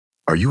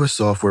Are you a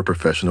software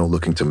professional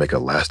looking to make a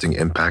lasting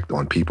impact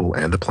on people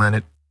and the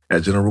planet?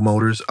 At General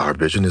Motors, our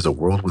vision is a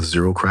world with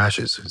zero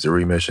crashes, zero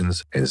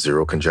emissions, and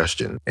zero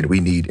congestion. And we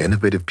need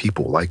innovative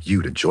people like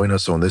you to join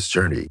us on this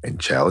journey and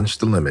challenge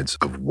the limits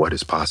of what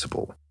is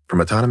possible. From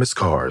autonomous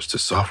cars to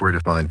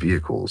software-defined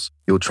vehicles,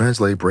 you'll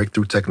translate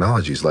breakthrough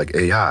technologies like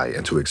AI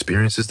into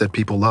experiences that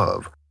people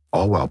love,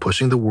 all while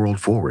pushing the world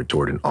forward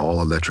toward an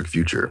all-electric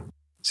future.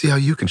 See how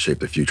you can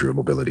shape the future of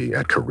mobility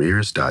at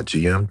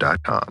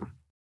careers.gm.com.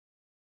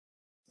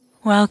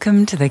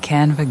 Welcome to the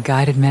Canva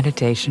guided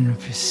meditation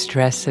for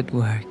stress at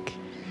work.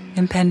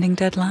 Impending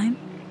deadline?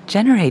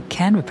 Generate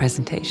Canva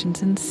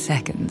presentations in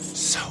seconds.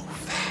 So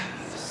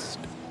fast.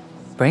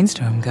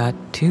 Brainstorm got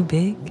too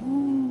big?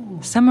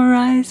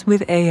 Summarize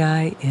with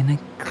AI in a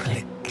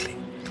click.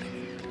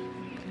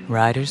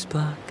 Writer's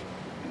block?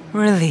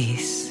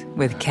 Release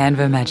with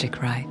Canva Magic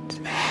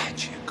Write.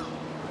 Magical.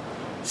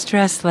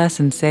 Stress less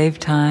and save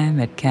time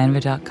at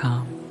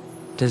canva.com.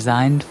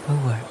 Designed for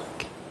work.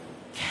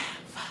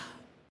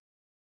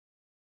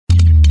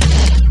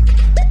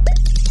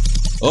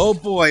 Oh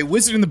boy,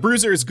 Wizard and the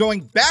Bruiser is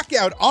going back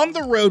out on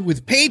the road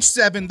with Page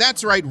 7.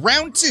 That's right,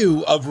 round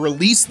 2 of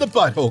Release the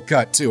Butthole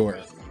Cut Tour.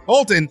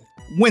 Holden,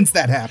 when's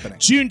that happening?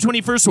 June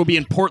 21st will be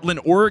in Portland,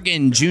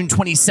 Oregon. June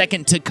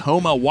 22nd,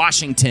 Tacoma,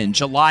 Washington.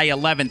 July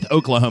 11th,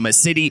 Oklahoma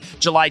City.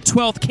 July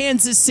 12th,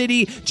 Kansas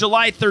City.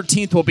 July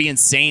 13th will be in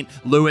St.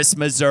 Louis,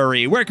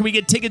 Missouri. Where can we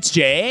get tickets,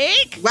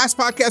 Jake?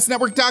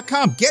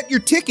 LastPodcastNetwork.com. Get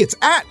your tickets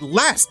at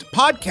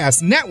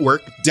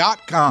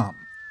LastPodcastNetwork.com.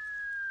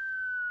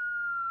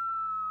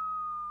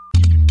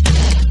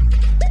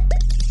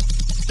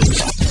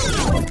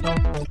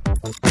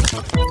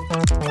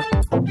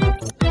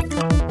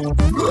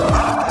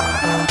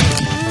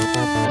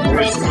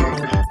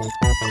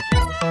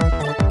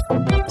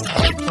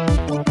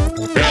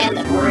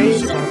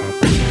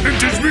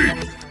 It is me,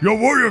 your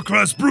warrior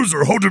class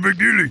bruiser, Holden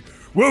McNeely.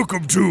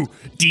 Welcome to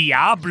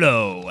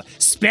Diablo,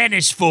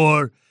 Spanish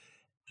for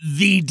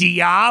the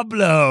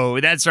Diablo.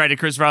 That's right, a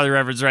Chris Farley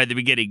reference right at the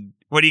beginning.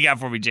 What do you got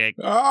for me, Jake?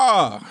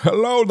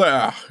 Hello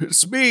there.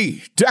 It's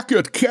me,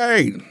 Deckard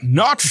Cain,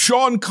 not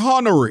Sean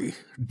Connery.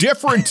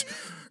 Different,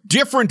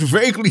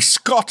 vaguely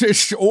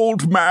Scottish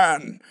old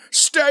man.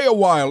 Stay a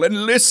while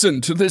and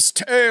listen to this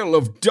tale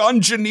of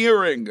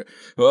dungeoneering,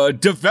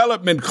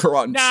 development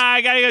crunch. Nah,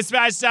 I gotta go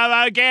smash stuff.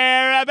 I don't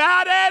care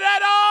about it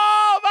at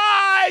all.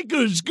 Bye.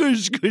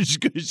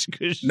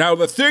 Goosh. Now,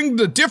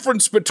 the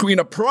difference between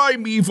a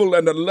primeval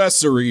and a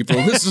lesser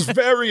evil, this is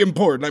very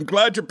important. I'm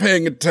glad you're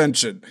paying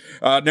attention.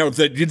 Now,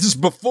 this is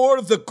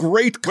before the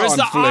great conflict.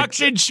 Where's the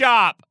auction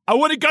shop? I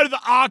want to go to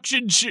the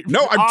auction shop.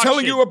 No, I'm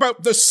telling you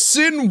about the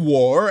Sin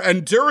War,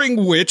 and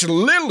during which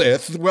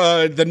Lilith,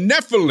 the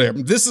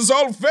Nephilim, this is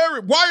all very...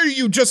 Why are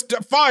you just...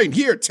 fine,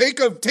 here, take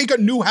a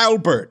new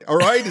halberd, all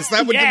right? Is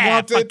that what you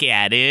wanted? Fuck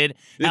yeah, dude.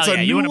 It's Hell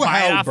a you new want to buy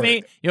it off halberd.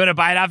 me? You want to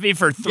buy it off me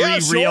for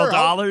 $3 real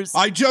dollars?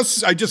 I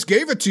just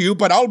gave it to you,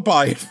 but I'll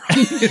buy it from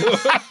you.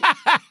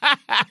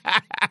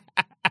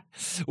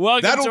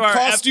 That'll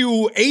cost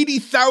you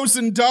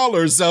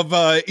 $80,000 of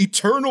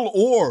eternal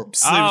orbs,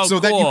 so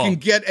that you can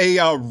get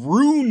a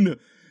rune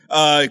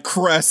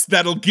crest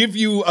that'll give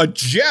you a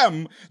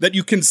gem that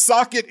you can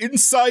socket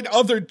inside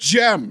other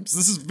gems.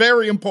 This is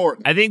very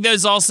important. I think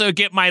those also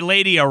get my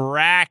lady a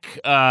rack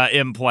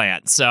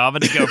implant, so I'm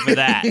going to go for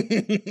that.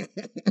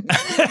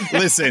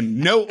 Listen,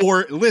 no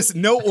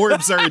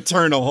orbs are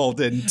eternal,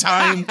 Holden.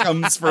 Time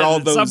comes for all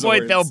those. At some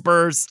point, orbs. they'll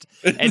burst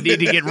and need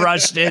to get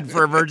rushed in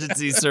for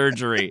emergency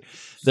surgery.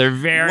 They're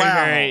very,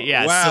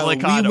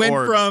 silicon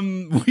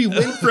orbs. We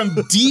went from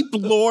deep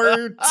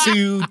lore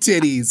to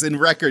titties in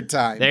record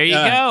time. There you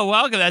go.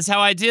 Welcome. That's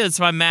how I do. It's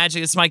my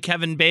magic. It's my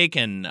Kevin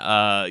Bacon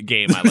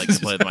game I like to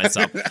play with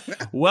myself.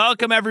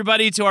 Welcome,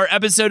 everybody, to our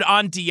episode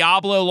on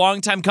Diablo.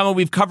 Long time coming.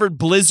 We've covered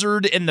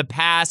Blizzard in the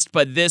past,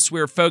 but this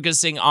we're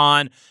focusing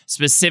on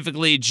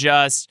specifically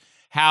just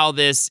how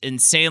this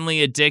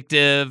insanely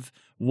addictive,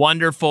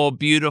 wonderful,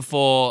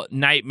 beautiful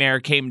nightmare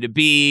came to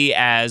be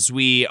as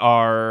we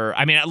are,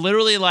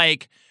 literally,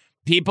 like,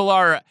 people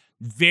are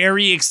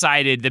very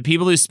excited. The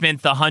people who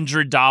spent the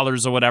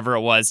 $100 or whatever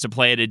it was to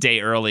play it a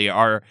day early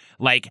are,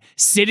 like,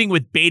 sitting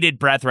with bated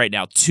breath right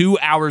now, 2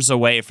 hours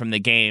away from the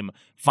game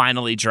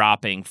finally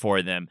dropping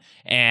for them.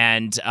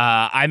 And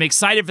I'm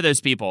excited for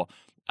those people.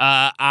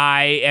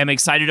 I am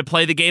excited to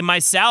play the game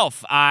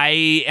myself.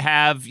 I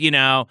have,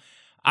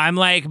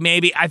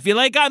 I feel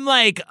like I'm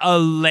like a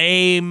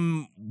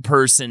lame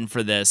person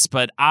for this,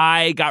 but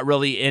I got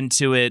really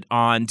into it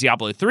on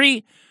Diablo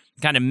 3.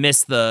 Kind of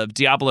missed the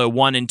Diablo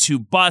 1 and 2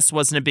 bus.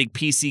 Wasn't a big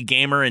PC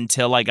gamer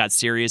until I got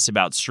serious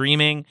about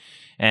streaming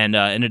and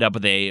ended up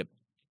with a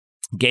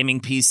gaming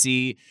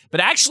PC.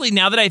 But actually,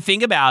 now that I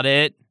think about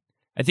it,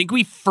 I think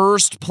we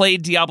first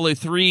played Diablo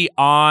 3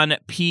 on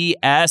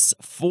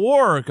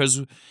PS4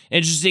 because,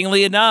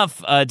 interestingly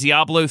enough,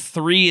 Diablo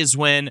 3 is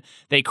when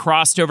they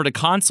crossed over to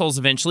consoles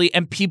eventually,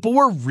 and people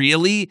were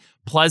really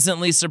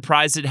pleasantly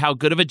surprised at how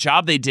good of a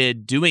job they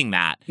did doing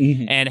that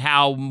and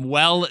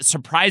how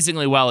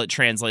surprisingly well it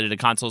translated to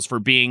consoles for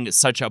being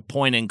such a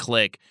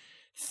point-and-click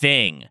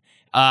thing.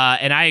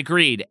 And I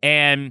agreed.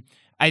 And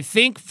I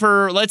think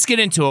let's get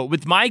into it.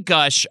 With my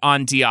gush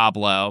on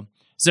Diablo,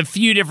 it's a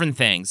few different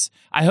things.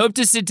 I hope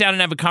to sit down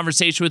and have a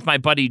conversation with my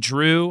buddy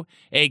Drew,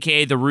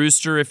 a.k.a. The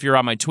Rooster, if you're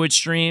on my Twitch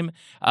stream.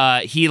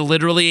 He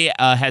literally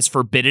has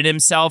forbidden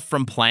himself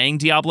from playing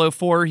Diablo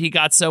 4. He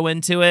got so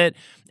into it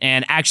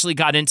and actually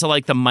got into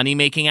like the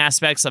money-making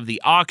aspects of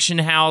the auction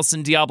house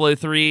in Diablo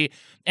 3.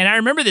 And I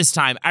remember this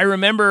time. I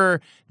remember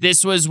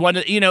this was one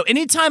of,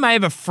 anytime I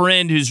have a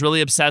friend who's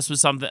really obsessed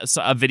with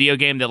a video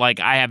game that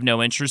like I have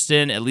no interest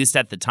in, at least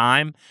at the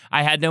time,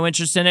 I had no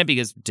interest in it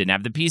because didn't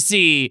have the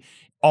PC.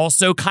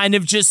 Also kind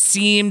of just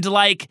seemed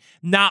like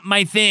not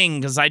my thing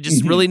because I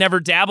just really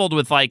never dabbled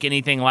with like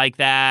anything like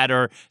that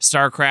or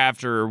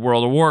StarCraft or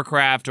World of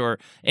Warcraft or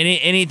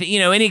anything,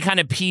 any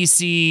kind of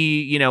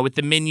PC, with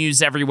the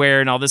menus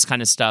everywhere and all this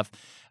kind of stuff.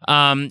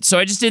 So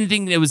I just didn't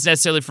think it was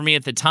necessarily for me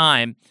at the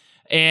time.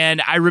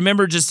 And I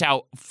remember just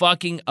how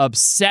fucking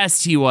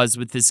obsessed he was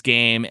with this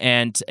game,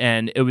 and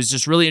it was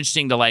just really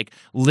interesting to like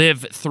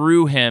live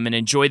through him and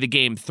enjoy the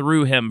game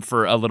through him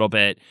for a little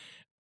bit.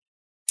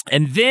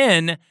 And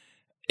then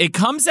it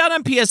comes out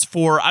on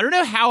PS4. I don't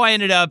know how I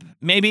ended up.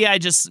 Maybe I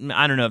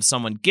don't know if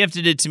someone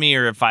gifted it to me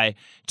or if I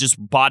just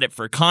bought it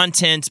for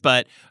content,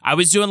 but I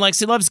was doing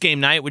Lexi Loves Game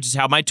Night, which is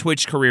how my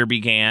Twitch career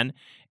began.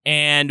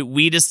 And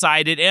we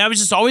decided, and I was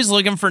just always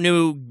looking for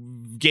new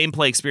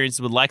gameplay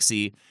experiences with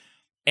Lexi.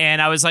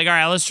 And I was like, all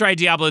right, let's try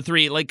Diablo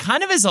 3. Like,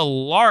 kind of as a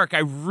lark, I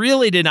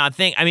really did not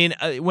think. I mean,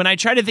 when I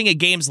try to think of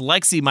games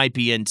Lexi might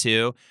be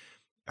into,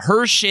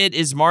 her shit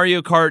is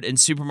Mario Kart and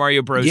Super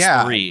Mario Bros.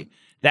 3.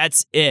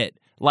 That's it.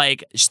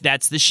 Like,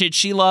 that's the shit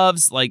she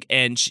loves. Like,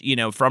 and,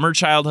 from her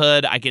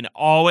childhood, I can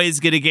always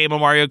get a game of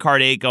Mario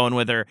Kart 8 going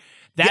with her.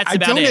 That's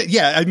about it.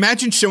 Yeah,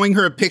 imagine showing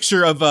her a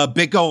picture of a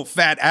big old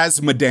fat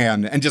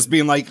Asmodan and just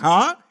being like,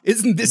 huh?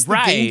 Isn't this the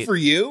game for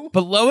you?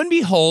 But lo and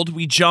behold,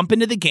 we jump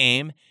into the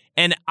game.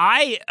 And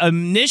I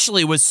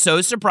initially was so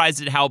surprised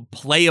at how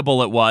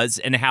playable it was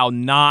and how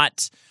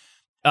not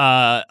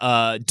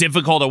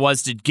difficult it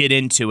was to get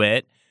into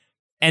it.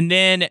 And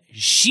then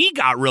she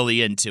got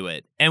really into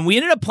it. And we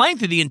ended up playing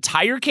through the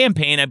entire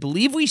campaign. I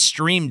believe we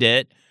streamed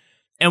it.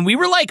 And we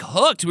were like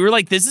hooked. We were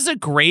like, this is a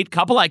great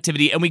couple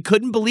activity. And we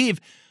couldn't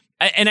believe.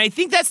 And I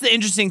think that's the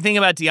interesting thing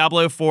about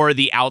Diablo for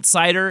the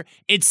outsider.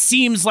 It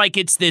seems like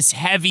it's this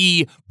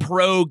heavy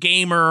pro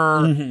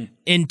gamer,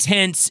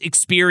 intense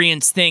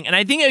experience thing. And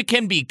I think it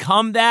can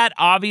become that.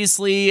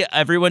 Obviously,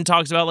 everyone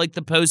talks about like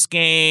the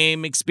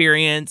post-game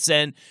experience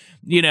and,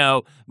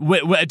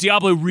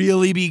 Diablo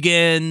really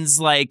begins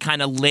like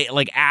kind of late,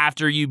 like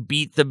after you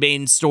beat the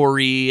main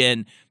story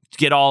and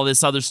get all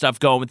this other stuff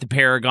going with the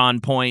Paragon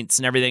points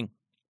and everything.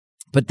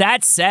 But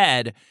that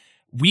said,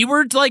 we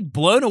were like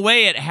blown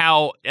away at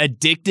how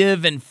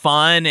addictive and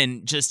fun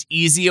and just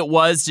easy it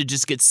was to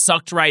just get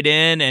sucked right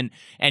in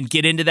and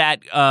get into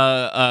that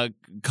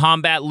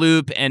combat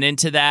loop and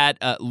into that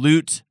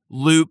loot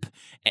loop.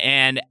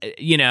 And,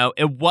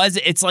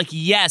 it's like,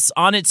 yes,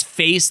 on its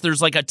face,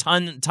 there's like a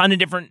ton of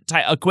different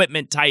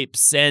equipment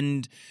types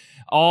and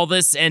all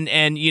this but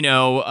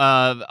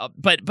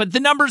the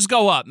numbers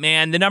go up,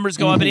 man. The numbers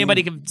go up.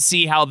 Anybody can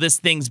see how this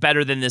thing's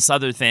better than this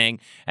other thing.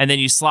 And then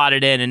you slot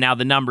it in and now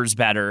the number's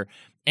better.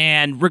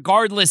 And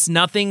regardless,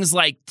 nothing's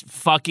like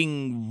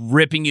fucking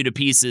ripping you to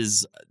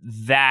pieces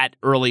that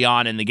early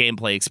on in the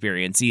gameplay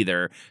experience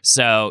either.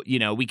 So,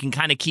 we can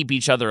kind of keep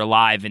each other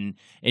alive and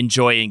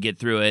enjoy and get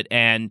through it.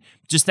 And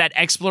just that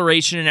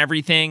exploration and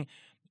everything.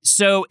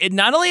 So it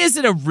not only is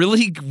it a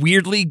really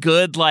weirdly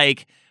good,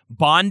 like,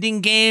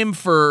 bonding game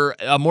for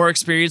a more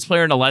experienced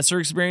player and a lesser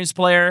experienced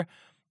player,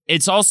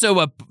 it's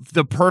also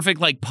the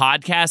perfect, like,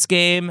 podcast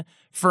game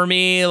for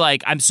me.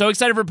 Like, I'm so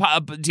excited for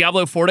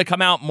Diablo 4 to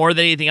come out more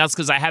than anything else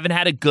because I haven't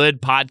had a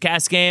good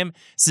podcast game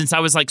since I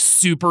was like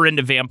super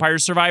into Vampire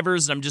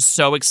Survivors, and I'm just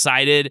so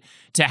excited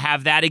to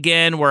have that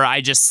again where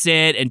I just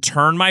sit and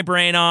turn my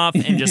brain off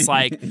and just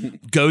like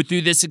go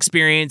through this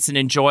experience and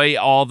enjoy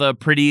all the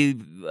pretty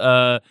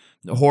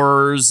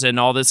horrors and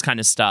all this kind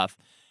of stuff.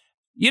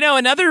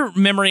 Another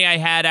memory I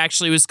had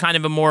actually was kind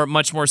of a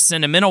much more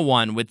sentimental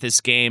one with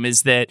this game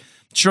is that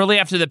shortly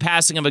after the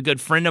passing of a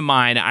good friend of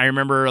mine, I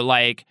remember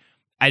like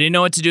I didn't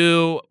know what to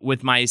do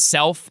with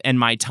myself and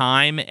my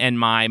time and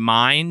my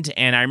mind.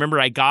 And I remember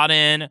I got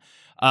in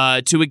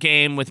to a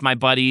game with my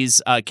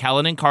buddies,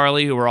 Kellen and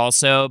Carly, who were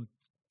also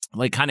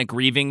like kind of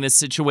grieving this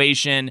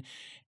situation.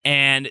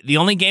 And the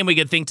only game we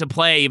could think to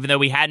play, even though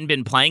we hadn't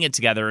been playing it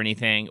together or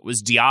anything,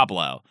 was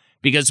Diablo,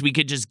 because we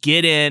could just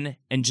get in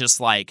and just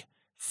like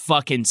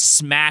fucking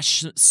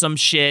smash some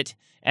shit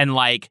and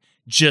like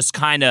just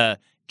kind of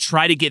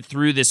try to get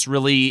through this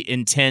really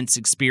intense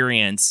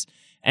experience.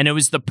 And it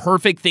was the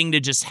perfect thing to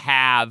just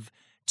have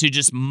to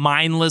just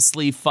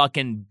mindlessly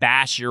fucking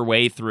bash your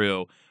way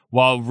through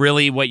while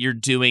really what you're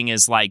doing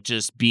is like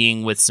just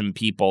being with some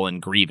people and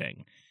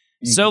grieving.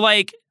 Mm-hmm. So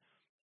like,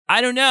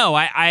 I don't know.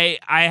 I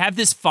have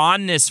this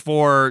fondness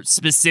for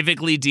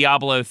specifically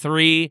Diablo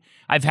 3.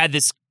 I've had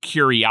this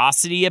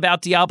curiosity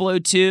about Diablo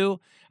 2.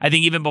 I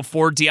think even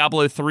before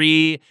Diablo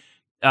 3,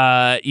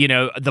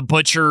 The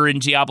Butcher in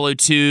Diablo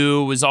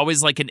 2 was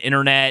always like an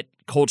internet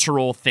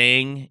cultural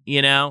thing,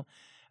 and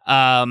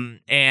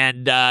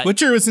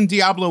Butcher was in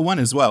Diablo 1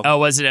 as well. Oh,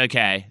 was it?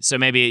 Okay. So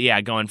maybe,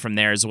 going from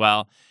there as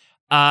well.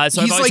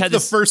 So he's like the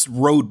first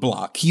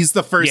roadblock. He's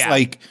the first,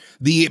 like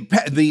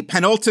the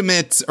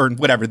penultimate or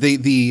whatever,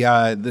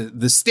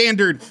 the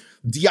standard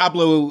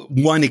Diablo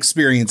 1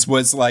 experience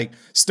was like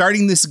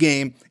starting this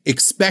game,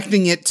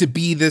 expecting it to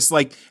be this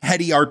like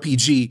heady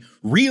RPG,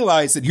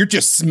 realize that you're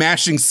just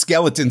smashing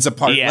skeletons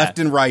apart left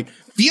and right,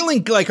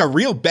 feeling like a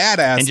real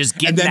badass, and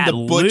just and then that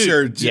the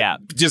butcher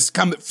loot. just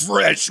come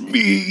fresh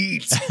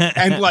meat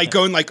and like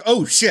going like,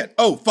 oh shit,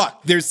 oh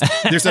fuck, there's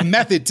a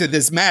method to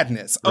this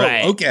madness. Oh,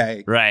 right.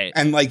 Okay, right.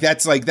 And like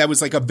that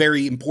was like a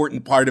very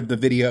important part of the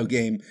video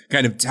game,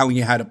 kind of telling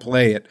you how to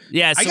play it.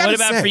 Yeah. So what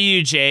about for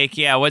you, Jake?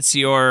 Yeah. What's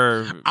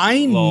your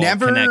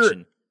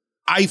connection?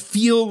 I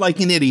feel like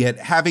an idiot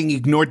having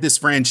ignored this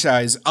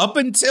franchise up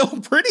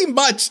until pretty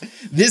much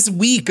this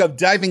week of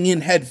diving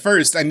in head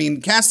first. I mean,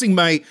 casting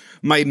my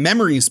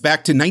memories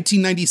back to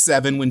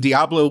 1997 when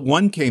Diablo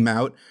 1 came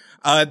out.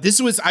 I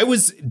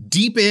was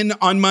deep in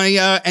on my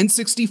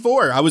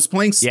N64. I was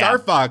playing Star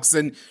Fox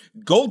and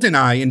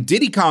GoldenEye and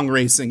Diddy Kong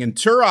Racing and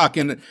Turok,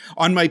 and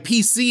on my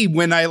PC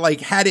when I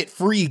like had it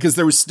free because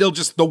there was still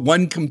just the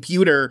one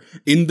computer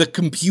in the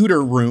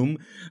computer room.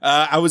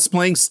 I was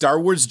playing Star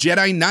Wars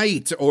Jedi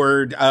Knight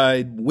or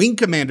Wing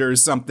Commander or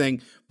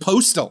something.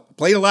 Postal.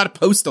 Played a lot of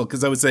Postal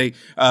because I was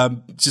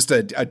just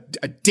a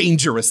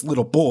dangerous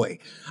little boy.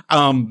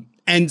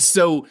 And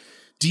so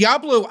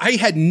Diablo, I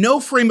had no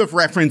frame of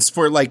reference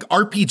for like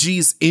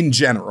RPGs in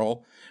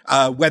general,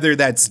 whether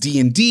that's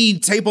D&D,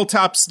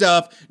 tabletop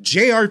stuff,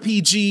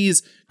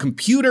 JRPGs,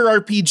 computer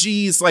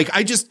RPGs. Like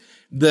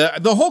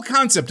the whole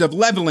concept of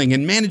leveling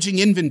and managing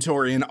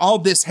inventory and all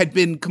this had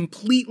been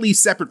completely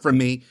separate from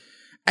me.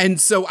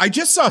 And so I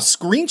just saw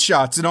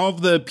screenshots in all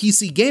of the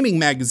PC gaming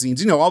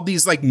magazines, all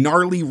these like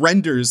gnarly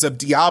renders of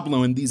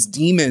Diablo and these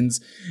demons,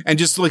 and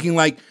just looking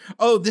like,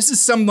 oh, this is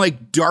some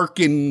like dark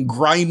and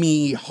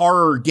grimy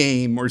horror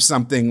game or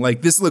something.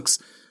 Like this looks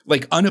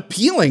like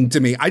unappealing to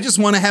me. I just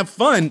want to have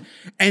fun.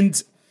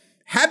 And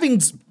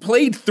having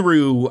played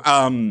through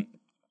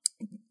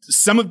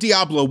some of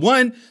Diablo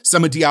 1,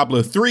 some of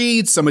Diablo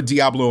 3, some of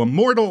Diablo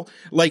Immortal,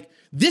 like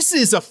this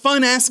is a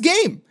fun ass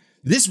game.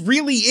 This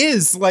really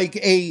is like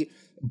a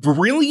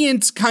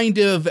brilliant kind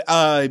of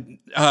I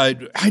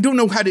don't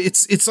know how to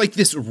it's like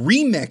this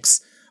remix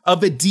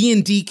of a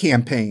D&D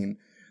campaign,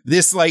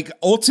 this like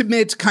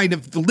ultimate kind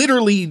of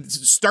literally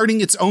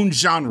starting its own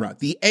genre,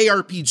 the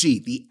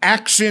ARPG, the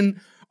action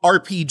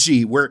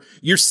RPG, where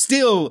you're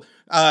still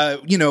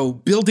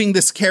building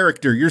this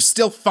character, you're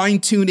still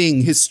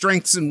fine-tuning his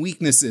strengths and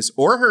weaknesses,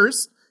 or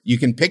hers. You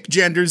can pick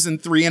genders in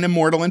 3 and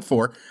Immortal in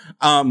 4,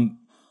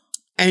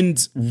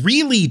 and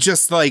really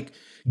just like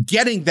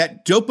getting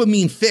that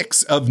dopamine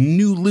fix of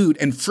new loot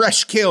and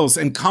fresh kills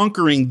and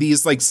conquering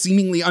these like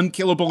seemingly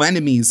unkillable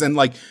enemies and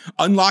like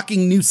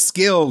unlocking new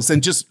skills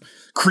and just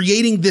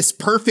creating this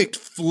perfect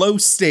flow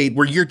state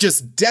where you're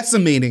just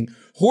decimating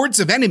hordes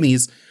of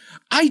enemies.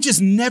 I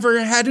just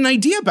never had an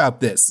idea about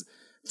this.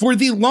 For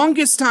the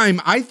longest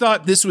time, I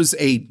thought this was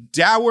a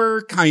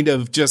dour kind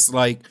of just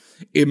like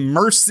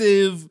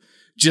immersive,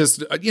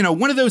 just,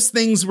 one of those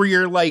things where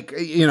you're like,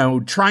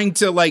 trying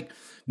to like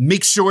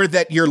make sure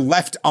that your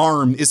left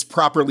arm is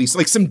properly,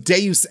 like some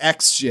Deus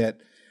Ex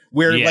shit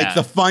where like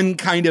the fun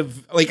kind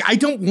of like, I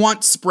don't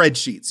want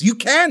spreadsheets. You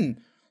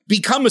can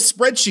become a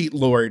spreadsheet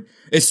lord,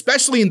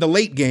 especially in the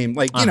late game.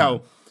 Like,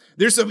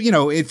 there's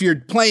if you're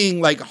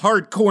playing like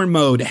hardcore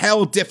mode,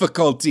 hell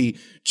difficulty,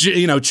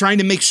 trying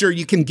to make sure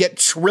you can get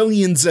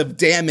trillions of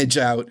damage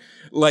out,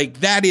 like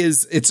that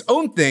is its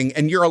own thing.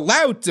 And you're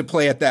allowed to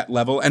play at that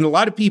level. And a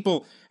lot of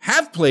people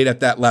have played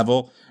at that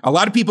level. A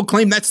lot of people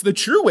claim that's the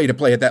true way to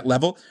play at that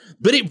level,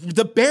 but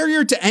the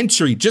barrier to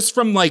entry just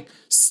from like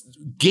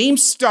game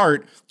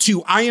start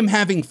to I am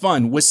having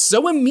fun was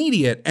so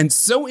immediate and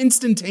so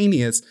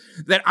instantaneous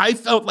that I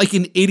felt like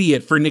an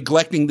idiot for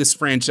neglecting this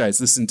franchise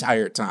this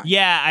entire time.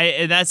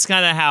 Yeah, that's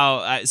kind of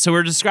how, so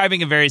we're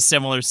describing a very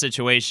similar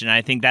situation.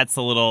 I think that's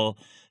the little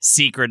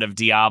secret of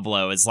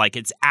Diablo is like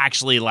it's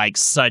actually like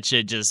such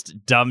a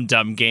just dumb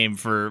game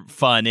for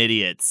fun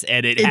idiots,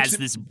 and it has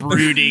this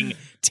brooding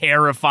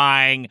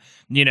terrifying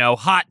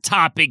hot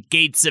topic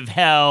gates of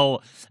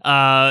hell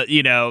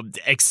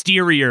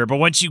exterior, but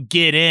once you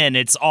get in,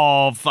 it's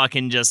all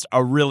fucking just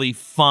a really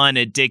fun,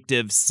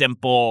 addictive,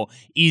 simple,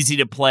 easy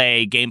to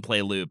play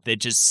gameplay loop that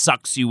just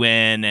sucks you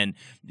in and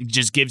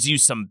just gives you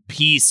some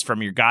peace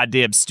from your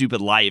goddamn stupid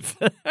life.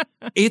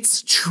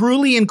 It's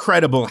truly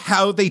incredible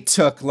how they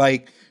took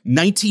like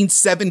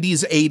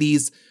 1970s,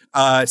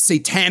 80s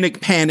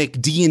satanic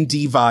panic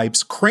D&D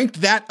vibes,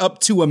 cranked that up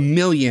to 1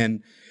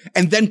 million,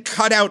 and then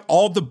cut out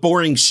all the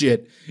boring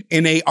shit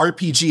in a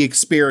RPG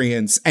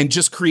experience and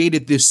just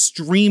created this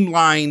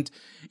streamlined,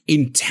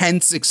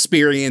 intense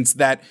experience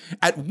that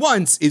at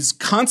once is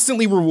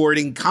constantly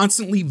rewarding,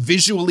 constantly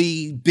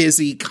visually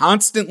busy,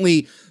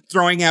 constantly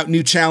throwing out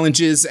new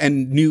challenges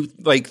and new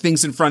like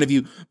things in front of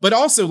you. But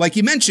also, like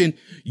you mentioned,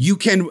 you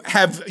can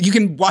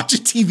watch a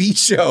TV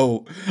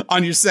show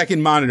on your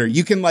second monitor.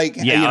 You can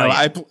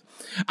I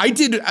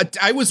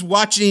was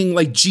watching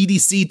like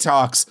GDC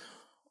talks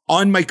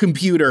on my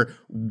computer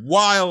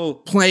while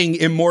playing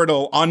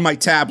Immortal on my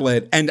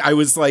tablet, and I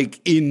was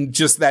like in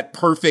just that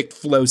perfect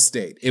flow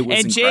state. It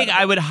was incredible. Jake,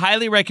 I would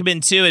highly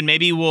recommend too, and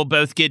maybe we'll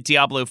both get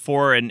Diablo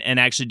 4 and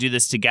actually do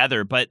this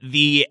together, but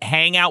the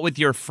hang out with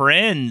your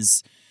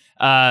friends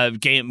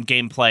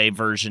gameplay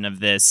version of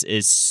this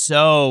is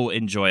so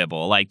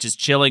enjoyable. Like just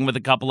chilling with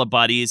a couple of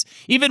buddies,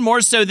 even more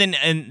so than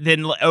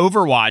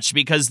Overwatch,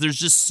 because there's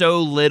just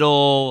so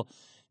little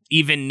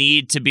even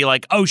need to be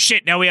like, oh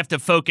shit, now we have to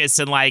focus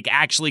and like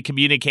actually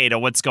communicate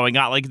on what's going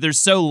on. Like there's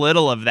so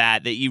little of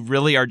that you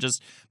really are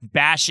just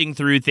bashing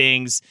through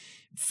things,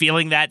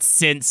 feeling that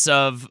sense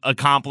of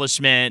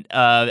accomplishment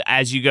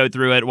as you go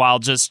through it while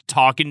just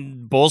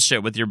talking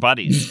bullshit with your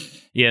buddies.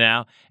 You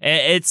know,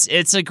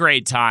 it's a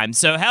great time.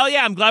 So hell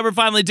yeah, I'm glad we're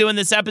finally doing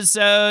this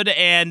episode.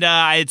 And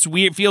it's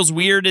weird, feels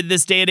weird in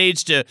this day and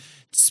age to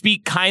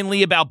speak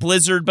kindly about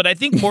Blizzard, but I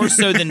think more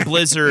so than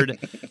Blizzard,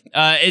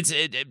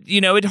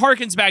 it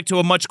harkens back to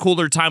a much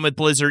cooler time with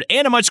Blizzard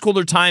and a much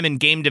cooler time in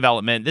game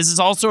development. This is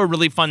also a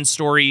really fun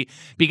story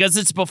because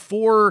it's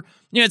before,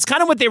 it's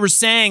kind of what they were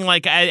saying,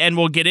 like, and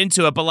we'll get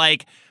into it, but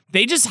like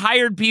they just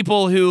hired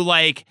people who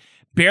like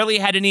barely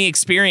had any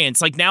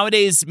experience. Like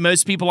nowadays,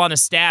 most people on a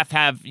staff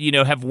have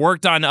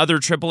worked on other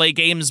AAA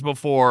games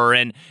before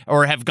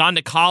or have gone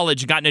to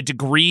college, gotten a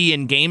degree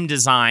in game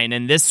design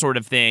and this sort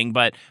of thing.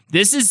 But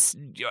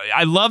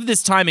I love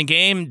this time in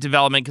game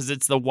development because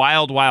it's the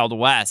wild, wild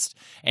west.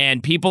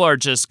 And people are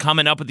just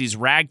coming up with these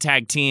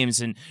ragtag teams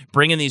and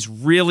bringing these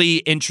really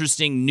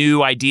interesting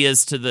new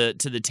ideas to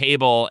the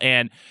table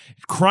and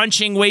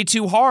crunching way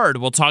too hard.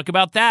 We'll talk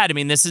about that. I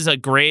mean, this is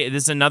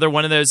another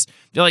one of those,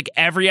 like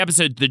every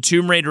episode, the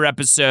Tomb Raider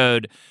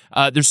episode,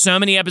 there's so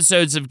many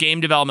episodes of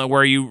game development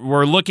where you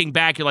were looking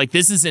back, you're like,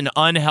 this is an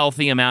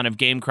unhealthy amount of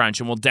game crunch,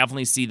 and we'll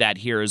definitely see that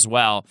here as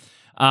well.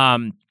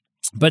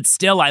 But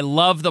still, I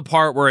love the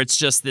part where it's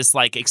just this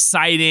like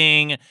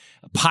exciting,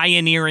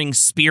 pioneering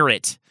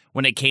spirit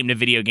when it came to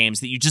video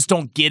games that you just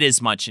don't get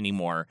as much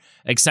anymore,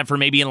 except for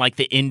maybe in like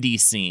the indie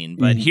scene.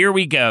 But here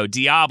we go.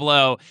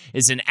 Diablo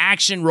is an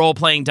action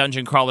role-playing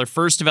dungeon crawler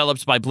first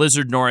developed by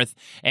Blizzard North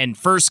and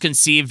first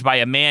conceived by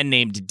a man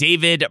named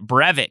David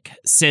Brevik.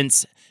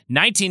 Since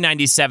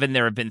 1997,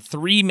 there have been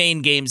 3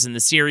 main games in the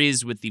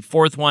series, with the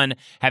 4th one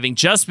having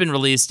just been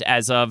released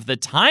as of the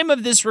time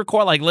of this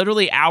record, like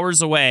literally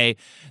hours away.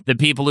 The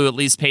people who at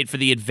least paid for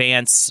the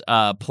advance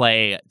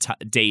play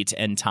date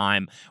and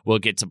time will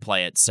get to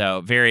play it.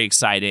 So very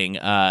exciting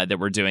that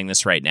we're doing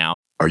this right now.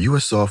 Are you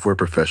a software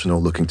professional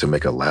looking to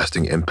make a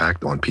lasting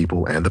impact on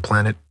people and the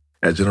planet?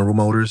 At General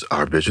Motors,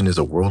 our vision is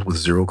a world with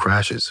 0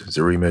 crashes,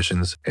 0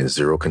 emissions, and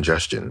 0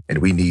 congestion. And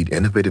we need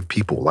innovative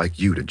people like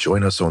you to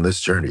join us on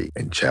this journey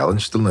and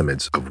challenge the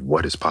limits of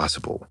what is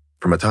possible.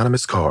 From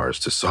autonomous cars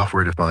to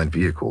software-defined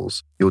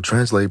vehicles, you'll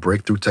translate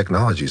breakthrough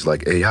technologies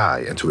like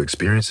AI into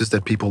experiences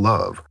that people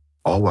love,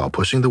 all while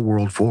pushing the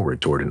world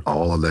forward toward an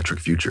all-electric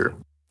future.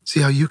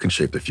 See how you can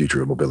shape the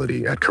future of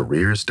mobility at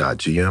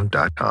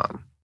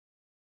careers.gm.com.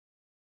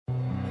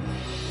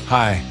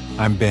 Hi,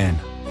 I'm Ben.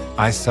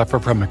 I suffer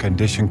from a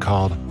condition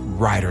called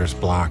writer's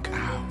block.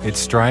 It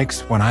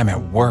strikes when I'm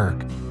at work.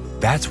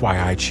 That's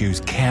why I choose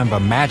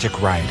Canva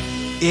Magic Write.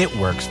 It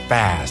works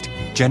fast,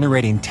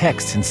 generating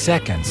text in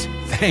seconds,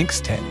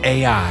 thanks to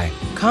AI.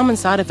 Common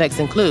side effects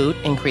include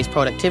increased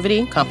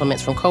productivity,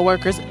 compliments from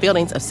coworkers,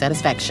 feelings of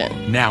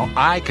satisfaction. Now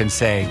I can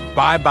say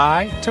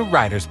bye-bye to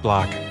writer's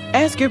block.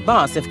 Ask your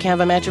boss if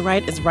Canva Magic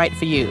Write is right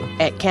for you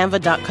at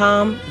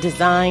canva.com,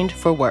 designed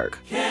for work.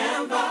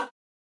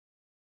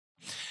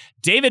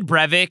 David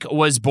Brevik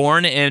was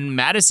born in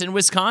Madison,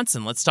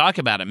 Wisconsin. Let's talk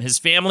about him. His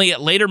family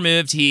later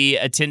moved. He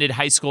attended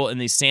high school in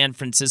the San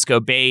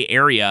Francisco Bay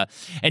Area.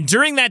 And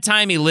during that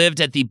time, he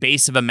lived at the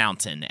base of a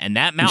mountain. And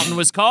that mountain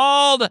was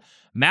called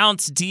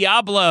Mount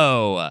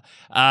Diablo.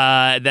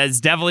 That's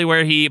definitely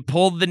where he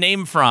pulled the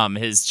name from,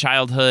 his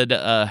childhood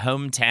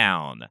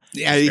hometown.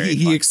 Yeah,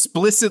 he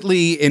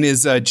explicitly in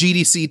his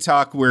GDC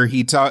talk where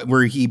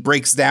he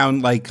breaks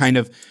down like kind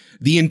of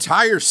the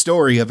entire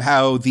story of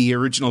how the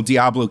original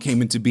Diablo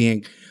came into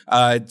being.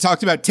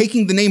 Talked about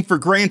taking the name for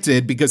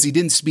granted because he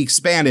didn't speak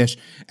Spanish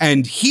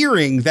and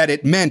hearing that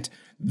it meant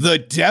the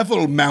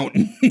Devil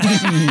Mountain,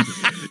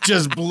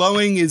 just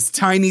blowing his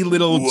tiny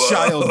little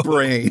child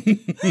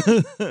brain.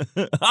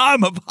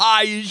 I'm up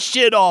high as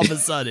shit all of a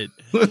sudden.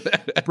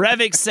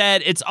 Brevik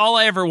said, "It's all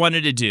I ever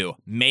wanted to do,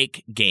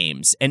 make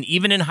games. And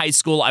even in high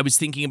school, I was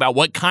thinking about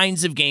what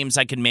kinds of games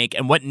I could make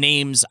and what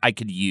names I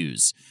could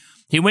use."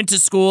 He went to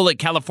school at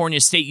California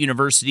State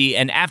University,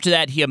 and after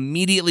that, he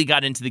immediately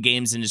got into the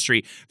games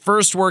industry,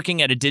 first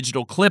working at a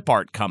digital clip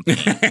art company.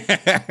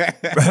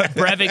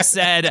 Brevik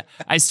said,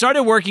 "I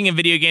started working in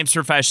video games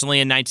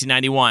professionally in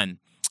 1991.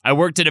 I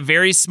worked at a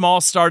very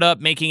small startup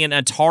making an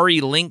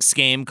Atari Lynx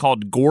game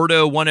called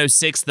Gordo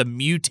 106, the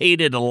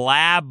Mutated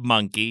Lab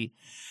Monkey.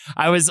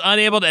 I was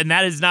unable to, and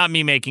that is not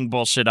me making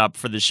bullshit up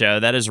for the show.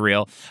 That is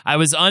real. I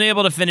was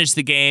unable to finish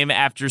the game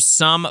after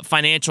some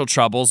financial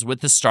troubles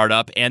with the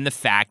startup and the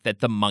fact that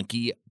the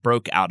monkey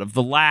broke out of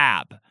the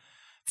lab.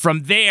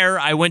 From there,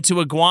 I went to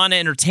Iguana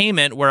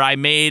Entertainment, where I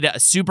made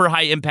Super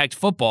High Impact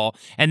Football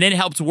and then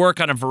helped work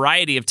on a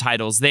variety of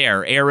titles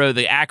there, Arrow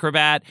the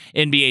Acrobat,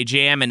 NBA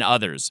Jam, and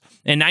others.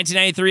 In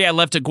 1993, I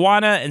left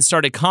Iguana and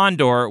started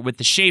Condor with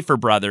the Schaefer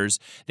brothers.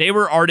 They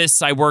were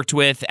artists I worked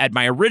with at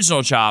my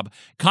original job.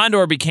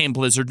 Condor became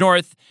Blizzard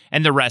North,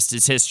 and the rest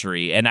is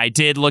history. And I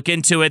did look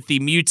into it. The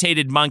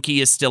mutated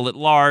monkey is still at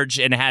large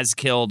and has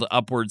killed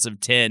upwards of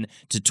 10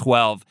 to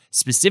 12,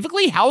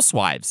 specifically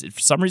housewives.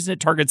 For some reason, it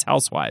targets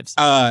housewives.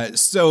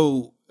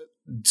 So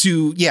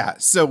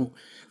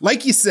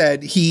like you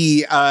said,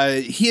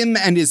 him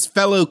and his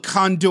fellow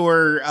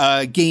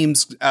Condor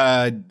Games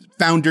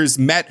founders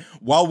met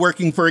while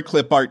working for a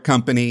clip art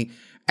company.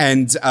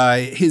 And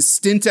his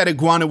stint at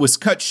Iguana was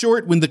cut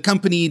short when the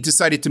company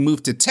decided to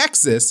move to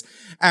Texas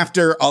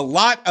after a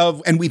lot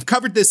of, and we've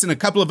covered this in a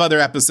couple of other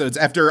episodes,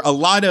 after a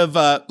lot of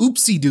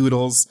oopsie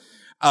doodles.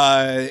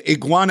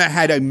 Iguana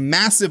had a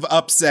massive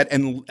upset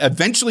and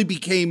eventually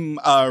became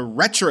a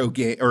retro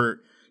game,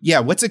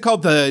 what's it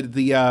called?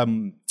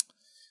 The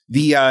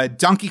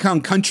Donkey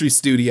Kong Country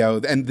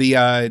Studio and the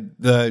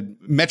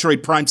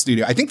Metroid Prime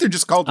Studio. I think they're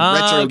just called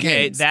retro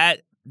games.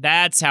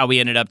 That's how we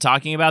ended up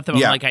talking about them.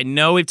 Yeah. I'm like, I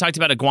know we've talked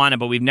about Iguana,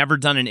 but we've never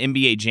done an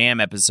NBA Jam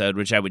episode,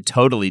 which I would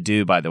totally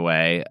do, by the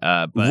way.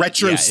 But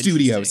Retro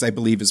Studios, I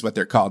believe, is what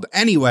they're called.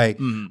 Anyway,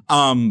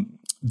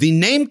 the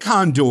name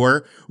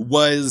Condor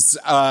was,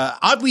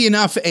 oddly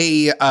enough,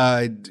 a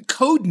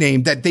code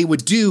name that they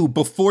would do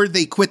before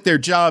they quit their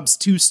jobs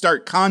to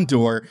start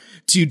Condor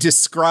to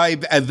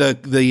describe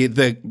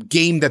the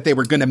game that they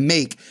were going to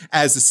make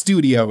as a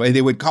studio. And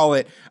they would call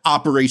it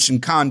Operation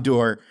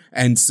Condor.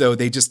 And so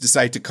they just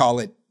decided to call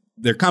it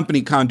their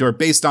company Condor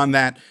based on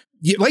that.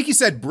 Like you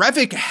said,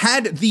 Brevik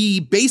had the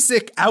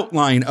basic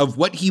outline of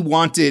what he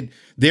wanted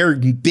their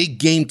big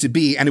game to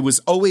be, and it was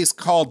always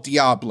called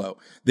Diablo.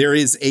 There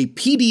is a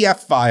PDF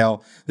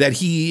file that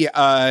he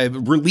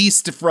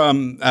released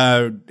from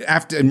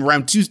after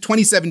around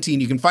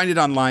 2017. You can find it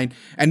online,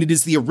 and it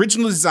is the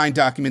original design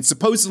document.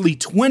 Supposedly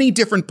 20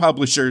 different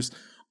publishers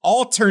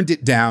all turned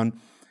it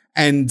down,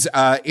 and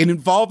it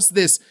involves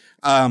this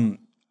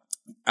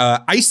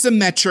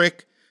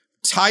isometric,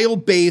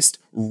 tile-based,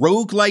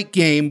 roguelike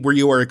game where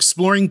you are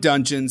exploring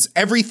dungeons.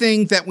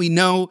 Everything that we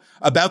know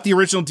about the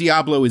original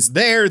Diablo is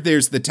there.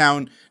 There's the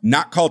town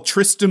not called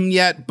Tristram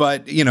yet,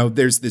 but,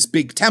 there's this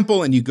big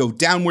temple and you go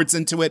downwards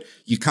into it.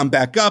 You come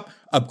back up,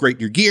 upgrade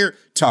your gear,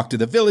 talk to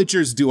the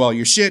villagers, do all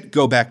your shit,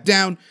 go back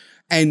down.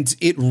 And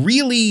it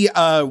really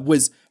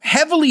was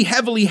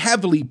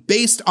heavily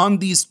based on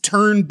these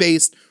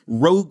turn-based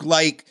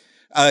roguelike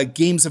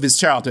games of his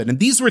childhood. And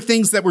these were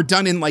things that were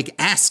done in like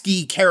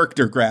ASCII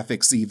character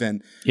graphics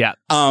even. Yeah.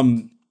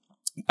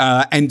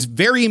 And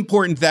very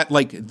important that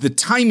like the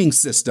timing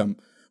system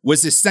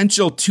was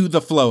essential to the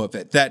flow of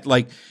it. That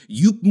like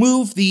you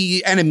move,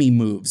 the enemy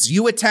moves.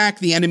 You attack,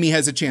 the enemy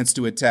has a chance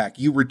to attack.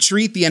 You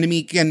retreat, the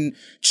enemy can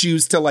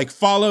choose to like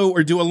follow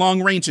or do a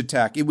long range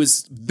attack. It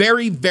was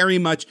very, very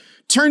much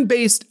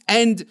turn-based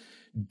and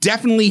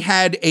definitely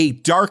had a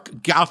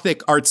dark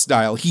gothic art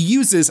style. He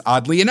uses,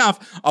 oddly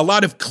enough, a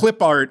lot of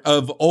clip art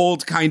of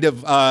old kind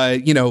of,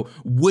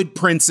 wood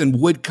prints and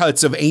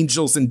woodcuts of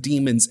angels and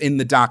demons in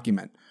the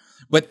document.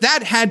 But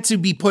that had to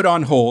be put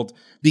on hold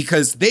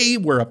because they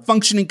were a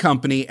functioning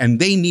company and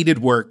they needed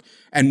work.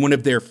 And one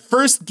of their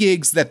first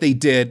gigs that they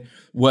did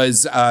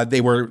was they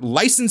were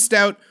licensed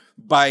out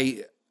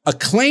by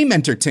Acclaim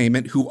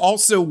Entertainment, who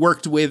also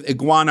worked with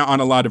Iguana on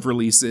a lot of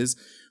releases,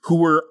 who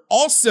were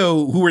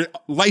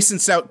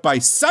licensed out by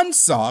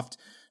Sunsoft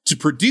to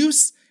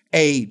produce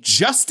a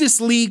Justice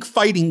League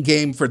fighting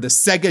game for the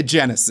Sega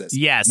Genesis.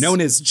 Yes.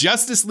 Known as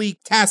Justice League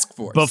Task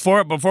Force.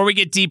 Before we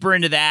get deeper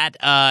into that,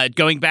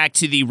 going back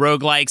to the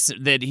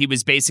roguelikes that he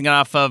was basing it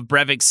off of,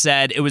 Brevik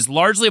said it was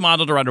largely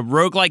modeled around a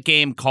roguelike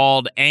game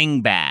called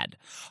Angbad.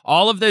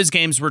 All of those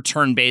games were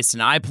turn-based,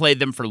 and I played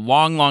them for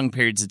long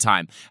periods of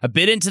time. A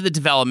bit into the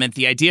development,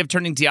 the idea of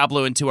turning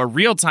Diablo into a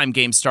real-time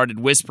game started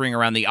whispering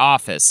around the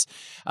office.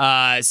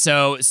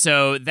 So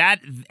that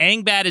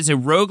Angbad is a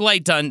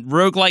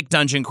roguelike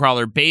dungeon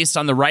crawler based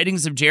on the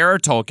writings of J.R.R.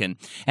 Tolkien,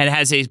 and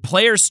has a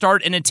player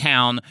start in a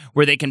town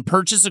where they can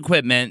purchase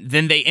equipment.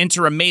 Then they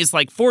enter a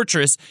maze-like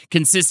fortress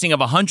consisting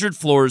of 100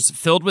 floors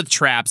filled with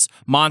traps,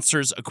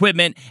 monsters,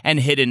 equipment, and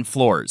hidden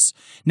floors.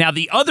 Now,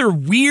 the other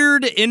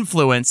weird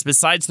influence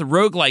besides the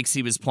roguelikes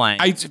he was playing,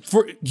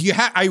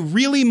 I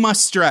really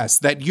must stress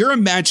that you're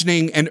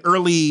imagining an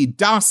early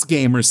DOS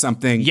game or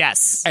something.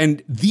 Yes,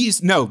 and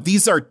these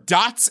are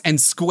dots and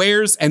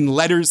squares and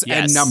letters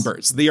and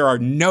numbers. There are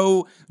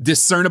no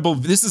discernible.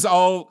 This is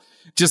all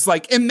Just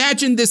like,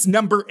 imagine this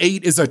number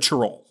 8 is a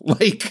troll.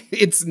 Like,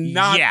 it's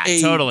not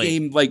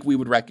game like we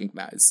would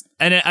recognize.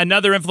 And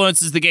another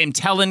influence is the game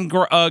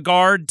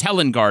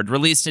Telengard,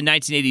 released in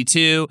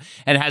 1982,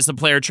 and has the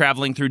player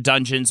traveling through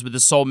dungeons with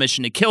the sole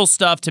mission to kill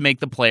stuff to make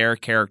the player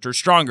character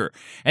stronger.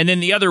 And then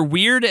the other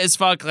weird as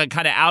fuck, like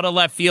kind of out of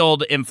left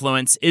field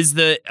influence is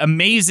the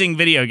amazing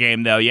video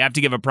game, though, you have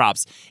to give it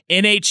props,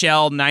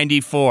 NHL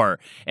 94.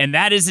 And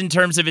that is in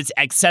terms of its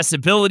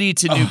accessibility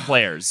to new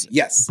players.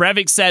 Yes.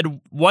 Brevik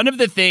said, one of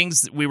the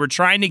things we were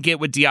trying to get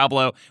with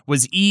Diablo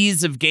was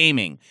ease of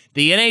gaming.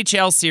 The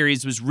NHL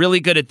series was really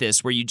good at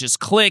this, where you just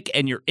click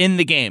and you're in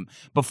the game.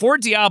 Before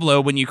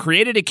Diablo, when you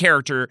created a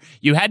character,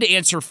 you had to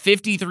answer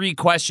 53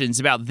 questions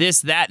about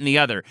this, that, and the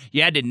other.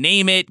 You had to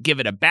name it, give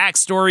it a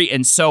backstory,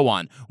 and so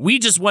on. We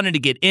just wanted to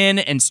get in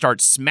and start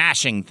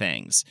smashing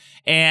things.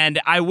 And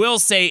I will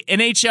say,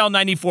 NHL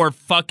 94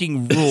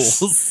 fucking rules.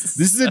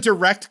 This is a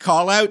direct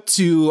call out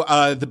to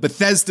the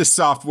Bethesda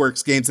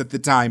Softworks games at the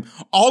time.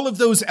 All of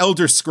those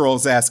Elder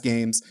Scrolls-ass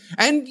games.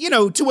 And, you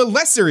know, to a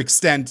lesser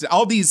extent,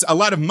 a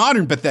lot of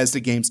modern Bethesda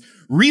games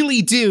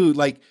really do,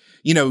 like,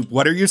 you know,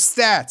 what are your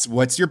stats?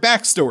 What's your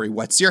backstory?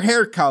 What's your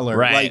hair color?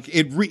 Right.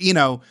 Like, you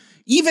know,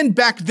 even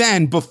back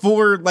then,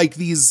 before, like,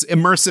 these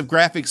immersive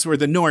graphics were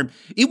the norm,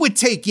 it would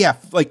take,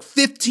 like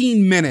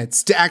 15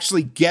 minutes to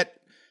actually get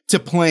to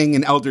playing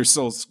an Elder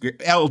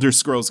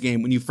Scrolls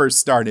game when you first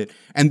started.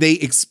 And they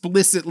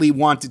explicitly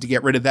wanted to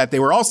get rid of that. They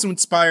were also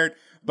inspired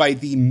by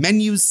the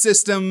menus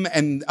system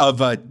and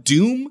of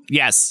Doom.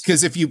 Yes.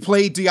 Because if you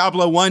play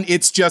Diablo 1,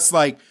 it's just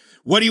like,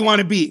 what do you want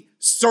to be?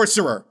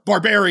 Sorcerer,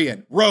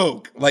 barbarian,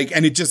 rogue. Like,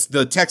 and it just,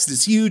 the text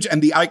is huge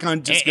and the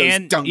icon just goes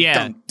dunk,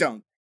 dunk,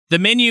 dunk. The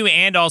menu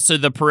and also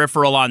the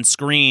peripheral on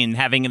screen,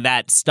 having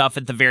that stuff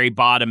at the very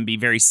bottom be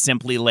very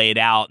simply laid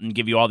out and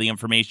give you all the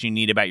information you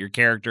need about your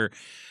character.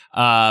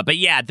 But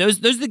yeah, those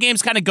are the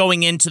games kind of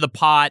going into the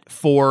pot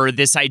for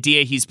this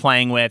idea he's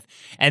playing with.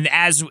 And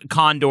as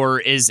Condor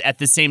is at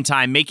the same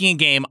time making a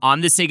game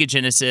on the Sega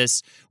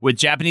Genesis with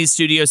Japanese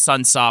studio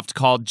Sunsoft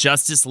called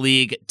Justice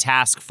League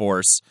Task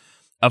Force,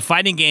 a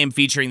fighting game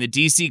featuring the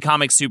DC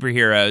Comics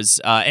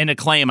superheroes, and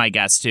Acclaim, I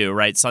guess, too,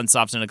 right?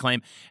 Sunsoft and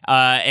Acclaim.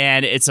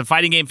 And it's a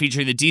fighting game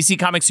featuring the DC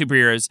Comics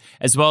superheroes,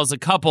 as well as a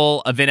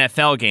couple of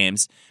NFL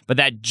games. But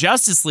that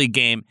Justice League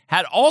game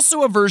had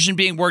also a version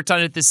being worked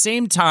on at the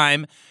same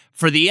time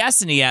for the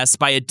SNES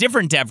by a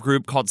different dev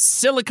group called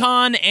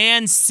Silicon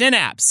and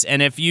Synapse.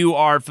 And if you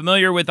are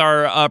familiar with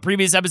our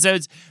previous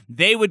episodes,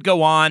 they would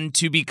go on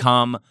to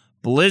become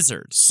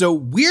Blizzard. So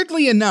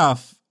weirdly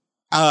enough,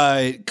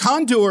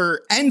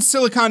 Condor and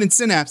Silicon and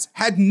Synapse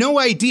had no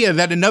idea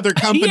that another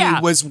company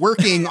was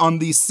working on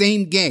the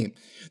same game.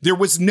 There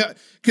was no,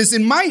 because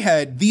in my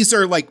head, these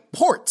are like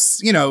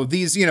ports,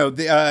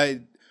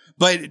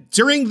 but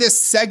during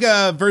this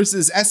Sega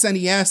versus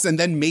SNES and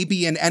then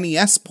maybe an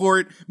NES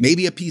port,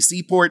 maybe a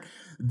PC port,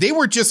 they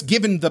were just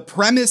given the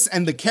premise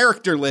and the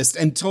character list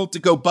and told to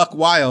go buck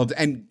wild.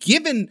 And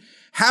given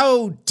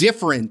how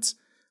different,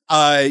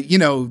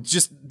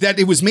 just that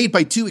it was made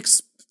by two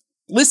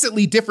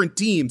explicitly different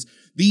teams,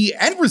 the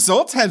end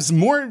result has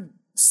more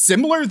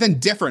similar than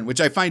different, which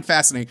I find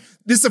fascinating.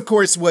 This, of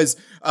course, was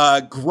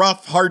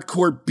gruff,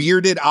 hardcore,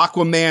 bearded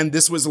Aquaman.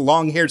 This was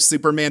long-haired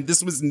Superman.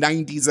 This was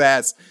 90s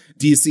ass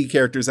DC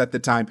characters at the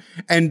time.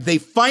 And they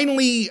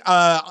finally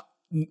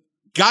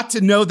got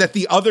to know that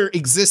the other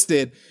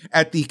existed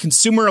at the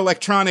Consumer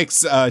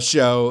Electronics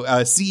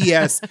show,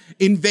 CES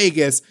in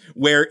Vegas,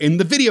 where in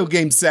the video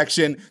game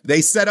section,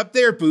 they set up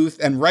their booth,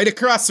 and right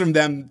across from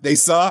them, they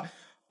saw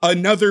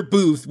another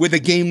booth with a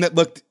game that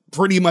looked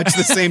pretty much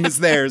the same as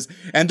theirs.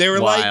 And they were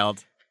like,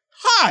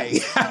 hi,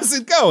 how's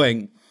it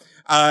going?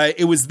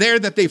 It was there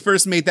that they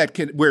first made that,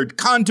 where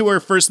Condor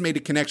first made a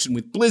connection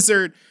with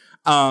Blizzard.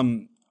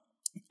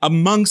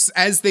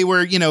 As they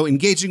were,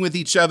 engaging with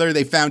each other,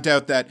 they found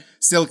out that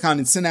Silicon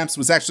and Synapse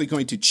was actually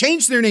going to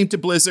change their name to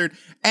Blizzard.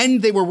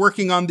 And they were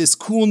working on this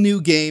cool new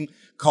game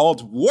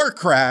called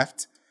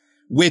Warcraft,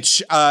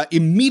 which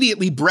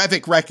immediately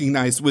Brevik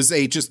recognized was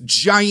a just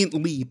giant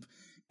leap.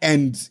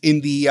 And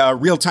in the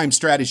real-time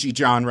strategy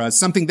genre,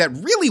 something that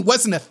really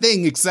wasn't a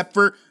thing except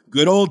for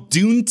good old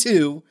Dune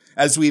 2,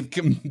 as we've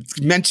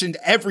mentioned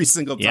every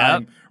single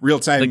time.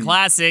 Real-time. The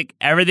classic.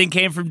 Everything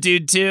came from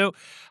Dune 2.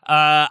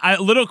 A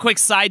little quick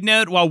side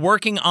note, while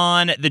working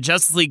on the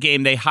Justice League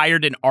game, they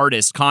hired an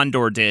artist,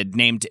 Condor did,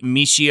 named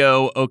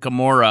Michio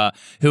Okamura,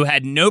 who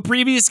had no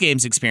previous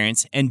games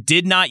experience and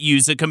did not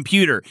use a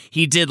computer.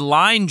 He did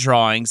line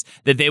drawings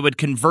that they would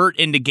convert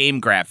into game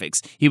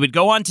graphics. He would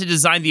go on to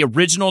design the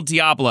original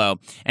Diablo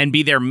and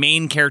be their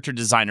main character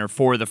designer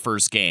for the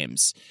first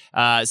games.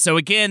 So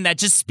again, that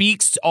just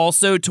speaks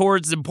also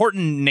towards,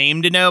 important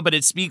name to know, but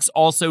it speaks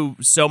also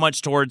so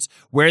much towards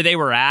where they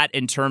were at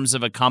in terms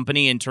of a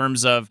company, in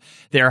terms of of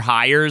their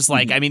hires.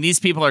 Like, I mean, these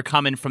people are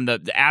coming from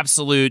the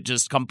absolute,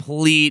 just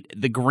complete,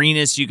 the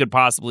greenest you could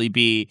possibly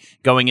be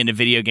going into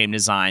video game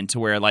design, to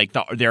where like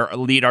their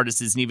lead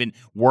artist isn't even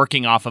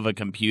working off of a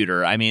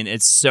computer. I mean,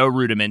 it's so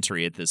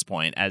rudimentary at this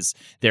point as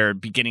they're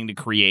beginning to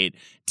create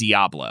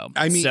Diablo.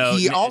 I mean, so,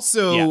 he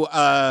also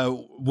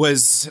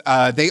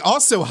they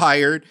also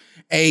hired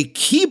a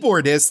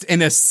keyboardist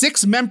in a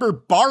 6-member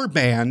bar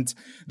band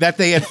that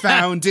they had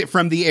found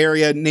from the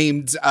area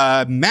named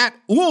Matt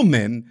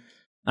Ullman,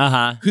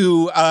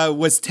 who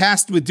was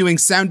tasked with doing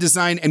sound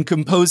design and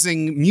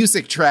composing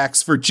music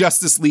tracks for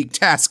Justice League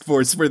Task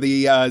Force for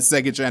the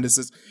Sega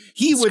Genesis.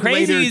 He would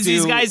later do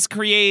these guys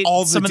create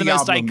all some the of the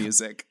most Diablo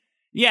music.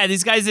 Yeah,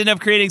 these guys end up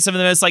creating some of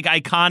the most like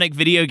iconic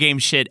video game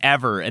shit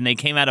ever, and they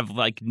came out of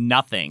like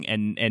nothing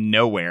and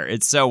nowhere.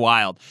 It's so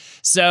wild.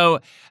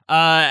 So,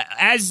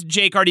 as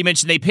Jake already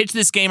mentioned, they pitched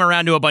this game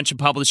around to a bunch of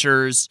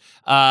publishers.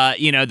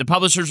 The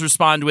publishers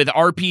respond with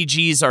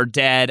RPGs are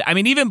dead. I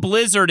mean, even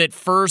Blizzard at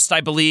first,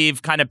 I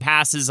believe, kind of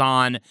passes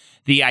on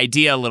the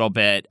idea a little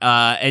bit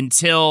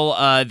until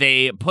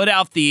they put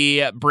out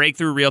the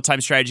breakthrough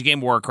real-time strategy game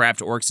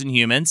Warcraft: Orcs and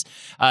Humans.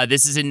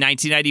 This is in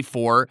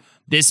 1994.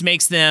 This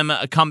makes them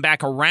come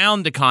back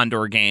around to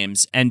Condor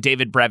Games and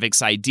David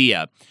Brevik's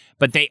idea.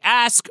 But they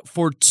ask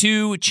for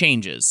 2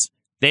 changes.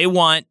 They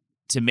want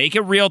to make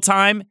it real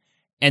time,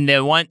 and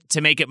they want to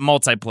make it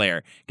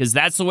multiplayer, because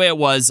that's the way it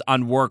was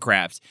on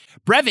Warcraft.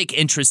 Brevik,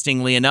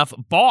 interestingly enough,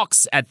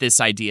 balks at this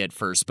idea at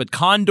first, but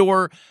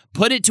Condor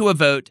put it to a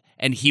vote,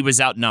 and he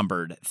was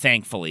outnumbered,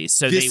 thankfully.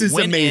 So this is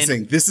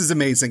amazing. This is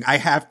amazing. I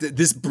have to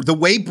the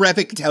way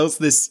Brevik tells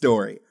this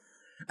story,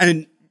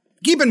 and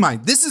keep in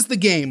mind, this is the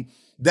game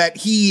that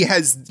he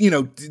has,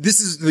 this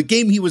is the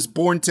game he was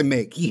born to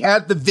make. He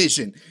had the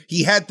vision.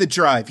 He had the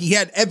drive. He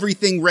had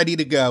everything ready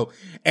to go.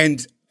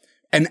 And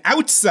an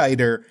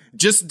outsider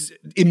just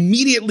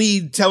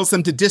immediately tells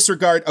him to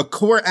disregard a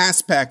core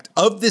aspect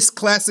of this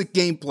classic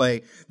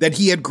gameplay that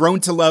he had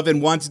grown to love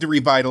and wanted to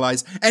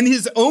revitalize. And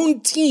his own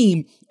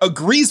team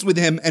agrees with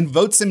him and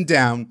votes him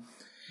down.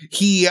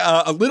 He,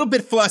 a little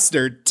bit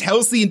flustered,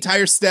 tells the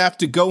entire staff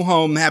to go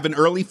home, have an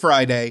early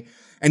Friday.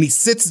 And he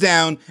sits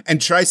down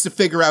and tries to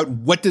figure out,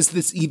 what does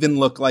this even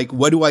look like?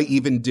 What do I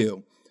even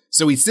do?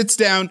 So he sits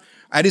down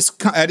at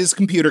his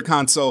computer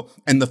console,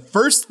 and the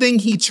first thing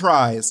he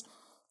tries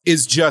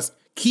is just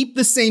keep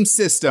the same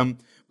system,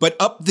 but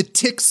up the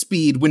tick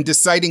speed when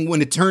deciding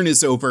when a turn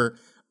is over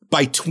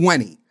by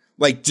 20.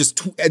 Like just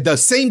the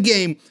same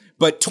game,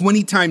 but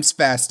 20 times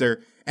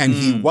faster. And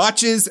he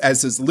watches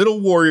as his little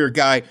warrior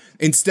guy,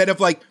 instead of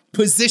like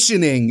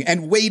positioning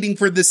and waiting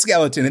for the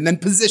skeleton and then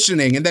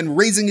positioning and then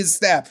raising his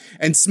staff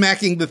and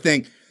smacking the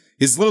thing,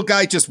 his little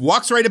guy just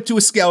walks right up to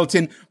a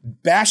skeleton,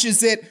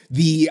 bashes it.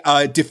 The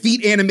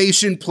defeat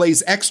animation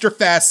plays extra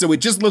fast, so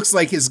it just looks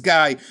like his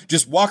guy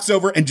just walks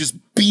over and just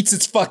beats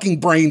its fucking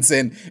brains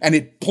in, and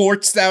it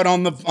plorts out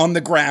on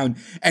the ground.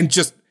 And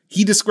just,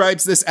 he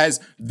describes this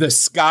as the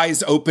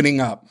skies opening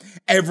up.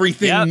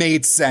 Everything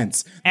made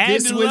sense. And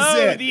this was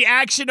it. The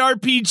action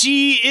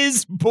RPG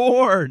is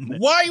born.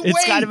 Why wait?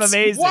 It's kind of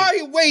amazing.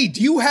 Why wait?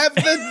 You have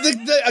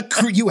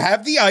you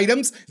have the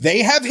items. They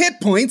have hit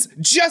points.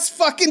 Just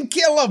fucking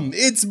kill them.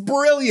 It's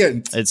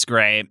brilliant. It's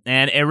great.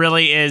 And it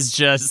really is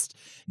just...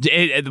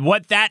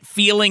 what that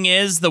feeling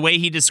is, the way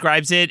he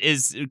describes it,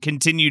 is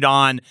continued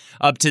on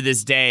up to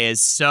this day,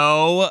 is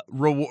so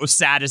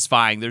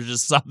satisfying. There's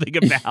just something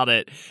about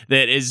it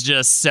that is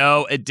just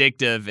so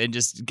addictive and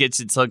just gets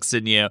its hooks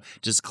in you.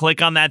 Just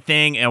click on that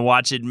thing and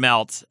watch it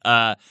melt.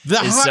 The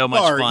is so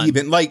much fun.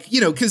 Even like,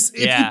 because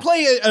if you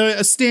play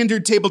a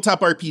standard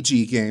tabletop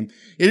RPG game,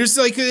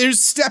 there's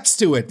steps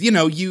to it.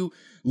 You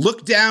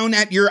look down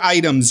at your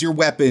items, your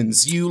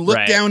weapons. You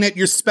look down at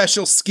your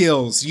special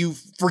skills. You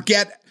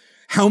forget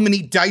how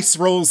many dice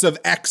rolls of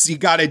X you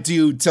gotta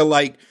do to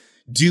like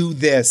do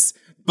this.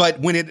 But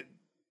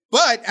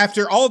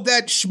after all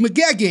that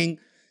schmagegging,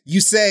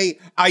 you say,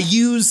 I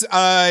use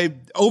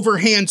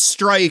overhand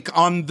strike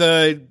on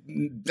the,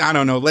 I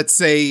don't know, let's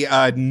say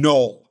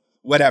Null,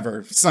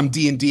 whatever, some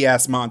D&D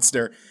ass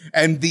monster.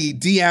 And the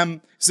DM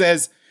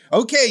says,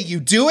 okay, you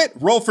do it,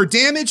 roll for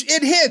damage,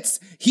 it hits.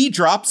 He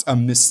drops a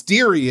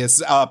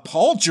mysterious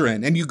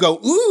pauldron, and you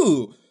go,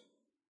 ooh.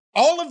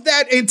 All of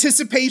that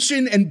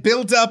anticipation and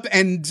build up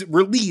and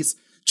release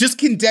just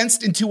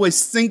condensed into a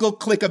single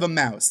click of a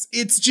mouse.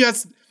 It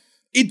just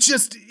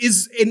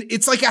is, and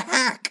it's like a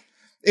hack.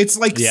 It's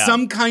like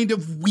some kind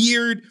of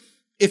weird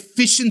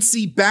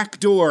efficiency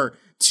backdoor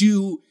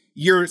to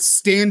your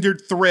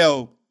standard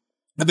thrill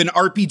of an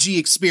RPG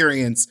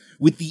experience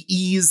with the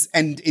ease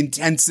and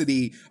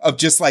intensity of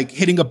just like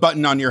hitting a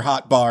button on your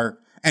hotbar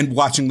and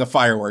watching the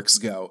fireworks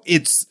go.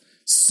 It's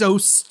so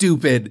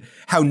stupid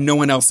how no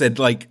one else had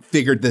like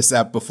figured this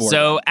out before.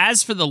 So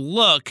as for the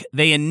look,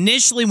 they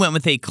initially went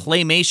with a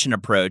claymation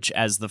approach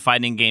as the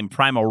fighting game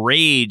Primal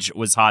Rage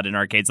was hot in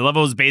arcades. The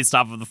level was based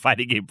off of the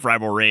fighting game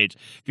Primal Rage.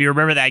 If you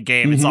remember that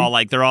game, it's all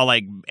like, they're all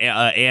like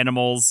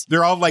animals.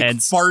 They're all like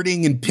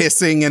farting and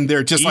pissing, and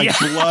they're just like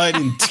blood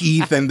and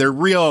teeth, and they're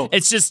real.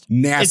 It's just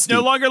nasty. It's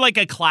no longer like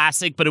a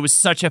classic, but it was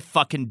such a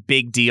fucking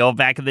big deal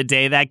back in the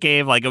day, that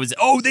game. Like it was,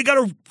 they got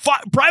a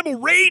Primal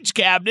Rage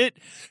cabinet.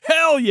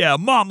 Hell yeah.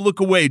 Mom, look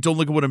away. Don't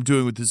look at what I'm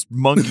doing with this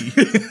monkey.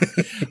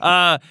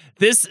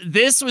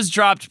 This was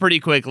dropped pretty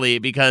quickly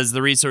because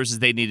the resources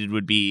they needed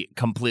would be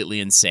completely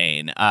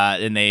insane.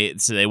 And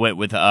they went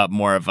with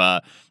more of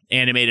a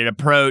animated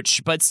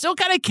approach, but still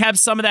kind of kept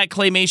some of that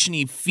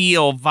claymation-y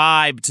feel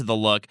vibe to the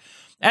look.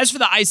 As for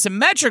the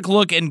isometric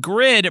look and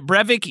grid,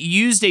 Brevik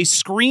used a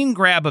screen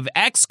grab of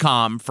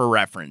XCOM for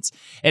reference.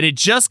 It had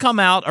just come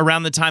out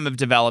around the time of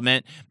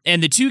development,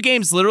 and the two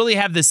games literally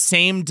have the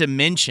same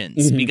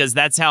dimensions because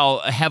that's how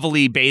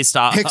heavily based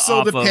off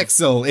pixel to of,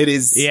 pixel. It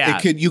is. Yeah.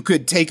 You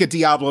could take a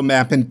Diablo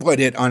map and put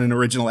it on an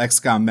original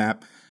XCOM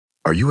map.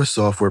 Are you a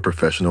software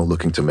professional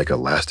looking to make a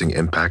lasting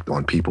impact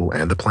on people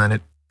and the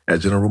planet?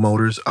 At General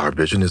Motors, our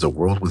vision is a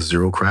world with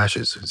zero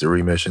crashes, zero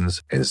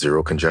emissions, and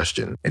zero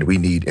congestion. And we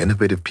need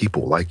innovative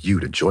people like you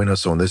to join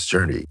us on this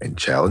journey and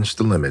challenge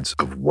the limits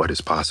of what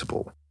is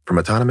possible. From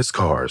autonomous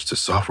cars to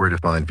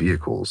software-defined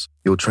vehicles,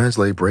 you'll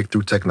translate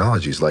breakthrough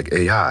technologies like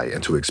AI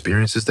into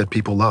experiences that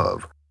people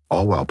love,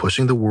 all while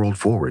pushing the world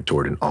forward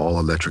toward an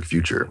all-electric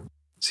future.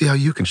 See how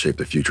you can shape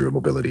the future of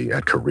mobility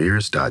at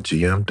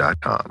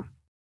careers.gm.com.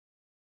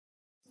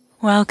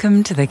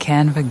 Welcome to the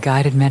Canva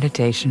guided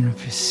meditation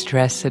for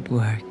stress at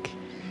work.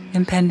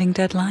 Impending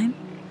deadline?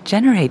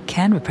 Generate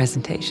Canva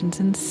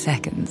presentations in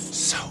seconds.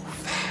 So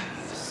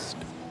fast.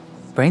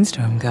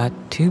 Brainstorm got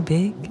too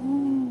big?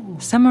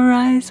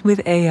 Summarize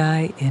with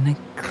AI in a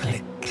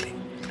click.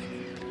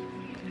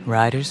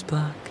 Writer's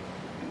block?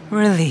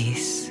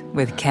 Release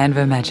with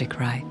Canva Magic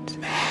Write.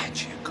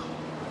 Magical.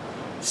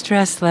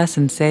 Stress less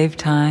and save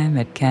time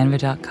at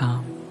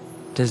canva.com.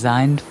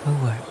 Designed for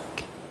work.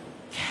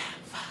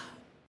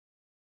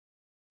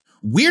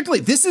 Weirdly,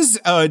 this is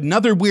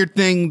another weird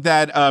thing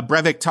that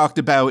Brevik talked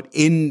about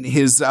in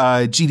his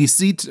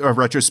GDC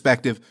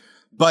retrospective,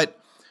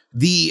 but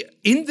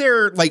in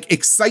their like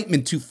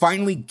excitement to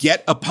finally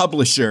get a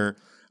publisher,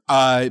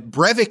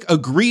 Brevik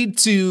agreed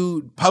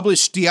to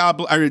publish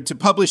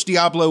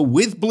Diablo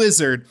with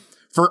Blizzard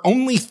for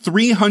only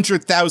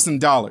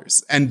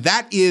 $300,000, and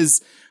that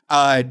is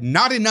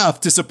not enough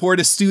to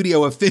support a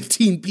studio of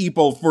 15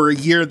 people for a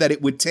year that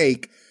it would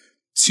take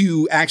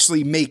to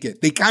actually make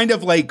it. They kind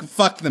of like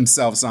fucked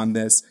themselves on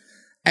this.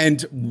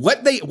 And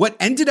what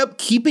ended up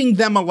keeping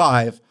them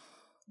alive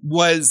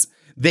was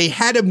they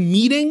had a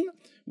meeting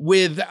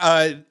with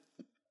the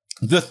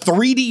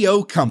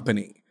 3DO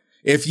company.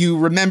 If you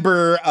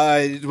remember,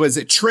 was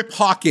it Trip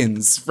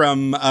Hawkins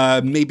from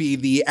maybe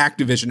the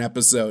Activision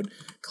episode?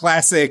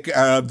 Classic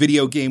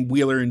video game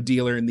wheeler and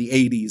dealer in the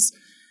 80s.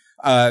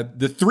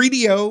 The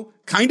 3DO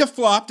kind of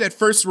flopped at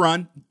first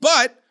run,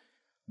 but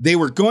they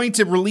were going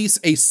to release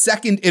a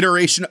second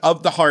iteration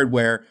of the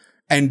hardware,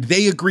 and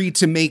they agreed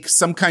to make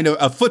some kind of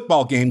a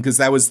football game because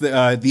that was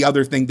the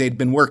other thing they'd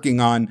been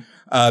working on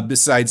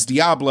besides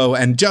Diablo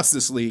and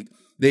Justice League.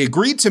 They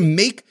agreed to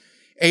make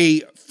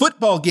a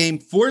football game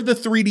for the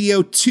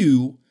 3DO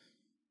 2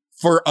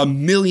 for $1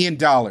 million,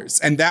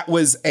 and that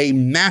was a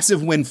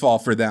massive windfall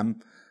for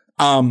them.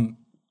 The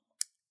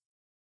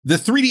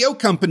 3DO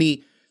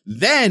company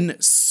then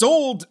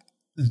sold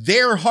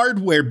their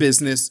hardware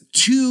business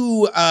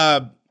to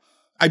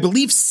I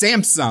believe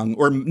Samsung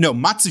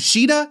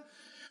Matsushita,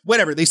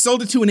 whatever. They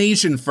sold it to an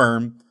Asian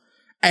firm,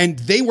 and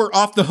they were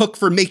off the hook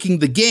for making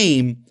the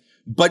game,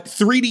 but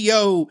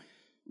 3DO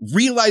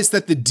realized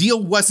that the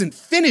deal wasn't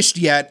finished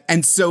yet,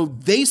 and so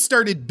they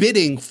started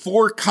bidding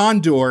for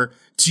Condor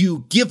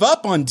to give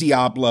up on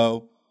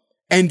Diablo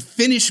and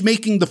finish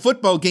making the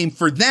football game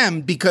for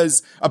them,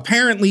 because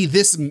apparently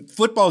this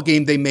football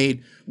game they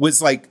made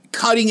was like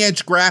cutting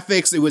edge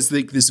graphics. It was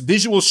like this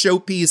visual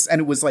showpiece, and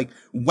it was like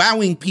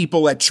wowing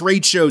people at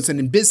trade shows and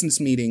in business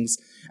meetings.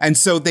 And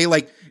so they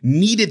like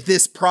needed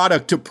this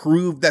product to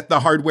prove that the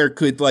hardware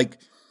could like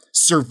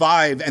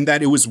survive and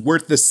that it was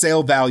worth the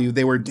sale value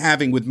they were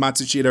having with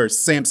Matsushita or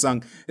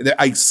Samsung.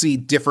 I see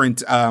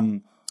different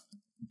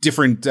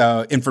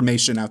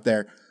information out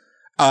there.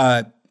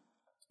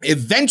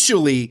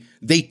 Eventually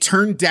they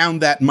turned down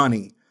that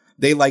money.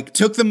 They like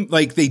took them,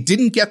 like they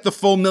didn't get the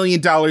full $1 million,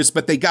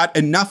 but they got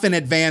enough in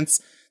advance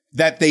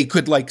that they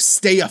could like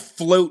stay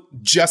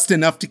afloat just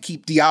enough to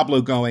keep Diablo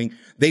going.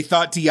 They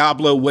thought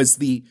Diablo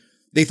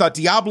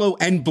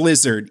and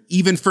Blizzard,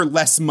 even for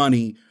less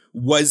money,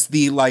 was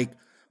the like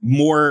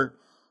more,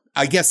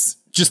 I guess,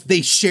 just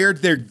they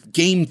shared their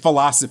game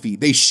philosophy.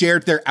 They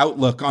shared their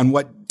outlook on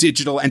what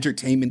digital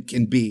entertainment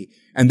can be.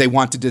 And they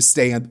wanted to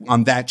stay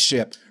on that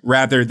ship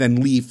rather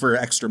than leave for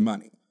extra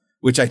money,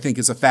 which I think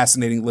is a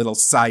fascinating little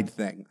side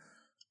thing.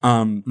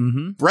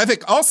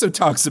 Brevik also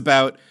talks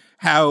about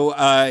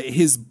how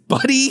his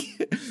buddy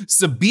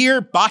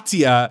Sabir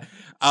Bhatia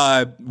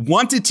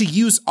wanted to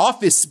use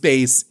office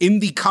space in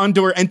the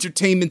Condor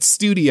Entertainment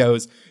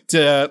Studios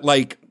to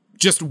like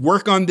just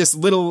work on this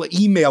little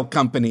email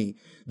company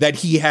that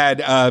he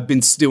had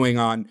been stewing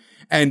on.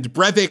 And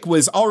Brevik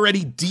was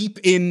already deep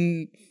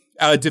in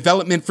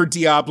development for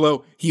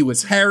Diablo. He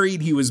was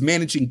harried. He was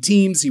managing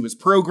teams. He was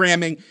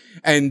programming.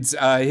 And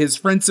his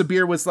friend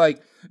Sabir was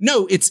like,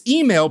 no, it's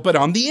email, but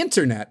on the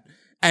internet.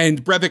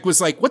 And Brevik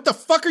was like, what the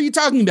fuck are you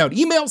talking about?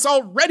 Email's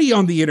already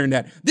on the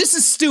internet. This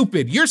is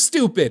stupid. You're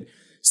stupid.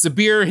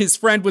 Sabir, his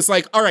friend, was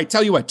like, all right,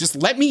 tell you what, just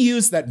let me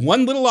use that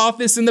one little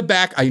office in the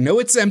back. I know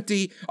it's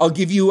empty. I'll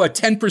give you a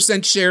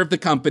 10% share of the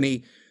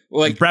company.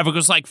 Like Brevik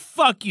was like,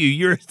 fuck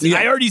you.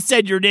 I already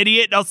said you're an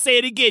idiot, and I'll say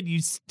it again,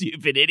 you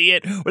stupid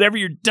idiot. Whatever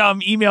your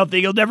dumb email thing,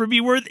 it'll never be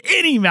worth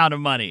any amount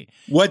of money.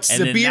 What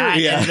Sabir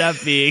ended up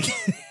being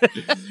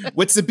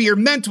what Sabir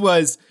meant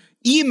was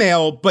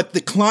email, but the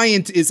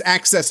client is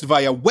accessed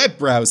via web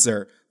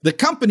browser. The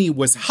company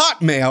was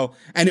Hotmail,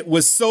 and it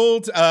was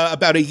sold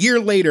about a year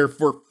later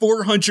for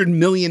 $400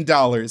 million.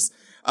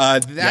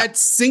 That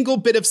single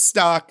bit of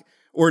stock,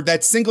 or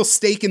that single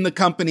stake in the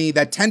company,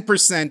 that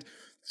 10%,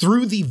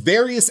 through the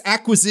various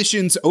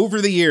acquisitions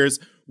over the years,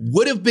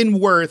 would have been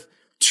worth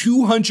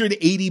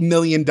 $280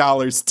 million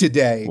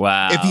today.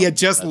 Wow. If he had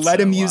just let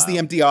him use the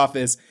empty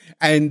office.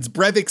 And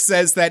Brevik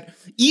says that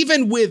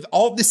even with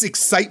all this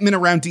excitement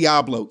around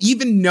Diablo,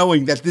 even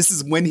knowing that this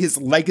is when his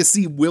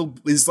legacy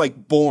is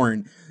like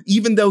born,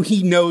 even though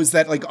he knows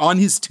that like on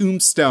his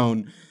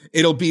tombstone,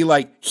 it'll be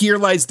like, here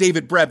lies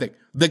David Brevik,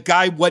 the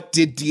guy what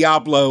did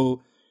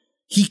Diablo.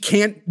 He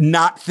can't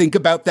not think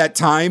about that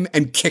time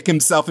and kick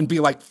himself and be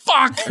like,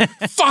 fuck,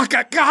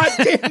 god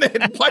damn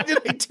it. Why did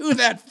I do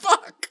that?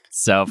 Fuck.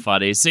 So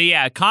funny. So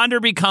yeah, Condor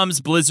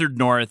becomes Blizzard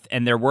North,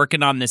 and they're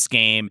working on this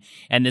game,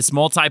 and this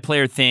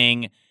multiplayer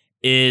thing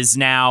is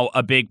now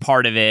a big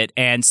part of it.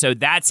 And so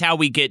that's how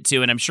we get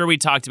to, and I'm sure we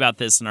talked about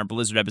this in our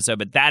Blizzard episode,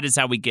 but that is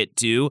how we get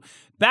to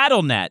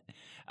BattleNet.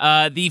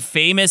 The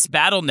famous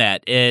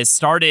BattleNet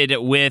started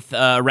with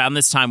around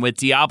this time with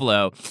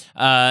Diablo.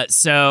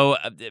 So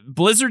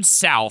Blizzard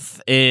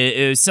South,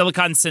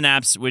 Silicon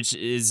Synapse, which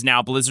is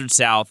now Blizzard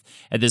South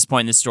at this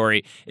point in the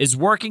story, is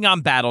working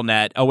on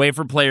BattleNet, a way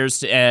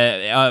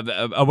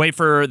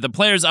for the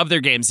players of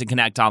their games to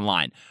connect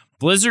online.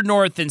 Blizzard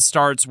North then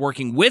starts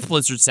working with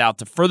Blizzard South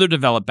to further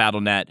develop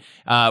BattleNet,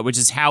 which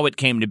is how it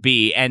came to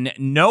be. And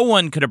no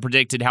one could have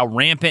predicted how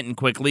rampant and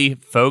quickly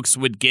folks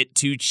would get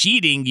to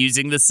cheating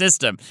using the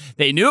system.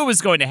 They knew it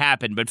was going to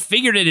happen, but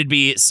figured it'd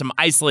be some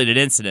isolated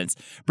incidents.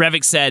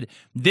 Brevik said,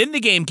 then the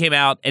game came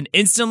out, and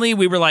instantly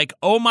we were like,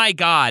 oh my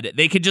God,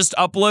 they could just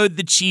upload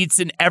the cheats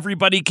and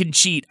everybody can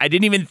cheat. I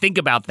didn't even think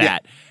about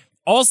that. Yeah.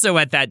 Also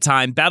at that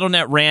time,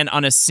 BattleNet ran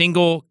on a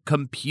single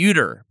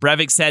computer.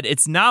 Brevik said,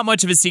 it's not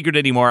much of a secret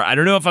anymore. I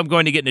don't know if I'm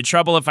going to get into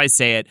trouble if I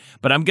say it,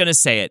 but I'm going to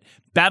say it.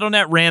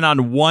 BattleNet ran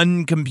on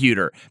one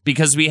computer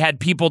because we had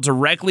people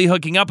directly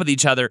hooking up with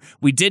each other.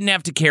 We didn't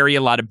have to carry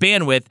a lot of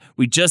bandwidth.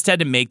 We just had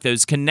to make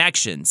those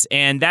connections.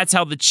 And that's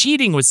how the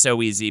cheating was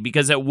so easy,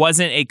 because it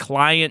wasn't a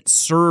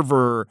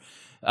client-server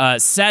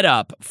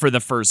setup for the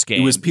first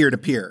game. It was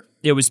peer-to-peer.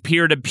 It was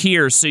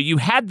peer-to-peer, so you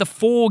had the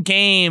full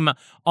game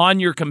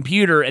on your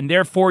computer, and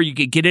therefore you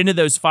could get into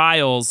those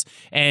files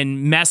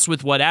and mess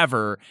with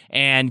whatever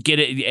and get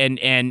it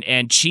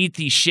and cheat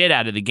the shit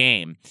out of the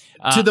game.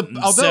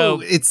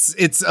 Although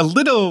it's a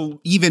little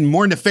even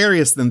more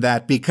nefarious than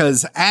that,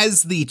 because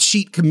as the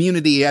cheat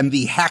community and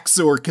the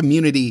Hacksaw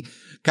community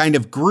kind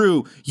of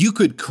grew, you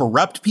could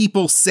corrupt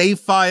people's save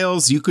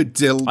files, you could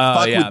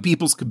fuck with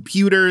people's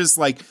computers,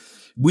 like.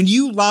 When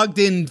you logged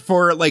in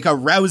for like a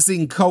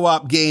rousing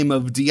co-op game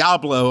of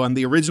Diablo on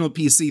the original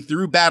PC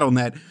through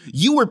BattleNet,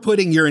 you were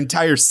putting your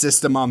entire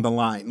system on the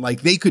line.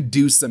 Like they could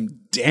do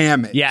some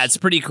damage. Yeah, it's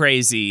pretty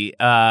crazy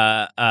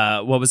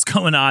what was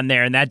going on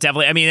there. And that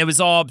definitely, I mean, it was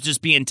all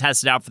just being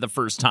tested out for the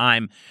first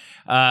time.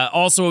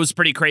 Also, what was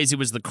pretty crazy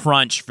was the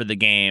crunch for the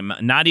game.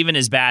 Not even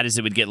as bad as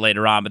it would get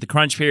later on, but the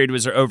crunch period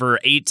was over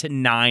 8 to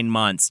 9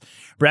 months.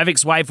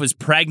 Brevik's wife was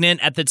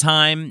pregnant at the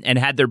time and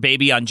had their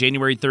baby on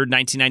January 3rd,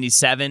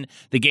 1997.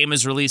 The game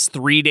was released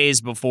 3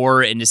 days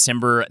before, in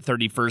December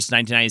 31st,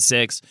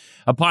 1996.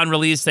 Upon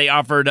release, they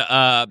offered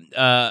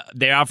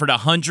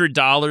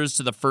 $100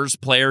 to the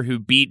first player who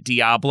beat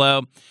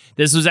Diablo.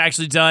 This was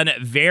actually done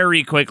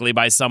very quickly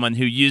by someone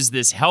who used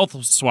this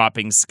health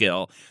swapping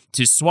skill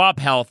to swap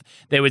health.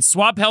 They would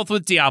swap health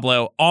with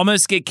Diablo,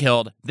 almost get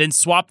killed, then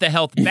swap the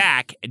health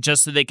back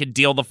just so they could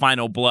deal the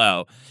final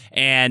blow.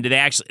 And they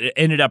actually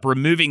ended up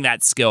removing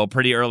that skill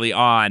pretty early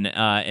on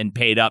and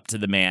paid up to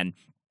the man.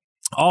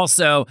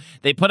 Also,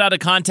 they put out a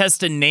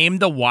contest to name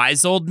the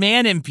wise old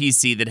man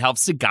NPC that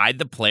helps to guide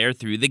the player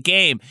through the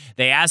game.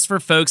 They asked for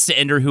folks to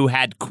enter who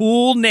had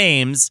cool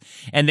names,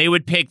 and they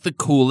would pick the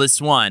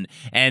coolest one.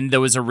 And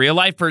there was a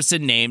real-life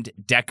person named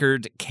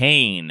Deckard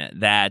Cain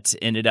that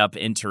ended up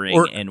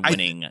entering and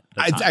winning.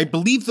 I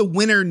believe the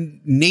winner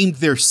named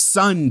their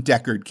son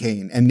Deckard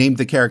Cain and named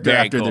the character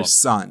after their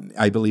son,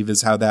 I believe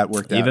is how that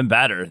worked out. Even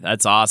better.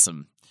 That's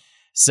awesome.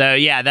 So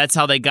yeah, that's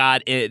how they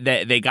got it.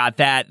 They got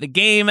that. The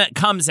game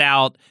comes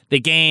out. The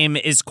game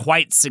is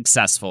quite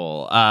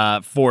successful,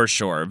 for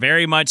sure.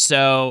 Very much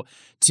so,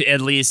 to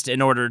at least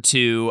in order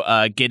to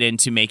get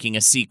into making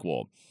a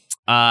sequel.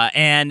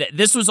 And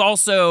this was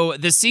also,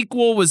 the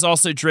sequel was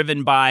also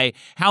driven by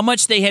how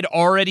much they had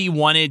already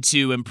wanted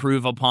to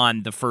improve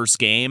upon the first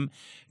game,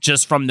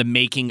 just from the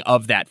making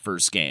of that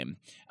first game.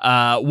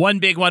 One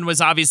big one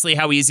was obviously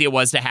how easy it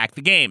was to hack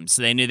the game.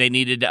 So they knew they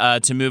needed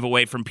to move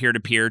away from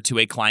peer-to-peer to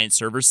a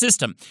client-server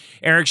system.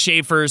 Eric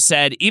Schaefer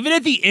said, even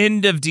at the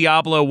end of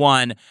Diablo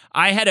 1,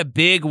 I had a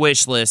big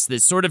wish list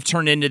that sort of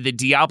turned into the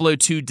Diablo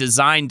 2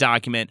 design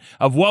document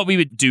of what we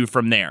would do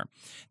from there.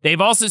 They've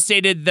also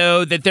stated,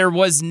 though, that there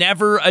was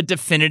never a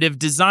definitive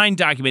design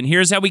document.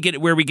 Here's how we get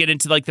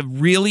into like the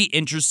really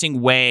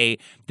interesting way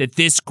that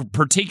this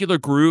particular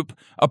group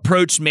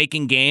approached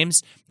making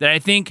games that I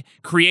think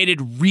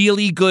created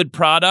really good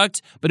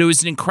product, but it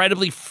was an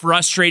incredibly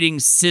frustrating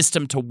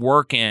system to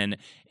work in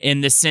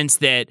the sense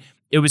that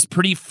it was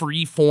pretty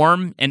free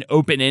form and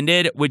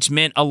open-ended, which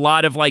meant a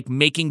lot of like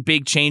making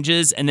big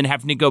changes and then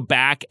having to go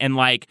back and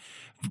like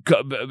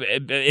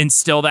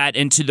instill that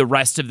into the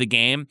rest of the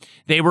game.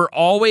 They were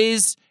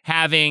always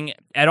having,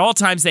 at all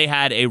times, they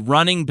had a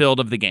running build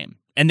of the game,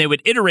 and they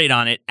would iterate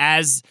on it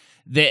as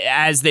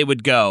they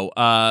would go,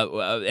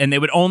 and they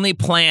would only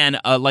plan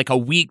like a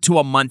week to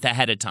a month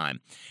ahead of time.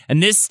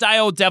 And this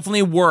style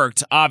definitely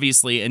worked,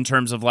 obviously, in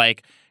terms of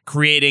like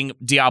creating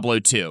Diablo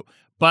 2.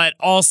 But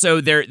also,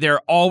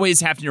 they're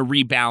always having to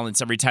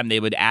rebalance every time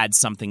they would add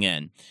something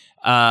in.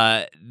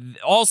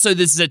 Also,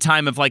 this is a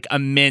time of like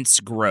immense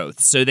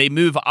growth. So they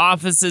move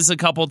offices a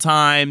couple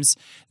times.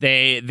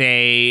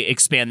 They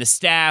expand the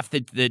staff.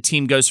 The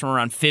team goes from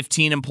around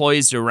 15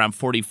 employees to around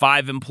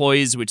 45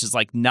 employees, which is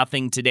like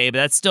nothing today, but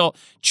that's still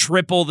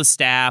triple the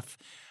staff.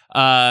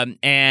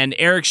 And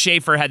Eric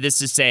Schaefer had this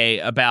to say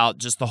about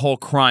just the whole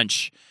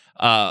crunch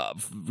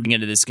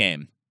into this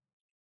game.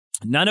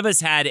 None of us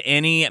had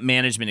any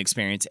management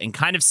experience and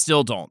kind of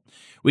still don't.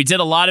 We did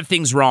a lot of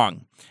things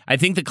wrong. I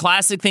think the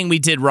classic thing we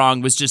did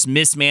wrong was just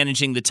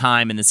mismanaging the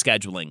time and the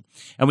scheduling.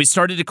 And we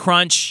started to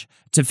crunch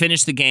to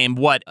finish the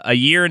game, a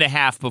year and a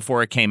half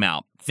before it came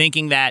out,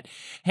 thinking that,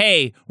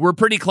 hey, we're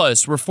pretty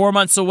close. We're 4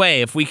 months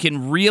away if we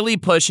can really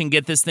push and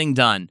get this thing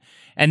done.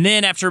 And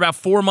then after about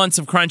 4 months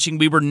of crunching,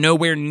 we were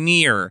nowhere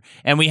near,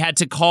 and we had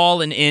to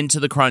call an end to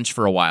the crunch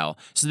for a while.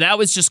 So that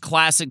was just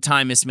classic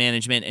time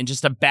mismanagement and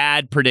just a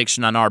bad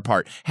prediction on our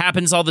part.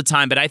 Happens all the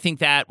time, but I think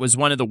that was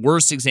one of the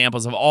worst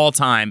examples of all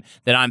time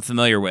that I'm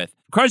familiar with.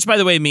 Crunch, by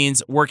the way,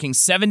 means working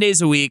 7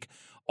 days a week,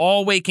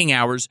 all waking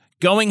hours,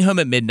 going home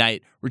at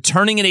midnight,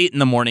 returning at 8 in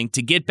the morning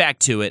to get back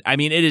to it. I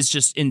mean, it is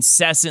just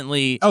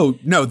incessantly Oh,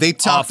 no, they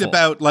talked awful.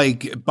 about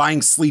like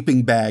buying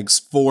sleeping bags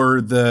for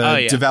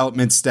the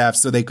development staff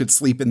so they could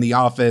sleep in the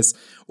office,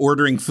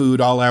 ordering food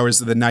all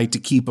hours of the night to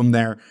keep them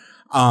there.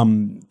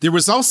 There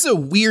was also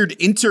weird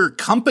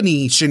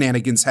intercompany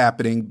shenanigans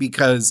happening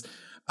because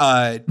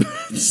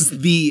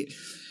the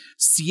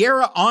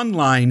Sierra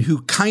Online,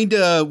 who kind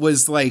of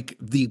was like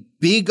the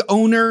big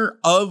owner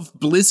of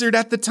Blizzard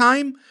at the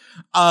time,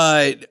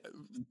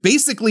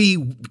 basically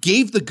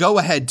gave the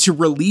go-ahead to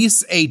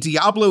release a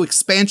Diablo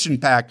expansion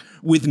pack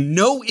with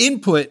no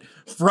input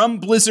from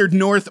Blizzard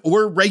North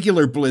or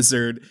regular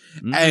Blizzard.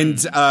 And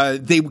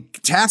they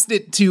tasked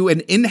it to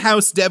an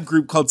in-house dev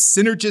group called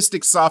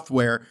Synergistic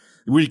Software.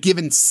 We were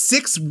given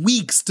 6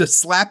 weeks to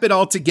slap it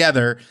all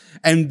together.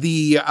 And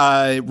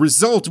the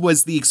result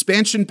was the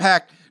expansion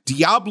pack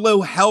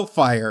Diablo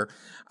Hellfire.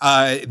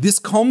 This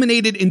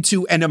culminated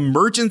into an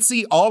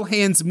emergency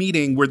all-hands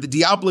meeting where the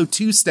Diablo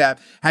 2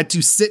 staff had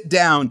to sit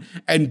down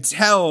and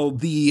tell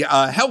the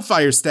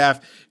Hellfire staff,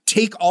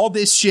 take all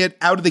this shit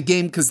out of the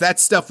game because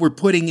that's stuff we're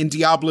putting in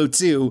Diablo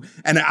 2,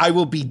 and I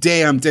will be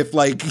damned if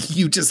like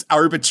you just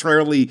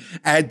arbitrarily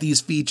add these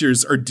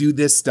features or do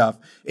this stuff.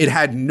 It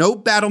had no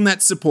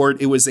BattleNet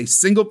support. It was a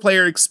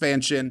single-player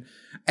expansion.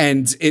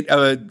 And it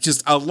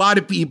just a lot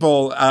of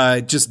people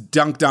just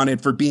dunked on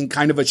it for being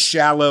kind of a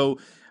shallow,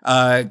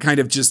 kind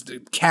of just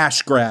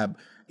cash grab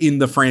in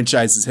the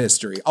franchise's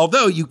history.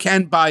 Although you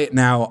can buy it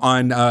now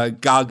on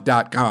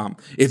GOG.com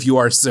if you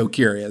are so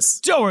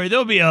curious. Don't worry,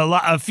 there'll be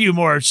a few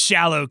more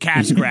shallow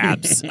cash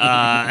grabs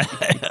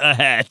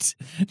ahead.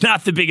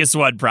 Not the biggest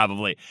one,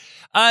 probably.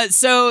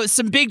 So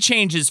some big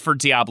changes for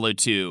Diablo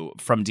 2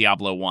 from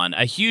Diablo 1.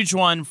 A huge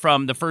one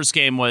from the first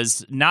game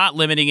was not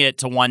limiting it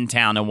to one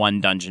town and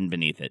one dungeon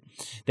beneath it.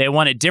 They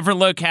wanted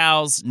different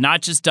locales,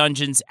 not just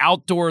dungeons,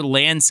 outdoor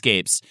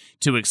landscapes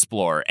to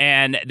explore.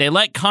 And they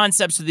let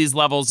concepts of these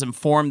levels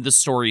inform the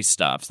story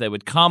stuff. So they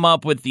would come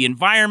up with the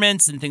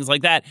environments and things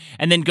like that,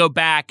 and then go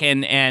back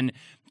and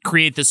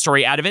create the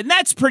story out of it. And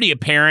that's pretty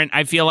apparent,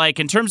 I feel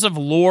like. In terms of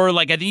lore,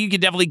 like I think you could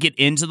definitely get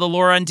into the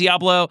lore on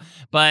Diablo,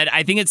 but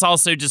I think it's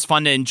also just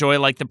fun to enjoy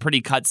like the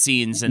pretty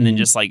cutscenes and then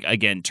just like,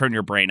 again, turn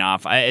your brain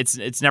off.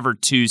 It's never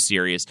too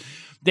serious.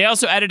 They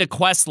also added a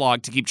quest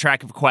log to keep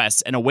track of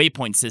quests and a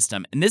waypoint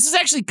system. And this is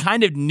actually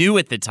kind of new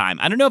at the time.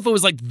 I don't know if it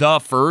was like the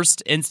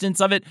first instance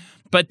of it,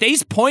 but they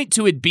point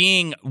to it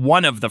being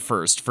one of the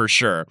first for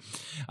sure.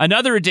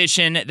 Another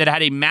addition that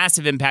had a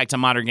massive impact on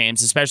modern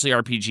games, especially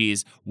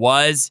RPGs,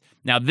 was,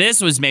 now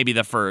this was maybe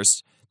the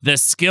first, the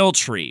skill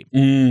tree,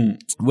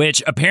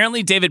 which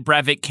apparently David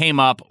Brevik came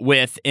up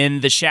with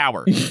in the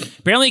shower.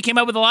 Apparently he came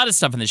up with a lot of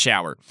stuff in the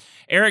shower.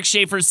 Eric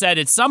Schaefer said,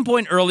 at some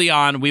point early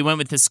on, we went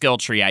with the skill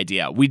tree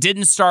idea. We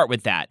didn't start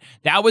with that.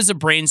 That was a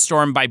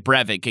brainstorm by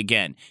Brevik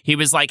again. He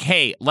was like,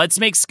 hey, let's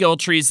make skill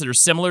trees that are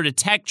similar to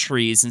tech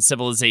trees in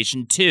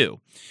Civilization 2,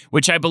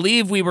 which I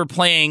believe we were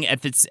playing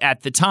at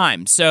the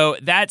time. So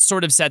that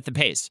sort of set the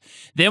pace.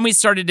 Then we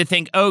started to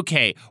think,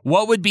 okay,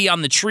 what would be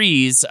on the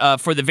trees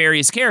for the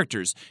various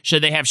characters?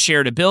 Should they have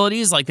shared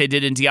abilities like they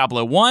did in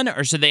Diablo 1,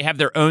 or should they have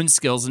their own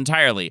skills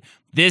entirely?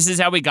 This is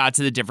how we got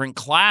to the different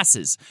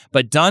classes,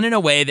 but done in a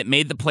way that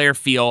made the player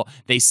feel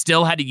they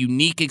still had a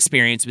unique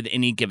experience with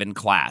any given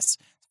class.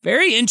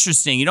 Very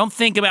interesting. You don't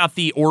think about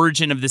the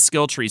origin of the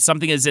skill tree.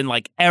 Something is in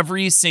like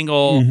every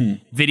single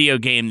video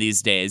game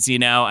these days, you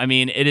know? I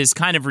mean, it is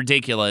kind of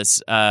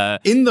ridiculous.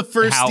 In the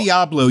first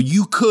Diablo,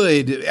 you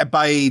could,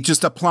 by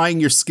just applying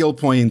your skill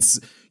points,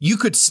 you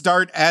could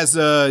start as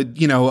a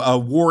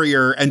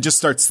warrior and just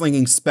start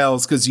slinging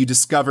spells because you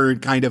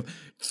discovered kind of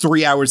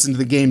 3 hours into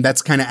the game,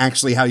 that's kind of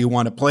actually how you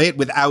want to play it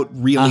without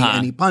really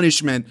any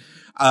punishment.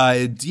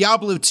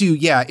 Diablo 2,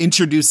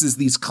 introduces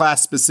these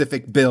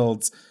class-specific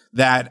builds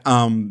that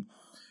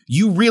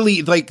you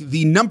really, like,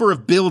 the number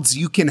of builds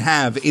you can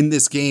have in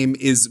this game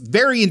is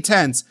very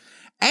intense,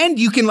 and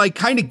you can, like,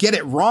 kind of get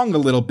it wrong a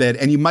little bit,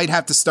 and you might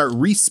have to start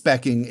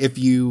respecking if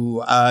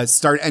you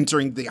start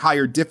entering the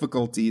higher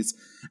difficulties,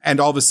 and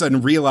all of a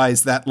sudden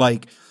realize that,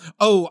 like,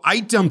 oh,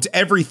 I dumped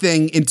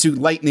everything into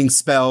lightning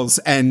spells,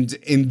 and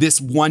in this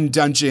one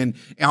dungeon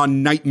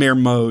on nightmare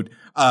mode,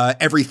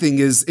 everything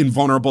is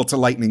invulnerable to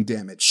lightning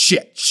damage.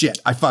 Shit,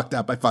 I fucked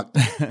up.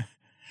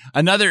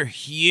 Another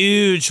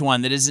huge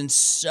one that is in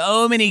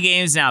so many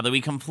games now that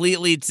we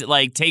completely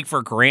take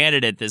for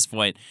granted at this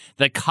point.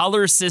 The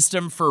color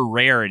system for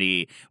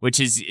rarity,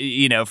 which is,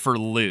 for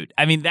loot.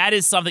 I mean, that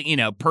is something,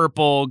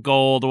 purple,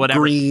 gold,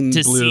 whatever. Green,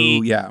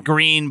 blue,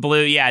 Green,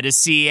 blue, to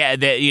see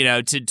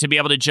that, to be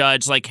able to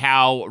judge like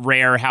how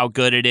rare, how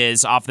good it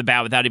is off the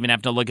bat without even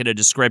having to look at a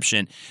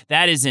description.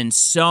 That is in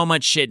so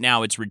much shit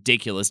now, it's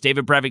ridiculous.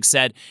 David Brevik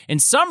said, in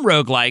some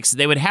roguelikes,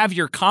 they would have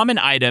your common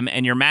item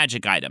and your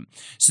magic item.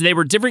 So they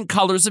were different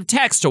colors of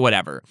text or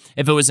whatever.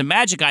 If it was a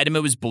magic item,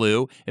 it was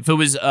blue. If it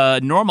was a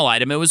normal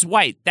item, it was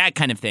white, that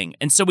kind of thing.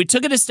 And so we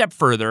took it a step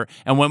further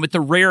and went with the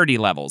rarity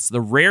levels.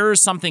 The rarer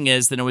something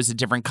is, then it was a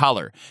different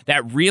color.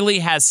 That really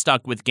has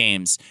stuck with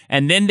games.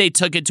 And then they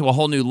took it to a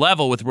whole new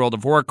level with World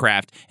of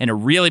Warcraft, and it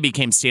really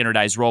became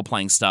standardized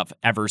role-playing stuff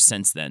ever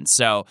since then.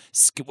 So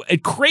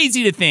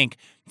crazy to think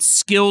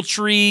skill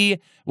tree.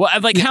 Well,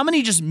 like how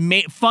many just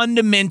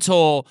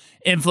fundamental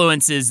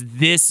influences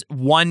this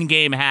one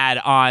game had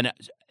on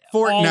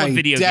Fortnite,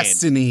 video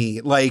Destiny,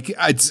 games. Like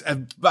what's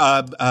it?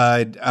 Blah,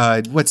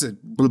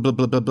 blah,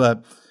 blah, blah, blah.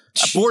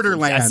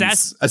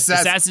 Borderlands,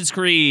 Assassin's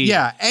Creed.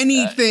 Yeah,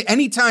 anything.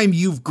 Anytime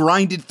you've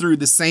grinded through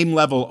the same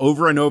level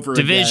over and over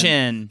Division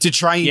again to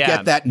try and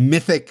get that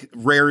mythic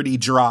rarity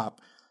drop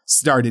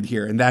started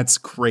here, and that's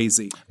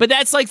crazy. But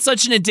that's like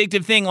such an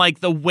addictive thing, like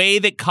the way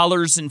that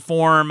colors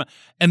inform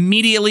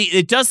immediately,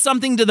 it does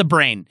something to the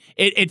brain.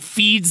 It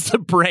feeds the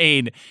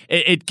brain.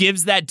 It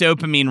gives that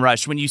dopamine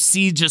rush when you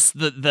see just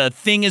the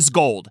thing is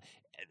gold.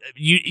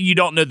 You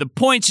don't know the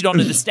points, you don't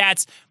know the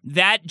stats.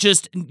 That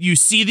just, you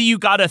see that you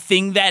got a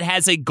thing that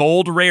has a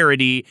gold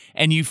rarity,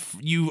 and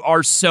you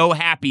are so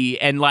happy,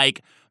 and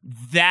like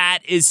that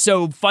is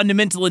so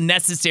fundamental and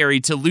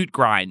necessary to loot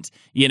grind,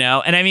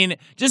 And I mean,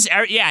 just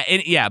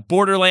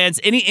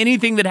Borderlands,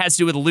 anything that has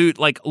to do with loot,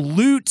 like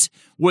loot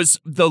was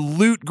the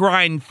loot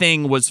grind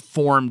thing was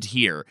formed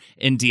here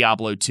in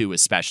Diablo 2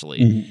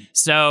 especially.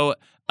 So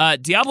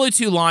Diablo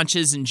 2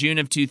 launches in June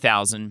of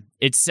 2000.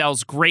 It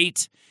sells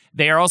great.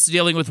 They are also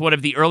dealing with one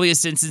of the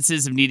earliest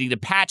instances of needing to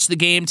patch the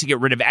game to get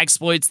rid of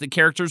exploits the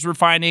characters were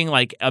finding,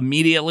 like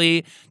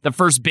immediately. The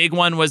first big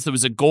one was there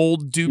was a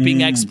gold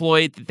duping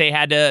exploit that they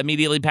had to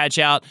immediately patch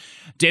out.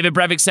 David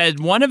Brevik said,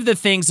 one of the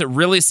things that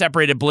really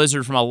separated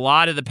Blizzard from a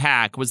lot of the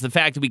pack was the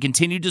fact that we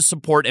continued to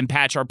support and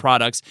patch our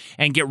products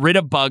and get rid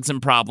of bugs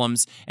and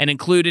problems and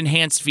include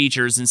enhanced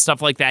features and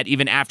stuff like that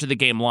even after the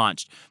game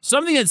launched.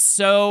 Something that's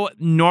so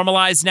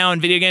normalized now in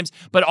video games,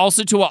 but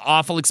also to an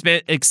awful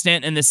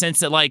extent in the sense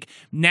that like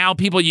now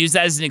people use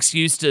that as an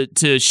excuse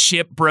to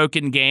ship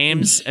broken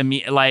games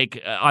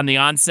like on the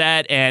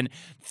onset and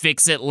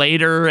fix it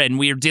later, and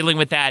we're dealing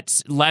with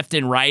that left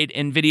and right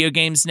in video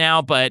games now,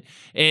 but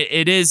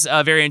it is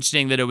very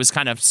interesting that it was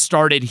kind of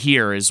started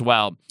here as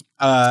well.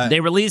 They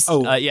released...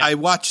 I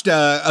watched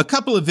a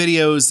couple of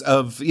videos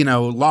of,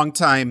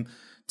 longtime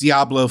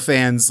Diablo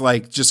fans,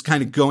 like, just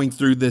kind of going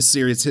through this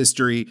series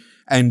history,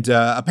 and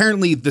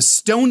apparently the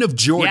Stone of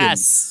Jordan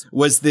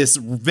was this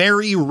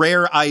very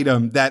rare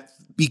item that,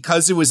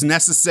 because it was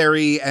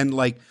necessary and,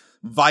 like,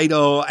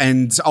 vital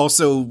and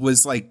also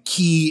was like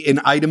key in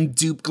item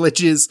dupe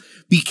glitches,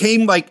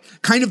 became like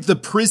kind of the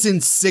prison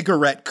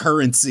cigarette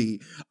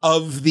currency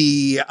of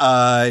the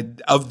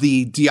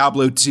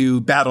Diablo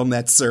 2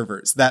 BattleNet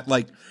servers. That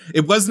like,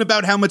 it wasn't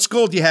about how much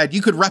gold you had.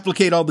 You could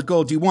replicate all the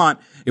gold you want.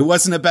 It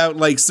wasn't about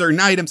like certain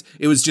items.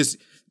 It was just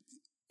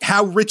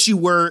how rich you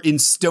were in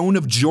Stone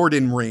of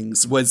Jordan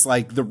rings was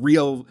like the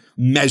real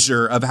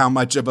measure of how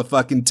much of a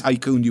fucking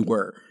tycoon you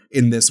were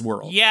in this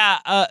world.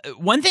 Yeah.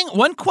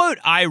 One quote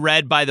I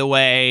read, by the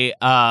way,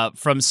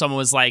 from someone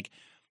was like,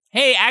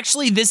 hey,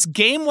 actually, this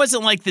game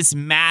wasn't like this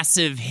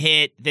massive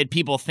hit that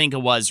people think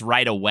it was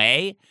right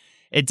away.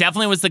 It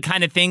definitely was the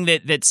kind of thing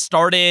that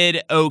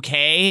started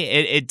okay.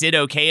 It did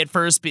okay at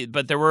first,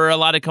 but there were a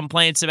lot of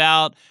complaints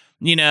about,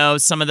 you know,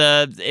 some of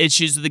the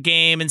issues with the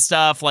game and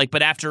stuff. Like,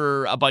 but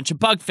after a bunch of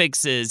bug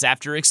fixes,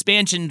 after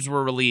expansions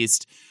were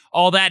released,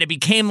 all that, it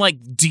became like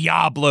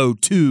Diablo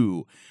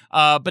 2.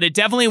 But it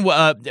definitely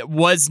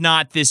was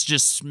not this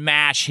just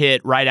smash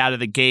hit right out of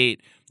the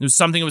gate. It was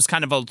something that was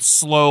kind of a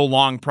slow,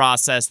 long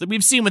process that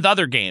we've seen with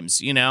other games,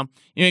 you know?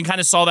 You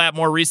kind of saw that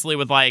more recently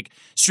with, like,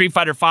 Street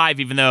Fighter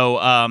V, even though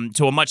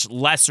to a much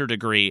lesser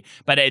degree.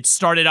 But it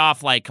started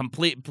off, like,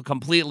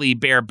 completely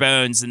bare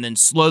bones and then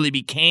slowly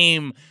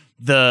became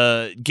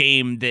the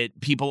game that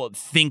people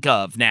think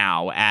of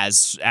now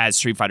as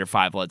Street Fighter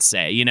V, let's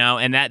say, you know?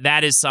 And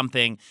that is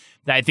something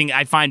that I think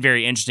I find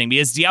very interesting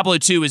because Diablo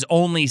 2 is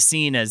only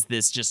seen as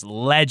this just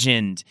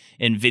legend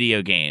in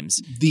video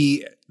games.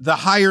 The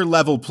higher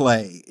level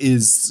play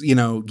is, you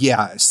know,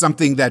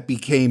 something that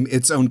became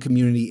its own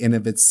community in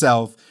of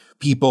itself.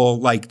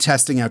 People like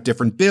testing out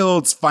different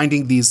builds,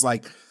 finding these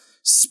like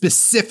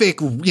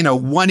specific, you know,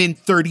 1 in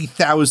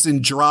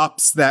 30,000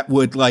 drops that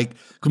would like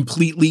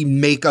completely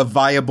make a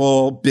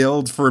viable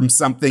build from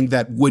something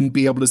that wouldn't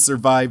be able to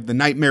survive the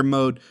nightmare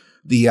mode,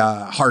 the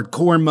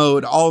hardcore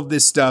mode, all of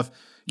this stuff.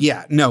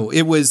 Yeah, no,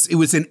 it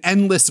was an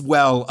endless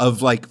well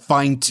of like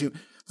fine-tune.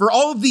 For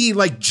all the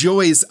like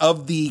joys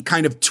of the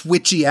kind of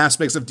twitchy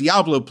aspects of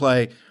Diablo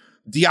play,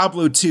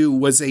 Diablo 2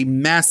 was a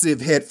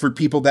massive hit for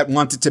people that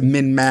wanted to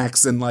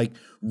min-max and like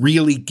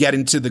really get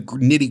into the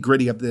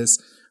nitty-gritty of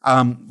this.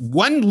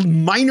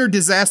 One minor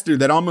disaster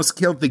that almost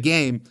killed the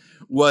game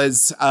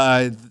was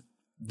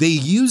they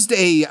used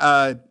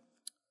a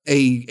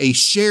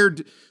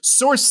shared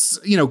source,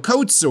 you know,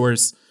 code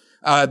source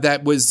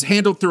that was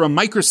handled through a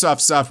Microsoft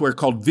software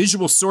called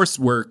Visual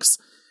SourceWorks.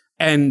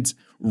 And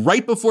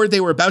right before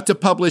they were about to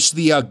publish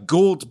the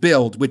gold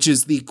build, which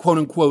is the quote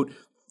unquote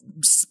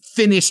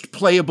finished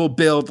playable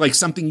build, like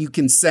something you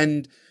can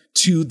send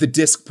to the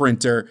disk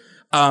printer,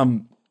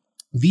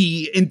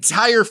 the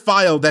entire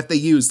file that they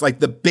used, like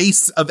the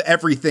base of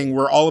everything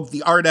where all of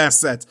the art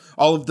assets,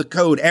 all of the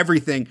code,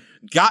 everything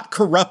got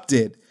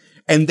corrupted.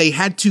 And they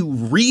had to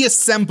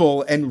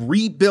reassemble and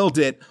rebuild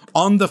it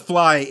on the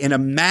fly in a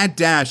mad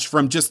dash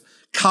from just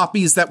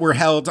copies that were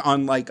held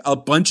on like a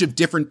bunch of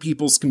different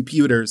people's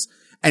computers.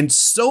 And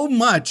so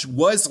much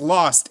was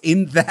lost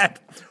in that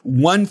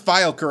one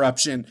file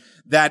corruption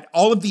that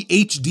all of the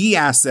HD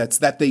assets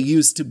that they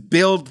used to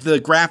build the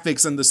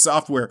graphics and the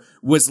software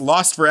was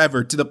lost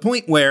forever, to the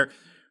point where,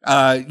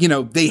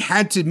 they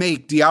had to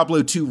make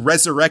Diablo 2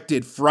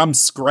 Resurrected from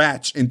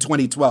scratch in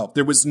 2012.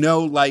 There was no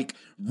like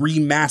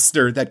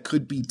remaster that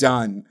could be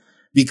done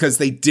because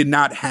they did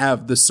not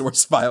have the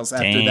source files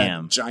after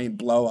that giant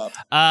blow up.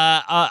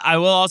 I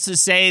will also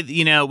say,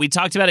 you know, we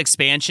talked about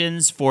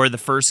expansions for the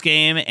first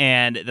game,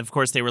 and of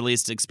course they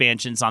released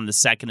expansions on the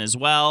second as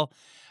well.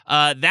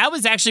 That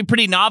was actually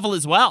pretty novel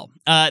as well.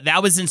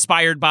 That was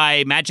inspired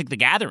by Magic the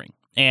Gathering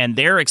and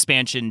their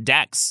expansion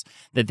decks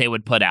that they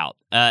would put out.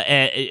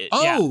 Yeah.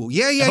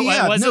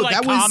 It wasn't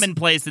like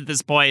commonplace at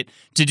this point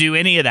to do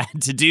any of that,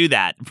 to do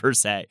that per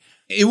se.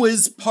 It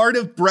was part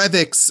of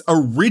Breivik's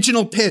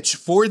original pitch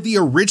for the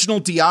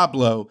original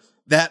Diablo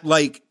that,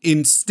 like,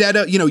 instead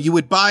of, you know, you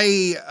would buy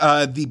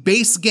the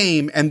base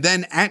game and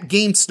then at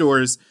game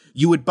stores,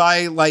 you would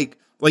buy like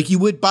you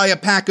would buy a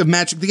pack of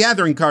Magic the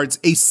Gathering cards,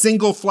 a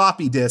single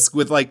floppy disk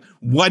with like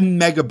 1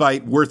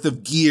 megabyte worth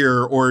of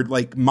gear or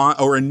like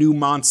or a new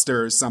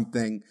monster or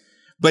something.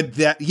 But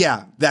that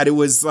it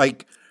was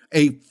like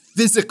a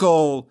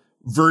physical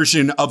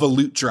version of a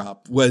loot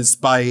drop was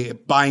by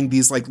buying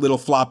these like little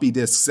floppy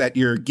disks at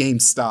your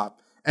GameStop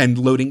and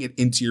loading it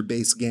into your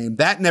base game.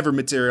 That never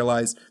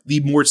materialized. The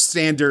more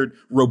standard,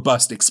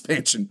 robust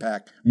expansion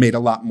pack made a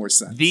lot more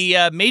sense.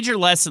 The major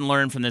lesson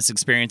learned from this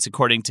experience,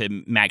 according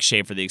to Max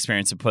Schaefer, the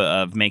experience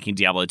of making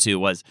Diablo 2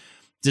 was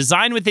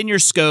design within your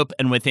scope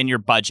and within your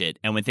budget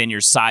and within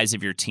your size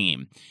of your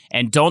team.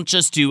 And don't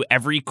just do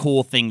every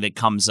cool thing that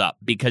comes up,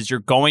 because you're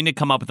going to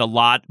come up with a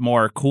lot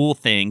more cool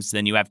things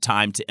than you have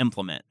time to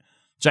implement.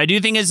 So I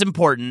do think it's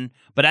important,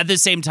 but at the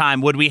same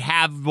time, would we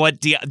have what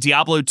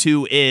Diablo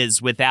 2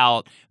 is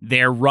without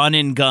their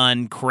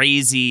run-and-gun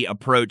crazy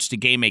approach to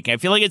game making? I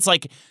feel like it's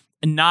like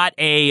not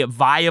a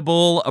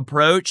viable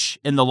approach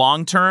in the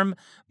long term,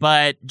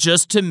 but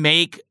just to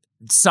make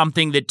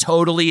something that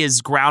totally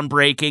is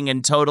groundbreaking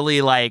and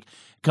totally like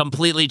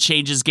completely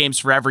changes games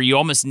forever. You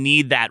almost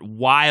need that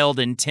wild,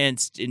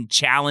 intense, and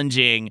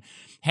challenging,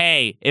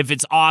 hey, if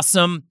it's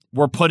awesome,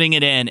 we're putting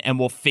it in and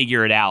we'll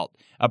figure it out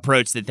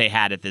approach that they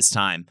had at this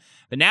time.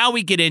 But now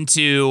we get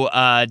into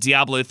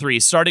Diablo 3,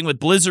 starting with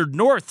Blizzard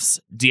North's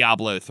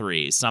Diablo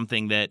 3,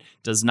 something that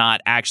does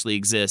not actually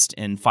exist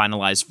in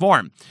finalized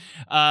form.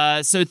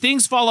 So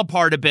things fall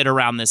apart a bit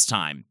around this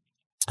time.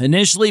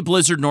 Initially,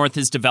 Blizzard North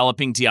is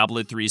developing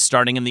Diablo 3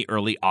 starting in the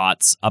early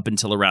aughts up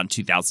until around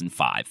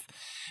 2005.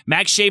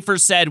 Max Schaefer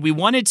said, "We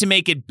wanted to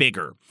make it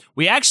bigger.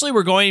 We actually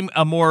were going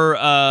a more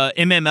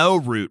MMO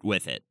route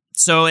with it.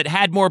 So it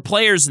had more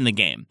players in the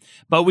game.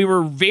 But we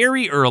were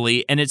very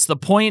early, and it's the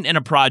point in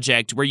a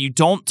project where you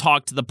don't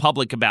talk to the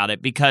public about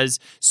it because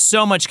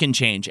so much can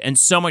change and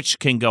so much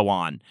can go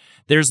on.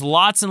 There's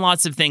lots and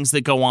lots of things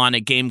that go on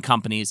at game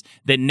companies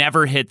that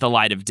never hit the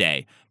light of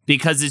day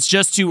because it's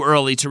just too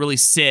early to really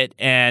sit,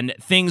 and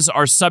things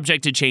are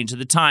subject to change at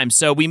the time.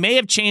 So we may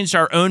have changed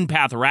our own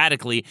path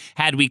radically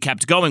had we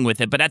kept going with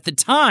it. But at the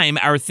time,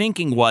 our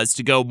thinking was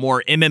to go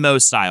more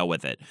MMO style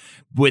with it,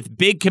 with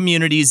big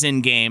communities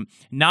in game,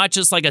 not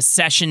just like a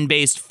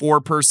session-based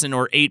 4-person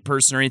or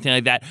 8-person or anything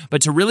like that,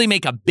 but to really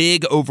make a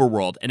big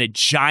overworld and a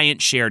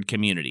giant shared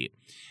community."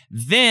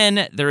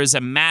 Then there is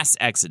a mass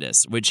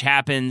exodus, which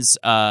happens.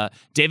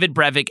 David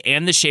Brevik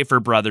and the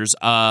Schaefer brothers,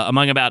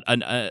 among about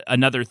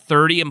another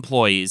 30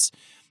 employees,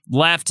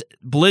 left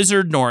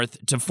Blizzard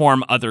North to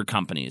form other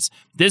companies.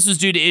 This was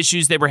due to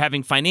issues they were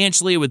having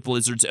financially with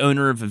Blizzard's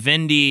owner,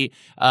 Vivendi.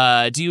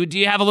 Do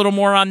you have a little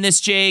more on this,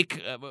 Jake?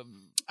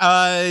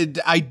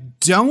 I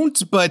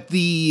don't, but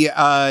the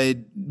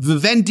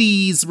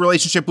Vivendi's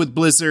relationship with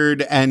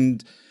Blizzard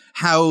and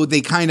how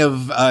they kind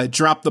of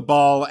dropped the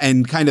ball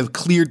and kind of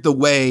cleared the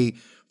way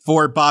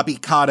for Bobby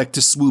Kotick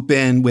to swoop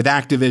in with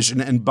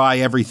Activision and buy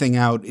everything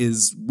out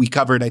is we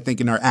covered, I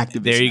think, in our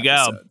Activision There you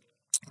episode. go.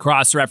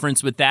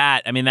 Cross-reference with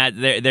that. I mean,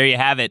 there you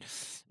have it.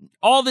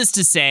 All this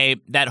to say,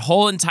 that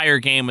whole entire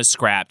game was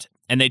scrapped,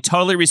 and they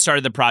totally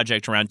restarted the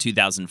project around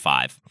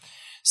 2005.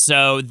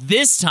 So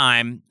this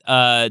time,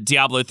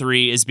 Diablo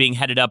 3 is being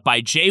headed up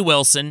by Jay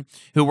Wilson,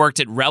 who worked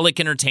at Relic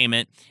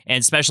Entertainment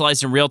and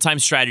specialized in real-time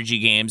strategy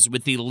games,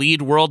 with the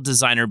lead world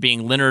designer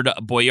being Leonard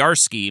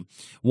Boyarsky,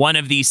 one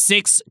of the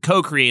 6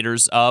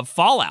 co-creators of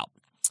Fallout.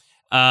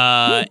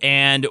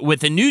 And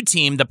with a new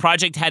team, the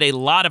project had a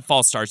lot of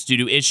false starts due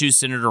to issues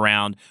centered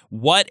around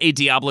what a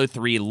Diablo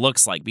 3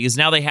 looks like, because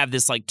now they have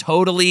this like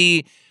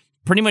totally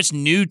pretty much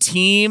new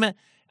team.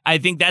 I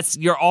think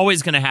you're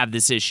always going to have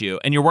this issue,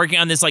 and you're working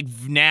on this like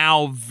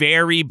now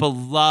very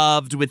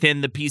beloved within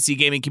the PC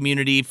gaming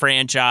community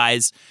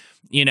franchise,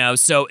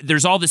 so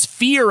there's all this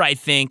fear, I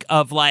think,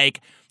 of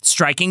like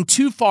striking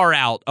too far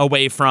out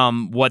away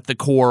from what the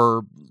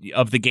core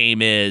of the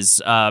game is,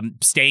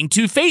 staying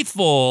too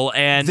faithful,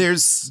 and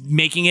there's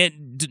making it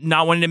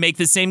not wanting to make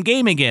the same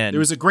game again. There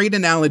was a great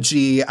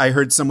analogy I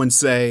heard someone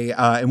say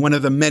in one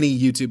of the many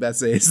YouTube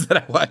essays that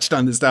I watched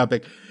on this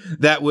topic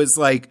that was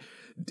like,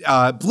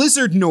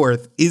 Blizzard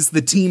North is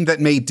the team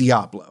that made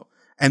Diablo,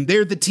 and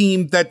they're the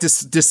team that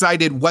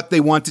decided what they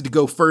wanted to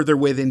go further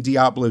with in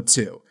Diablo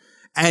 2.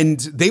 And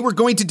they were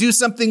going to do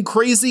something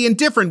crazy and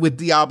different with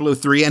Diablo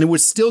 3, and it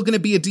was still going to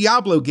be a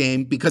Diablo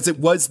game because it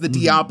was the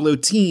Diablo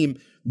team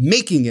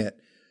making it.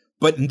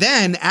 But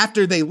then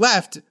after they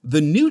left, the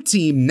new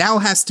team now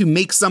has to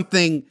make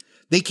something.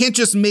 They can't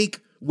just make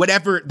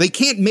whatever. They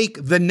can't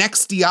make the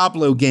next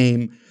Diablo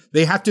game.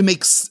 They have to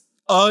make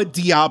a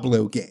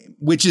Diablo game,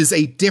 which is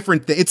a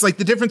different thing. It's like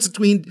the difference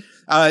between,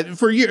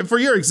 for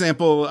your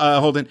example,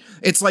 Holden,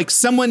 it's like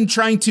someone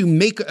trying to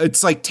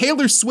it's like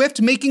Taylor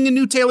Swift making a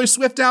new Taylor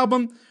Swift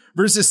album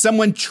versus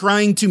someone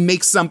trying to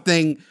make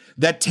something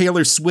that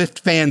Taylor Swift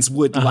fans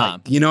would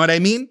like. You know what I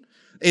mean?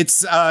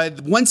 It's,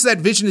 once that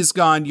vision is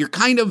gone, you're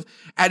kind of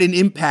at an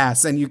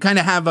impasse and you kind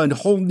of have a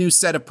whole new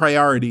set of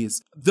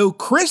priorities. Though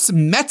Chris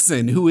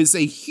Metzen, who is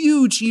a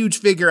huge, huge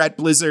figure at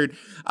Blizzard,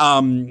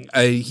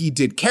 he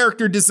did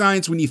character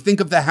designs. When you think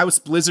of the House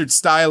Blizzard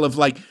style of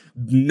like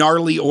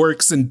gnarly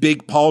orcs and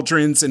big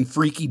pauldrons and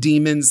freaky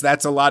demons,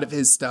 that's a lot of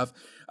his stuff.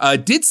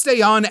 Did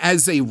stay on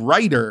as a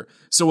writer.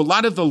 So a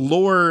lot of the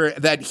lore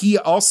that he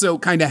also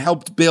kind of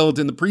helped build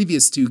in the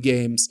previous 2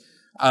 games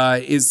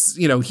is,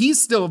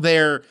 he's still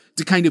there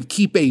to kind of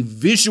keep a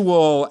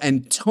visual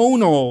and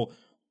tonal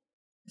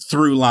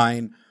through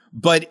line.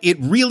 But it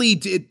really,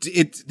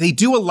 they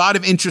do a lot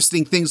of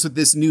interesting things with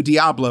this new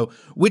Diablo,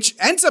 which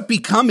ends up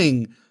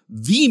becoming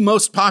the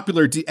most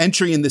popular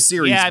entry in the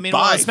series. Yeah, I mean,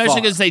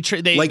 especially because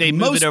they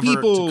move it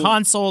over to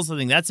consoles. I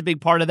think that's a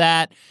big part of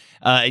that.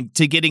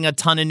 To getting a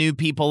ton of new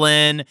people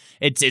in.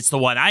 It's the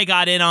one I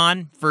got in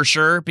on for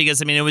sure, because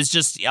I mean it was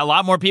just a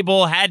lot more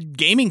people had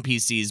gaming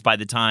PCs by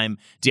the time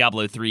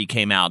Diablo 3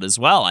 came out as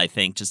well. I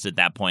think just at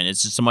that point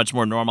it's just a much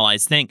more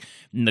normalized thing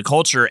in the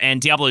culture,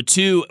 and Diablo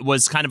 2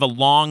 was kind of a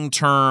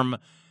long-term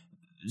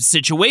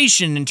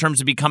situation in terms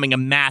of becoming a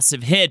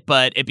massive hit,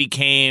 but it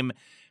became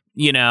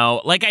You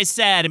know, like I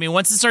said, I mean,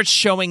 once it starts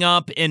showing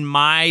up in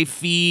my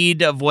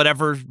feed of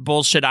whatever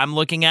bullshit I'm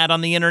looking at on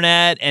the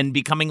internet and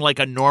becoming like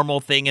a normal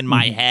thing in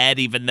my head,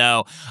 even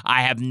though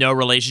I have no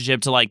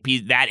relationship to like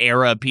that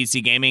era of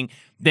PC gaming,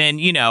 then,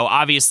 you know,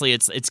 obviously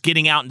it's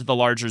getting out into the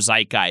larger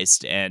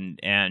zeitgeist.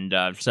 And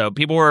so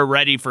people were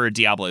ready for a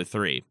Diablo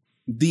 3.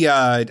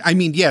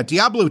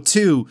 Diablo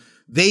 2,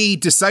 they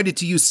decided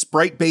to use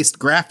sprite-based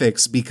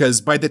graphics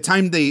because by the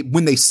time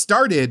when they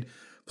started,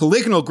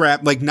 polygonal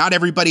like not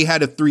everybody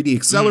had a 3D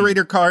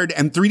accelerator card,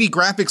 and 3D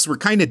graphics were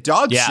kind of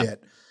dog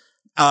shit.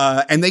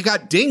 And they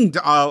got dinged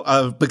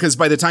because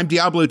by the time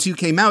Diablo 2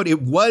 came out,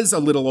 it was a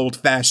little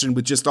old-fashioned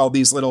with just all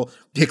these little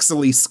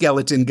pixely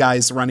skeleton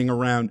guys running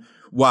around,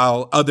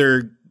 while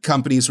other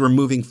companies were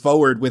moving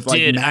forward with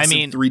like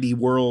massive 3D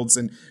worlds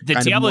and the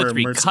kind Diablo of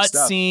more 3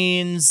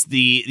 cutscenes,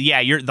 the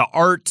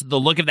art, the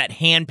look of that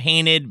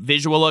hand-painted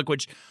visual look,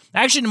 which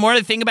actually, the more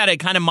I think about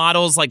it, kind of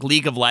models like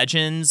League of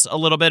Legends a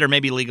little bit, or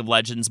maybe League of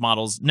Legends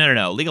models.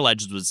 No. League of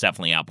Legends was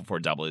definitely out before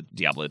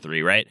Diablo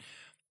 3, right?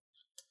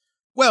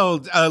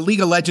 Well, League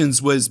of Legends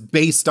was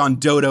based on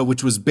Dota,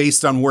 which was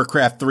based on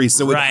Warcraft 3,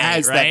 so it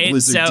has that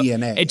Blizzard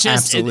DNA.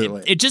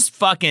 Absolutely. It just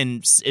fucking,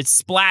 it's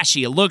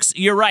splashy. It looks,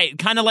 you're right,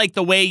 kind of like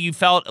the way you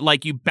felt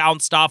like you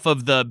bounced off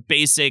of the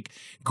basic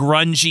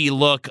grungy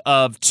look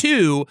of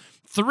 2.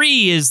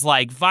 3 is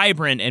like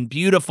vibrant and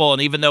beautiful,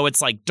 and even though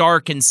it's like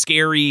dark and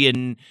scary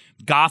and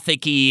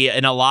gothic-y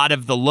and a lot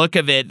of the look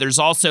of it, there's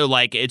also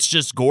like it's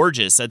just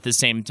gorgeous at the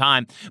same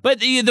time. But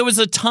there was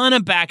a ton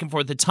of back and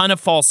forth, a ton of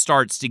false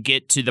starts to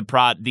get to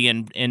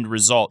the end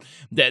result.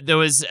 There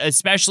was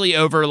especially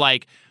over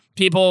like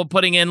people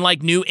putting in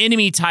like new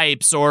enemy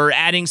types or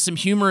adding some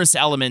humorous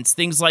elements,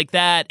 things like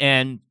that,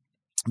 and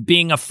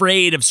being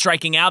afraid of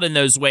striking out in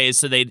those ways,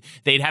 so they'd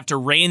have to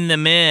rein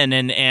them in,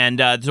 and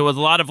there was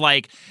a lot of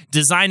like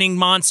designing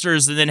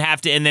monsters and then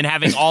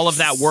having all of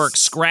that work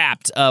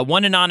scrapped.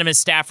 One anonymous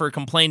staffer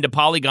complained to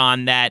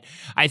Polygon that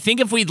I think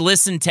if we'd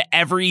listened to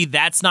every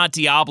 "That's not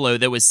Diablo"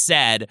 that was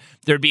said,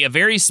 there'd be a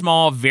very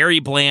small,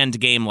 very bland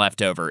game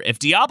left over. If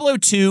Diablo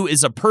 2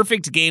 is a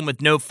perfect game with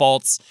no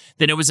faults,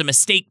 then it was a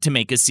mistake to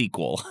make a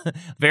sequel.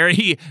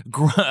 Very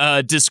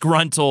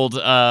disgruntled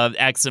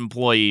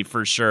ex-employee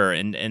for sure,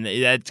 and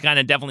that kind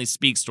of definitely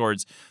speaks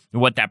towards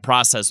what that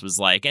process was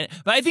like.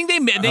 But I think they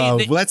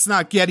let's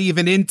not get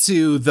even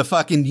into the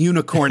fucking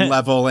unicorn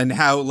level and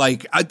how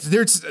like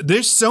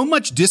there's so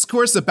much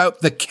discourse about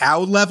the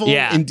cow level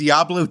in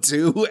Diablo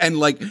 2 and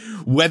like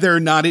whether or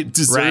not it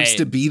deserves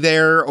to be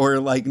there or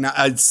like not.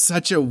 It's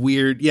such a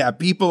weird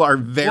people are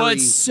very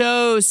it's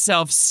so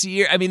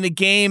self-serious. I mean, the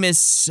game is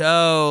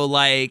so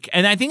like,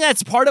 and I think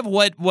that's part of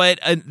what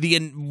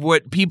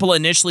people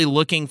initially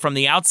looking from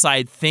the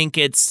outside think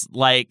it's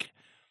like.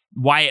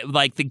 Why,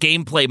 like, the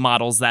gameplay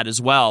models that as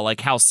well, like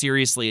how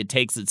seriously it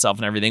takes itself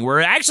and everything, where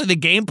actually the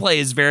gameplay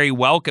is very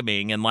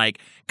welcoming and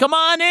like, come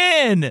on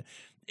in,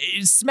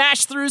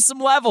 smash through some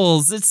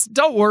levels.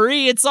 Don't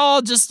worry, it's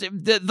all just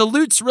the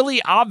loot's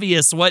really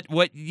obvious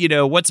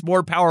what's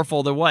more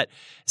powerful than what.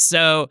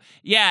 So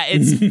yeah,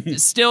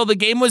 it's still, the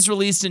game was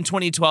released in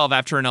 2012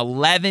 after an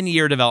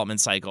 11-year development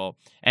cycle,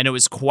 and it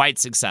was quite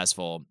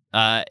successful.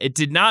 It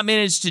did not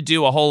manage to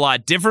do a whole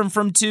lot different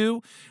from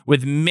 2,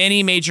 with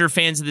many major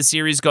fans of the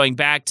series going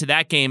back to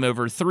that game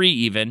over 3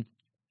 even.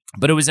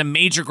 But it was a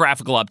major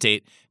graphical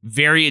update,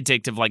 very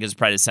addictive like its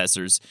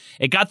predecessors.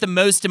 It got the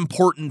most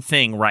important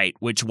thing right,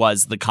 which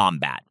was the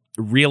combat.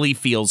 It really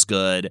feels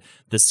good.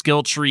 The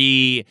skill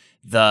tree,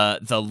 the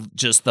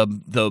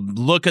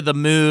look of the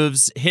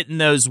moves, hitting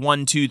those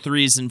 1, 2,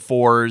 3s, and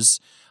 4s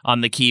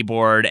on the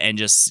keyboard, and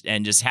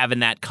just having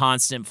that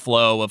constant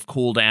flow of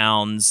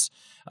cooldowns,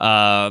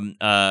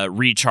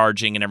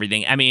 recharging and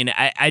everything. I mean,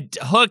 I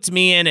hooked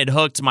me in. It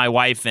hooked my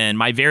wife in.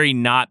 My very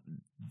not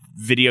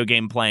video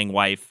game playing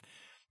wife.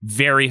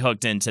 Very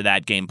hooked into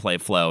that gameplay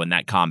flow and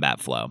that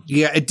combat flow.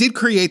 Yeah, it did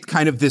create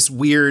kind of this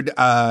weird,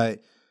 like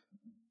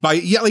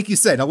you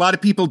said, a lot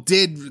of people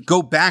did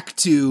go back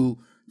to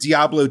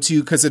Diablo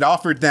 2 because it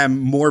offered them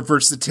more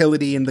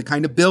versatility in the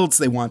kind of builds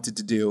they wanted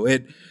to do.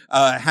 It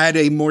had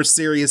a more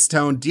serious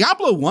tone.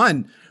 Diablo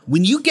 1,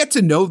 when you get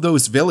to know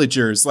those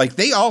villagers, like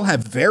they all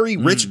have very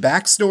rich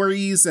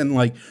backstories and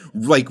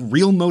like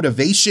real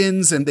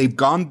motivations, and they've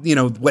gone,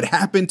 what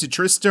happened to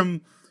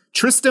Tristram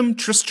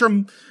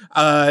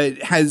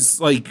has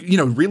like,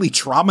 really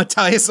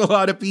traumatized a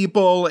lot of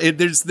people.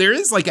 There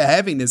is like a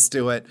heaviness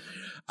to it.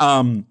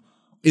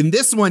 In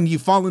this one, you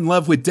fall in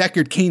love with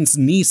Deckard Cain's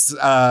niece,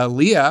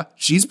 Leah.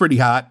 She's pretty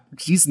hot.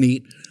 She's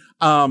neat.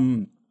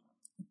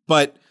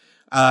 But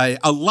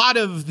a lot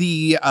of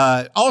the,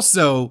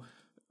 also,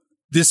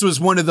 this was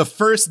one of the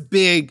first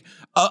big,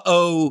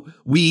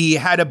 we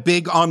had a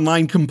big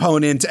online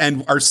component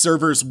and our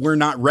servers were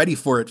not ready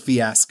for it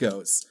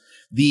fiascos.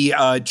 The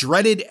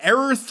dreaded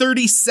Error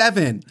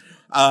 37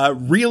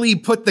 really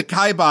put the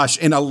kibosh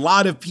in a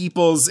lot of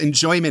people's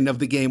enjoyment of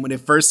the game when it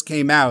first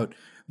came out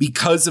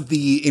because of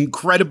the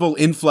incredible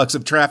influx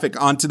of traffic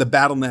onto the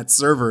Battle.net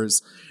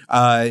servers,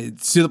 to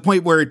the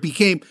point where it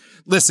became,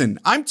 listen,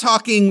 I'm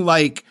talking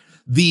like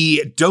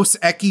the Dos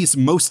Equis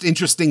most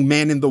interesting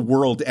man in the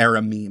world era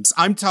memes.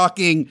 I'm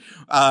talking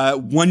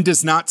one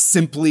does not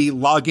simply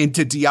log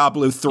into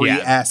Diablo 3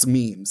 ass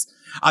memes.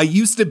 I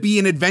used to be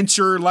an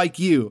adventurer like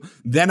you.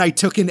 Then I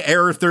took an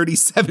Error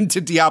 37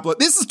 to Diablo.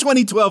 This is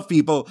 2012,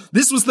 people.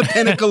 This was the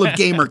pinnacle of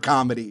gamer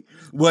comedy,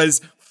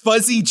 was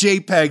fuzzy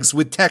JPEGs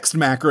with text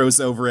macros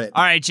over it.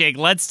 All right, Jake,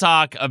 let's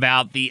talk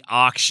about the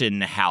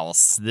auction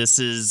house. This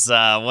is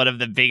one of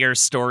the bigger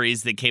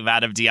stories that came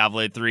out of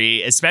Diablo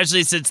 3,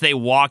 especially since they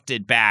walked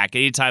it back.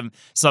 Anytime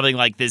something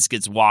like this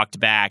gets walked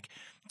back,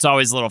 it's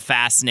always a little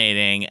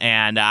fascinating.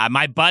 And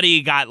my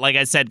buddy got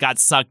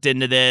sucked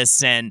into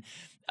this and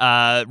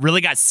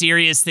really got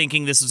serious,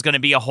 thinking this was going to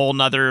be a whole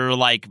nother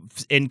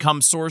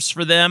income source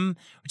for them,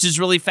 which is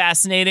really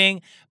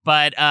fascinating.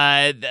 But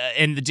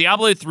in the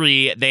Diablo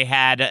 3, they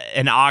had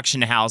an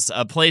auction house,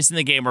 a place in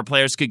the game where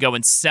players could go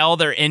and sell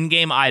their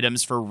in-game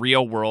items for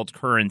real-world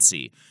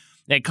currency.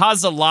 It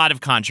caused a lot of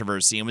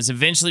controversy and was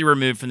eventually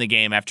removed from the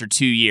game after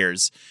 2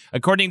 years.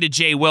 According to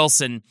Jay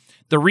Wilson,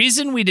 the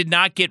reason we did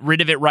not get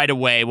rid of it right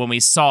away when we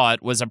saw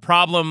it was a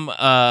problem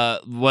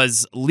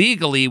was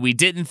legally we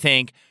didn't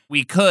think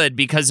we could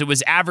because it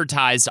was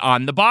advertised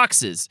on the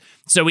boxes.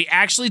 So we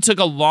actually took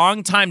a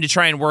long time to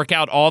try and work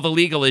out all the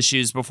legal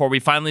issues before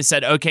we finally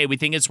said, okay, we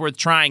think it's worth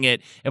trying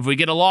it. If we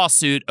get a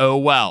lawsuit, oh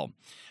well.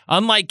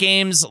 Unlike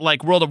games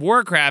like World of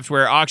Warcraft,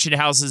 where auction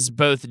houses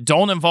both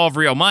don't involve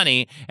real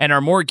money and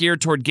are more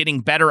geared toward getting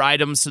better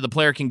items so the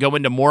player can go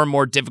into more and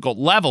more difficult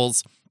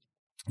levels,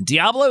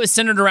 Diablo is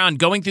centered around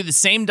going through the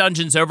same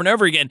dungeons over and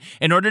over again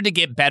in order to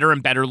get better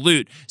and better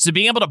loot. So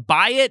being able to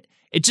buy it,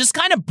 it just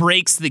kind of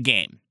breaks the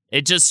game.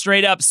 It just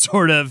straight up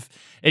sort of,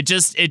 it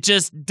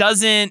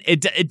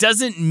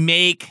doesn't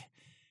make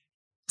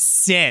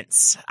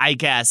sense, I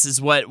guess,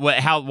 is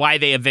why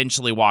they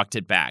eventually walked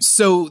it back.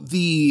 So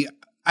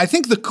I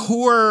think the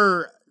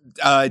core,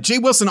 Jay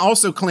Wilson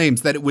also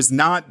claims that it was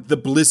not the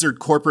Blizzard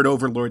corporate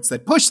overlords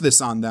that pushed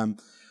this on them.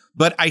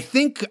 But I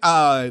think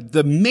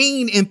the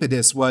main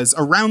impetus was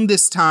around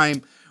this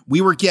time, we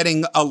were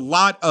getting a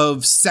lot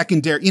of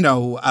secondary,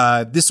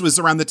 this was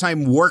around the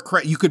time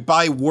Warcraft, you could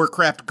buy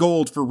Warcraft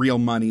gold for real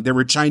money. There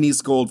were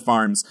Chinese gold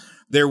farms.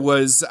 There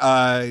was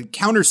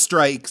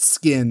Counter-Strike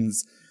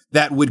skins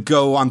that would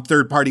go on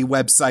third-party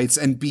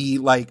websites and be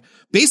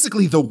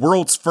basically the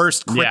world's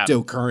first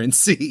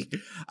cryptocurrency,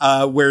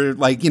 where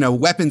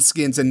weapon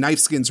skins and knife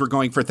skins were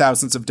going for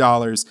thousands of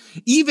dollars.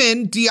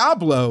 Even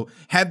Diablo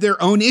had their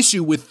own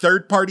issue with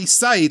third-party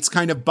sites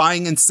kind of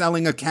buying and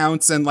selling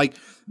accounts and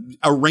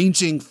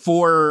arranging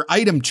for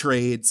item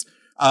trades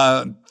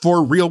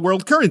for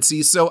real-world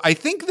currency. So I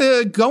think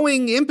the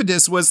going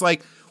impetus was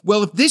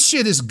well, if this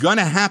shit is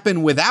gonna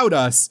happen without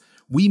us,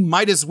 we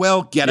might as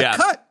well get a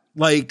cut.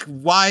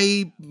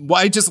 Why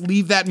just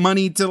leave that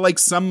money to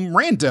some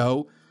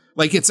rando?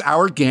 It's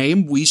our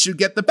game. We should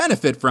get the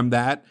benefit from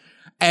that.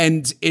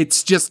 And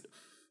it's just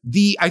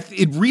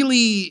it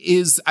really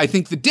is, I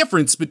think, the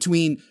difference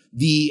between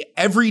the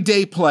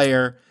everyday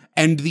player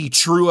and the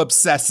true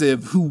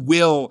obsessive who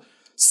will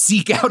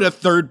seek out a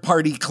third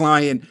party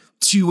client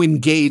to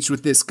engage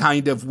with this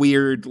kind of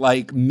weird,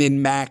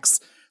 min-max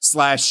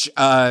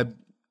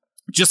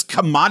 / just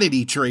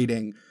commodity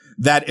trading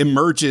that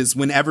emerges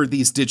whenever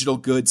these digital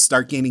goods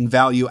start gaining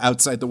value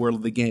outside the world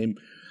of the game.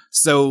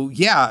 So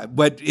yeah,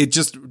 but it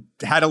just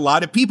had a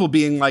lot of people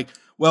being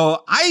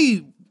well,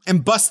 I am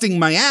busting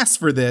my ass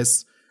for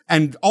this,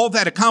 and all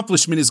that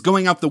accomplishment is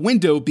going out the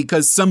window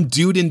because some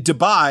dude in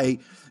Dubai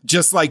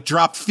just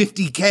dropped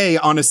 $50K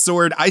on a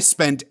sword I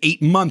spent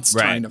 8 months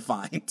trying to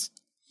find.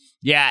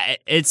 Yeah,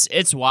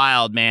 it's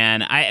wild,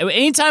 man.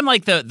 Anytime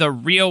the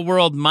real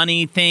world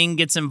money thing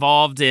gets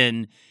involved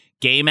in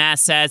game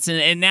assets,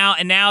 and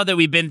now that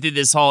we've been through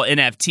this whole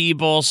NFT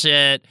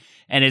bullshit,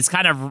 and it's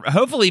kind of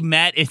hopefully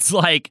met its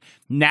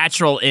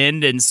natural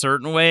end in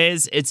certain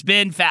ways. It's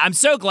been I'm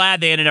so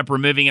glad they ended up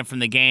removing it from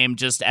the game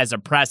just as a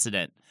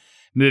precedent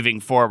moving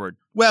forward.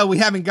 Well, we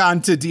haven't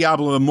gone to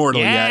Diablo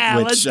Immortal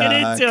yet, which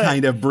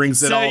kind of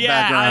brings it all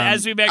back around.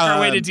 As we make our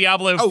way to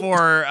Diablo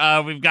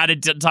 4, we've got to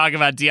talk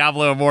about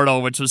Diablo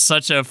Immortal, which was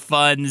such a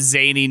fun,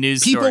 zany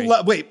news story.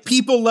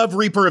 People love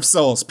Reaper of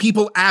Souls.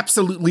 People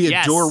absolutely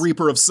adore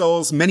Reaper of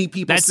Souls. Many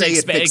people say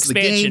it fixed the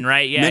game.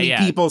 Right? Yeah, Many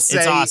people say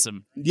it's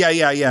awesome.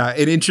 Yeah.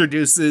 It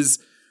introduces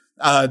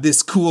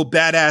this cool,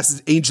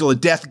 badass Angel of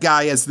Death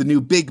guy as the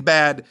new big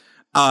bad.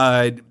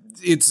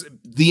 It's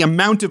the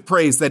amount of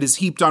praise that is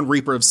heaped on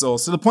Reaper of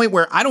Souls to the point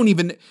where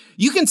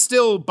you can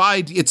still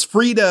buy, it's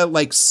free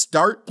to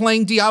start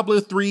playing Diablo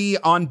 3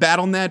 on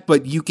Battle.net,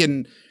 but you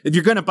can, if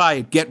you're going to buy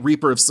it, get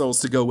Reaper of Souls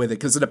to go with it.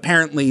 Cause it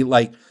apparently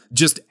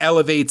just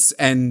elevates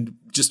and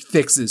just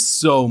fixes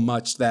so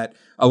much that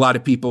a lot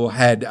of people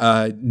had,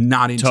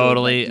 not enjoyed.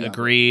 Totally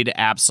agreed.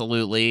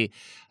 Absolutely.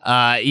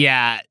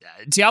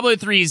 Diablo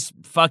 3 is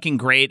fucking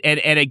great.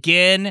 And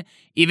again,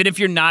 even if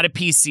you're not a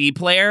PC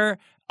player,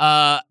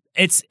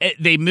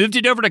 they moved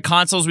it over to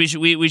consoles. We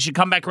should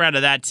come back around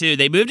to that too.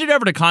 They moved it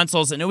over to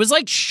consoles, and it was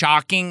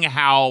shocking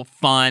how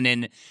fun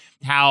and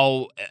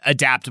how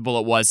adaptable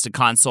it was to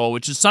console,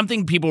 which is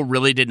something people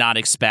really did not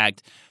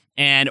expect.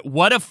 And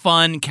what a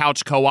fun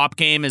couch co-op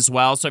game as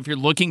well. So if you're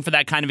looking for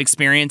that kind of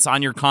experience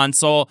on your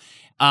console,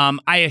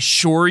 I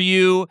assure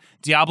you,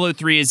 Diablo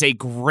 3 is a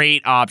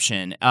great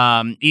option.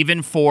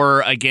 Even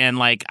for, again,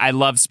 like, I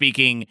love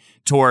speaking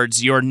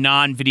towards your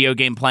non-video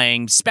game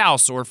playing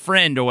spouse or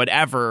friend or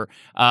whatever.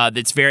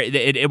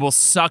 It will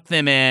suck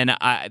them in.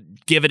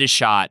 Give it a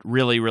shot.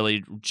 Really,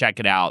 really check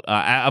it out.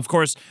 Of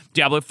course,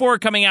 Diablo 4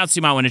 coming out, so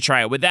you might want to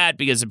try it with that,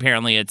 because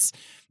apparently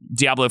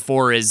Diablo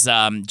 4 is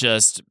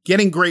just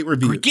getting great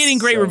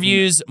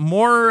reviews.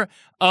 More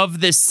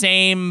of the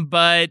same,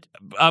 but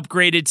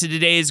upgraded to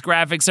today's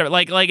graphics.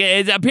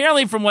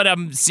 Apparently, from what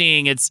I'm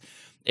seeing,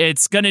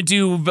 it's going to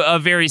do a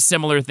very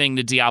similar thing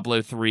to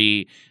Diablo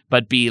 3,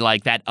 but be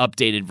like that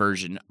updated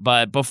version.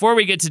 But before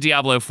we get to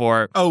Diablo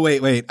 4... Oh,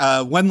 wait.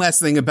 One last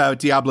thing about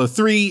Diablo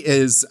 3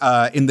 is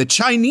in the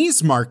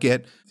Chinese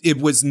market, it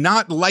was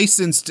not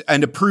licensed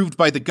and approved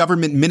by the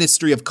Government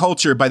Ministry of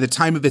Culture by the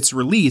time of its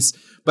release,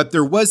 but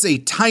there was a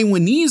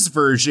Taiwanese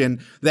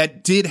version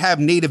that did have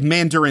native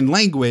Mandarin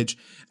language.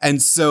 And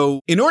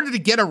so in order to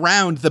get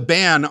around the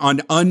ban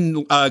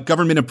on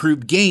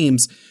government-approved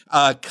games,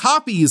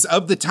 copies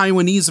of the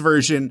Taiwanese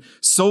version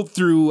sold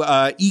through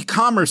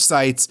e-commerce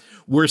sites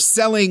were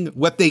selling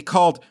what they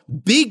called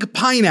big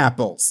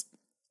pineapples,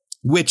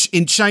 which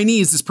in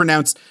Chinese is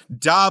pronounced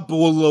da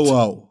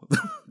bololo.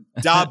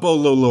 Da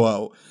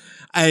bololo.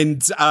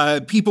 And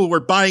people were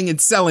buying and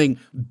selling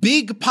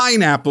big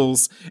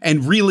pineapples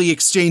and really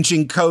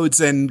exchanging codes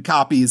and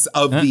copies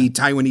of the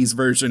Taiwanese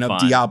version of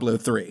Diablo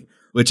 3.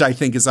 Which I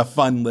think is a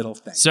fun little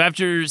thing. So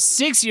after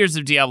 6 years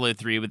of Diablo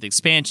 3 with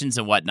expansions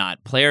and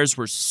whatnot, players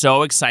were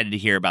so excited to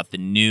hear about the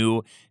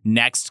new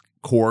next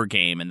core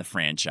game in the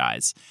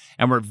franchise.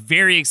 And we're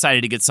very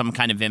excited to get some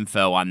kind of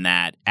info on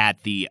that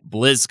at the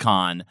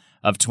BlizzCon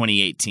of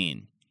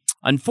 2018.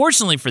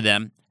 Unfortunately for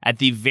them, at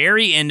the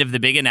very end of the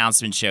big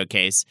announcement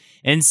showcase,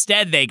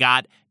 instead they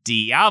got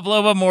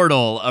Diablo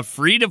Immortal, a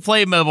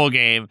free-to-play mobile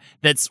game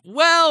that's,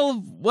 well,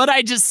 what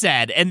I just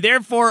said, and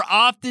therefore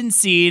often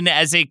seen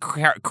as a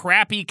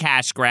crappy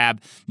cash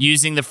grab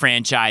using the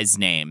franchise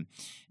name.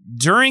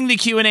 During the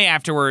Q&A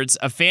afterwards,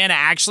 a fan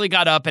actually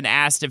got up and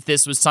asked if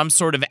this was some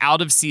sort of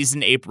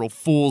out-of-season April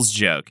Fool's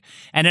joke.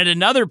 And at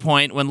another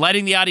point, when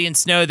letting the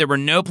audience know there were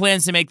no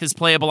plans to make this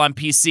playable on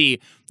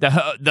PC,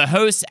 the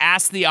host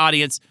asked the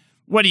audience,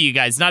 "What do you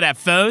guys not have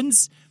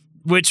phones?"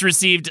 Which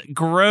received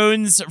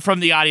groans from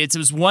the audience. It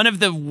was one of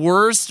the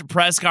worst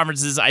press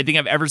conferences I think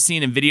I've ever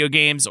seen in video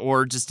games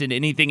or just in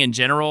anything in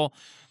general.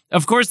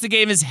 Of course, the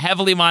game is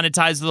heavily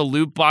monetized with a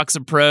loot box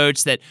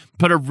approach that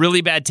put a really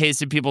bad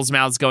taste in people's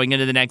mouths going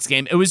into the next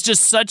game. It was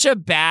just such a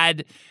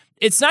bad...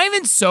 It's not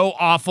even so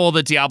awful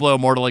that Diablo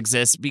Immortal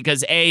exists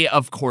because A,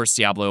 of course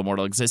Diablo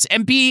Immortal exists,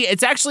 and B,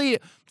 it's actually,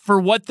 for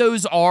what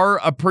those are,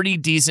 a pretty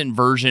decent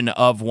version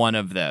of one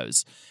of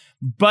those.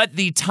 But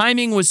the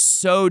timing was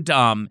so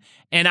dumb.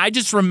 And I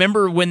just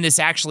remember when this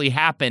actually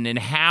happened and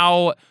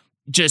how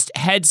just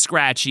head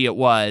scratchy it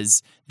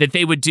was that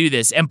they would do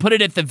this and put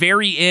it at the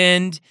very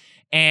end.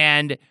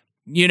 And,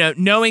 you know,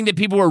 knowing that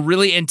people were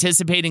really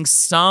anticipating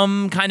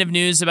some kind of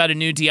news about a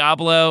new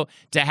Diablo,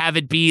 to have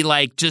it be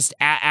like just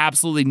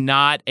absolutely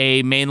not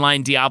a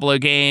mainline Diablo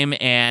game.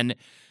 And,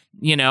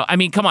 you know, I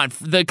mean, come on,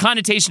 the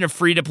connotation of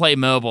free to play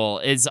mobile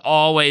is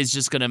always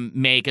just going to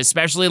make,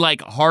 especially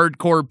like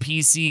hardcore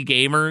PC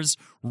gamers,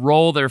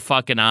 roll their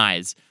fucking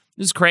eyes.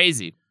 It was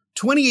crazy.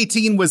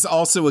 2018 was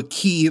also a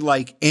key,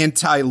 like,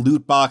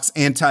 anti-loot box,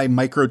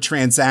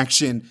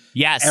 anti-microtransaction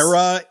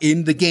era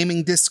in the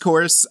gaming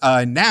discourse.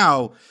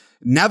 Now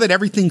that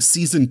everything's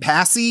season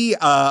passy,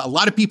 a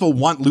lot of people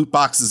want loot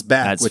boxes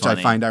back, That's which funny.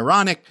 I find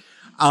ironic.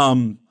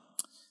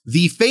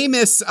 The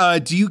famous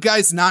 "Do you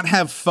guys not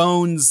have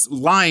phones?"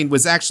 line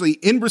was actually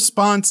in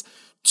response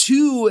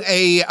to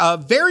a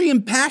very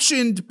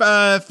impassioned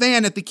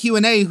fan at the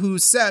Q&A who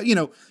said, you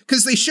know,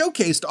 because they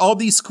showcased all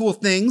these cool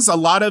things, a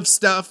lot of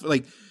stuff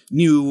like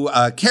new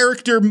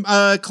character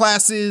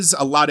classes,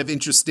 a lot of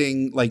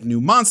interesting like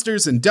new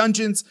monsters and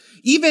dungeons,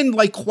 even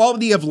like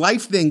quality of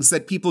life things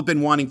that people have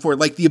been wanting for,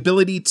 like the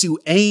ability to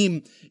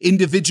aim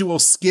individual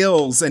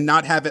skills and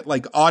not have it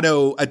like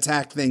auto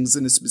attack things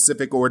in a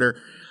specific order.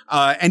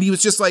 And he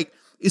was just like,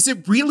 is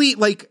it really,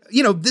 like,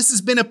 you know, this has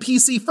been a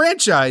PC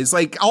franchise.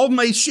 Like, all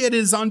my shit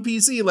is on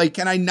PC. Like,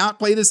 can I not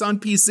play this on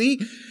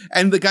PC?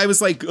 And the guy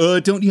was like,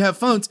 don't you have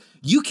phones?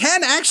 You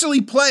can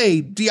actually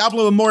play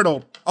Diablo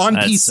Immortal on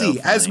That's PC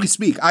so as we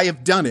speak. I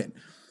have done it.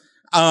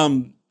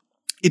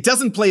 It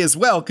doesn't play as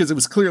well because it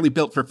was clearly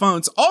built for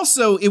phones.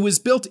 Also, it was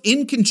built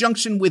in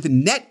conjunction with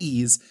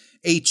NetEase,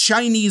 a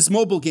Chinese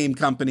mobile game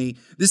company.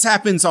 This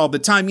happens all the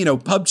time. You know,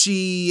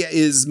 PUBG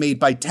is made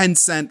by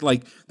Tencent.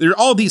 Like, there are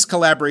all these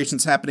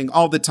collaborations happening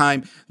all the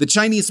time. The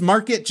Chinese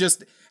market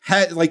just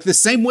had, like, the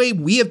same way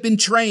we have been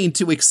trained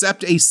to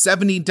accept a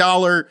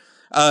 $70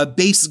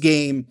 base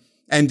game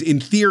and in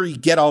theory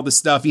get all the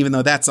stuff, even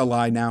though that's a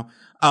lie now.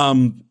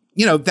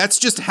 that's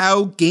just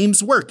how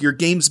games work. Your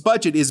game's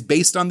budget is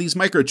based on these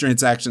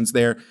microtransactions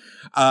there.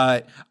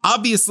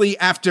 Obviously,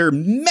 after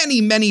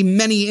many, many,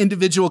 many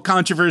individual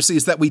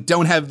controversies that we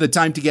don't have the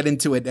time to get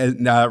into it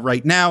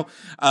right now,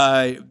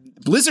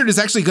 Blizzard is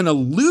actually going to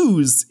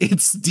lose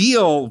its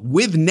deal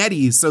with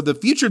NetEase. So the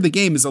future of the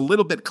game is a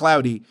little bit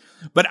cloudy.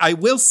 But I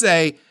will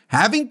say,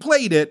 having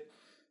played it,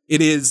 it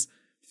is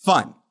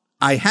fun.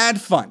 I had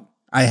fun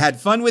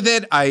with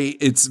it.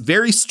 It's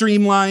very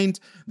streamlined.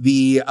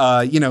 You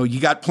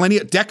got plenty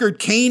of Deckard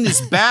Cain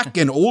is back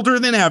and older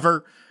than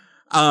ever.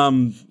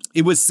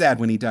 It was sad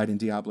when he died in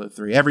Diablo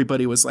 3.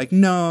 Everybody was like,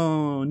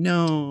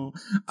 no.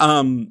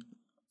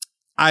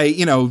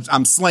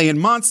 I'm slaying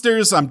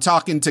monsters. I'm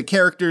talking to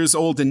characters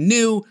old and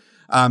new.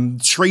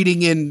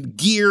 Trading in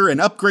gear and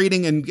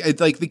upgrading, and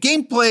the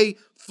gameplay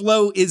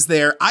flow is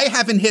there. I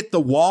haven't hit the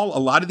wall. A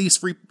lot of these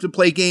free to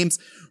play games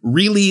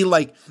really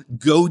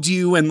goad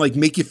you and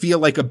make you feel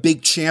like a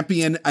big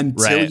champion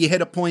until you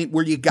hit a point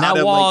where you gotta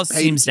that wall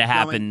seems to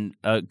happen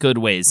good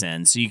ways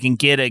in, so you can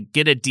get a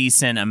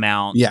decent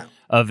amount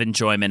of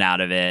enjoyment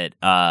out of it.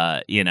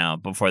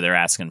 Before they're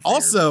asking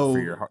for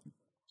your heart.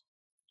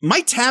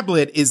 My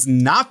tablet is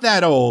not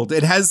that old.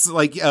 It has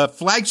a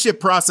flagship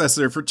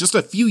processor for just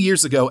a few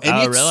years ago,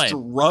 and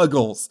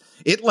struggles.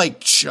 It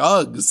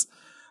chugs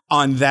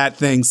on that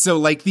thing. So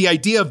the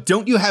idea of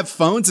don't you have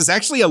phones is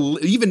actually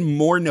even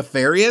more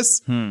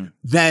nefarious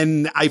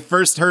than I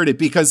first heard it.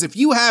 Because if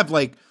you have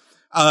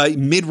a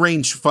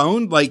mid-range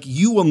phone,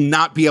 you will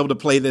not be able to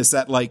play this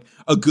at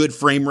a good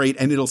frame rate,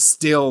 and it'll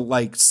still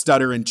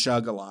stutter and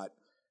chug a lot,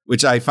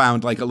 which I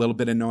found a little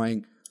bit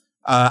annoying.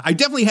 I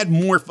definitely had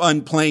more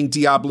fun playing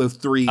Diablo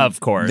 3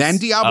 than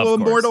Diablo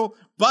Immortal,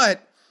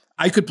 but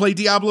I could play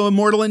Diablo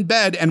Immortal in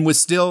bed and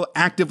was still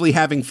actively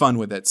having fun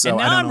with it. So and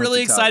now I'm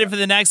really excited for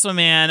the next one,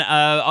 man.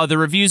 The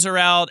reviews are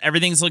out.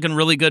 Everything's looking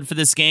really good for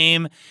this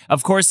game.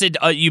 Of course,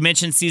 you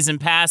mentioned Season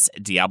Pass.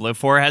 Diablo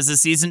 4 has a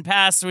Season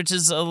Pass, which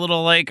is a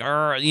little and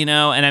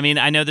I mean,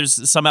 I know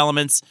there's some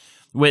elements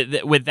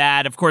with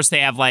that. Of course, they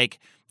have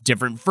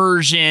different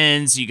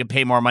versions. You can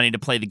pay more money to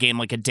play the game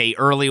a day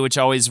early, which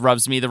always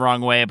rubs me the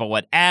wrong way, but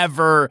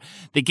whatever.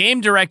 The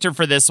game director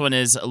for this one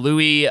is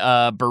Louis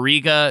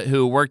Barriga,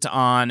 who worked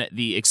on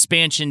the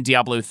expansion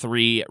Diablo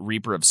 3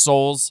 Reaper of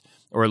Souls,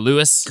 or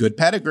Lewis. Good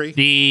pedigree.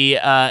 The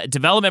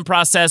development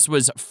process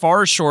was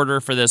far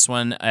shorter for this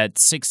one at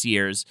 6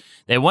 years.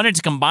 They wanted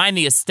to combine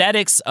the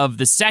aesthetics of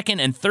the second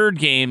and third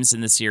games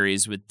in the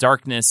series with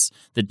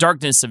the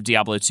darkness of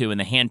Diablo 2 and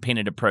the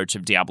hand-painted approach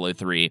of Diablo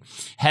 3.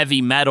 Heavy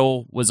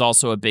metal was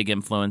also a big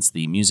influence,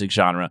 the music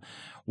genre.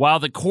 While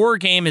the core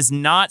game is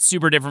not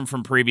super different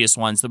from previous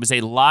ones, there was a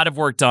lot of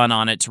work done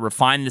on it to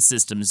refine the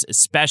systems,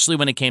 especially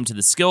when it came to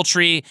the skill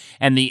tree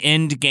and the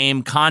end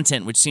game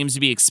content, which seems to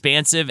be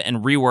expansive and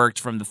reworked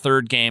from the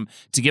third game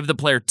to give the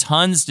player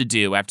tons to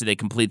do after they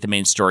complete the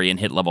main story and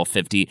hit level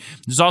 50.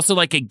 There's also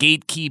a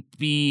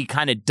gatekeepy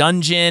kind of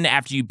dungeon.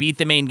 After you beat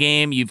the main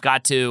game, you've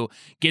got to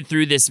get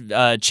through this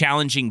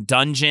challenging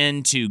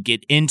dungeon to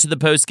get into the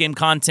post-game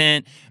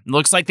content. It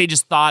looks like they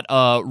just thought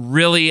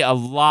really a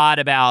lot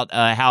about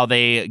how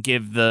they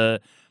give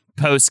the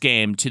post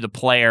game to the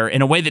player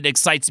in a way that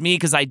excites me,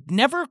 because I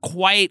never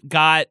quite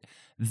got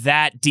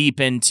that deep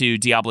into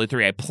Diablo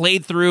 3. I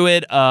played through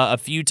it a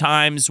few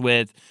times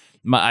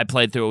I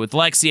played through it with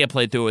Lexi. I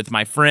played through it with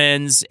my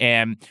friends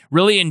and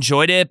really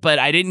enjoyed it, but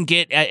I didn't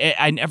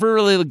I never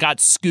really got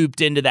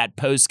scooped into that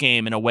post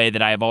game in a way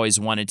that I've always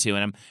wanted to,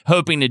 and I'm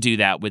hoping to do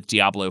that with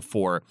Diablo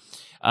 4.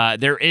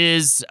 There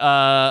is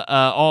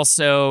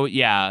also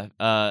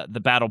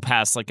the battle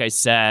pass, like I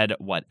said,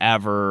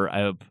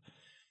 whatever.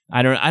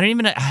 I don't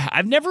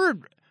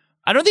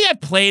think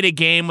I've played a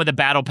game with a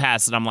battle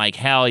pass and I'm like,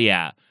 hell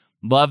yeah,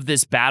 love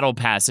this battle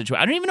pass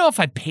situation. I don't even know if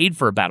I paid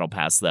for a battle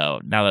pass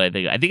though. Now that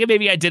I think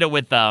maybe I did it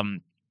with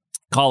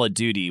Call of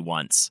Duty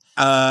once.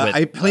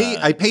 I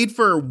paid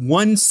for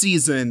one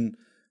season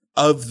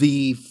of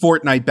the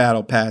Fortnite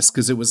battle pass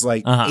because it was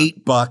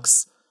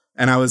 $8.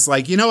 And I was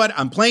like, you know what?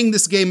 I'm playing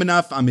this game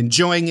enough. I'm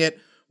enjoying it.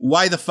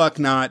 Why the fuck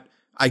not?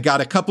 I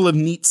got a couple of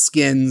neat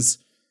skins.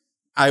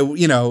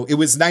 It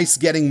was nice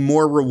getting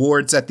more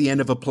rewards at the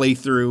end of a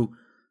playthrough.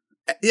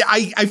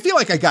 I feel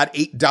like I got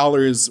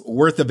 $8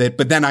 worth of it,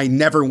 but then I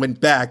never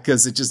went back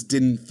because it just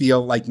didn't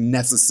feel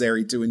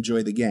necessary to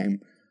enjoy the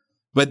game.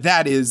 But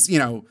that is,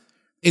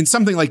 in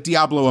something like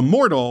Diablo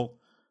Immortal,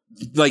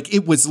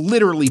 it was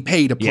literally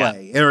pay to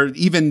play. Or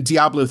even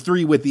Diablo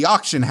 3 with the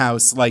auction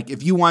house.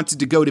 If you wanted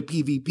to go to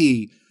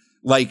PvP,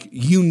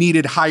 you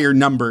needed higher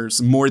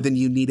numbers more than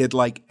you needed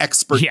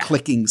expert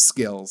clicking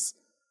skills.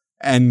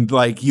 And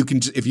if you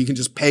can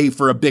just pay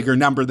for a bigger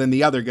number than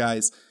the other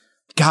guys.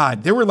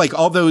 God, there were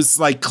all those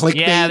clickbait.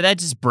 Yeah, that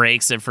just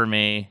breaks it for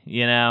me,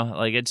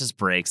 it just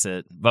breaks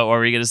it. But what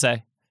were you going to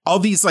say? All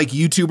these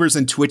YouTubers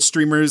and Twitch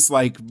streamers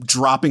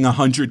dropping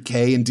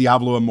 $100K in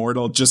Diablo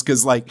Immortal just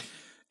because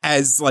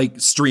as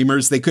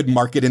streamers they could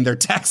mark it in their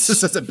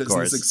taxes as a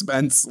business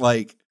expense.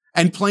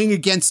 and playing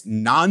against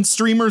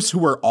non-streamers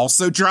who are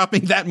also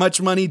dropping that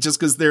much money just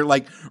because they're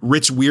like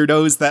rich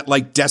weirdos that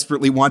like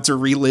desperately want to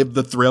relive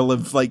the thrill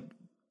of like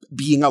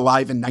being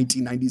alive in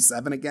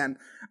 1997 again.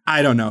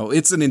 I don't know.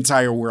 It's an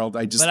entire world.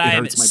 But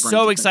I'm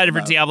so excited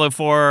for Diablo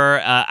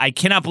 4. I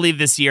cannot believe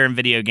this year in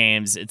video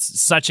games.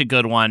 It's such a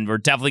good one. We're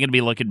definitely going to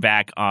be looking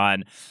back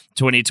on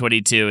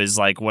 2022 is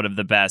like one of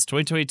the best.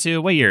 2022?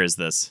 What year is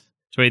this?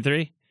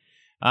 23?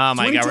 Oh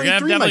my God. We're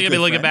definitely going to be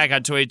looking back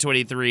on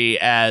 2023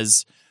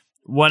 as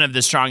one of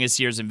the strongest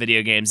years in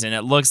video games. And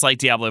it looks like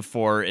Diablo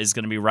 4 is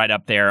going to be right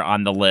up there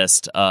on the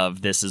list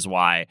of This Is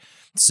Why.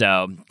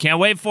 So can't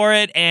wait for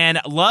it, and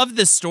love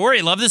the story,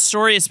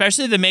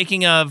 especially the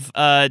making of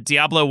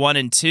Diablo 1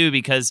 and 2,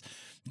 because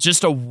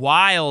just a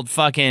wild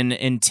fucking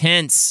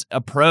intense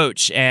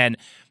approach. And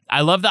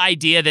I love the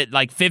idea that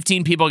like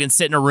 15 people can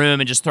sit in a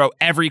room and just throw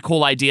every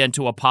cool idea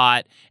into a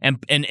pot and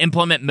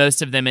implement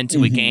most of them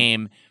into a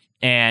game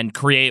and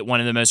create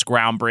one of the most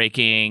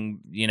groundbreaking,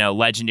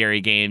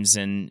 legendary games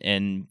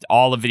in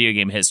all of video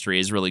game history.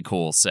 Is really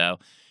cool. So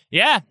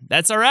yeah,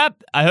 that's our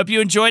wrap. I hope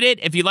you enjoyed it.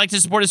 If you'd like to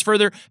support us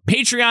further,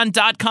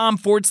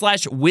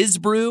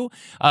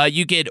 patreon.com/WizBrew.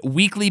 You get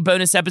weekly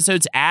bonus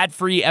episodes,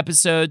 ad-free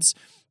episodes,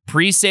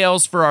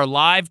 pre-sales for our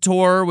live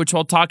tour, which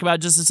we'll talk about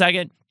in just a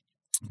second.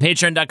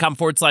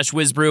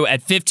 Patreon.com/WizBrew.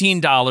 At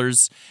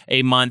 $15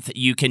 a month,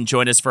 you can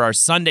join us for our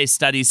Sunday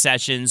study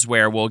sessions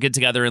where we'll get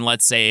together and,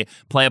 let's say,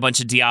 play a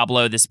bunch of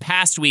Diablo. This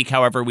past week,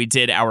 however, we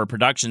did our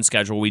production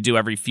schedule. We do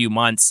every few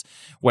months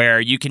where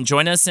you can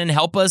join us and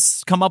help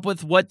us come up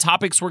with what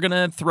topics we're going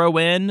to throw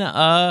in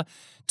to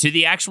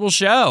the actual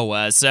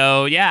show.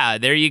 So, yeah,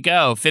 there you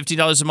go.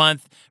 $15 a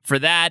month for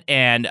that.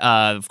 And,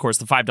 of course,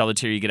 the $5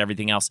 tier, you get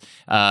everything else.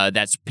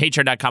 That's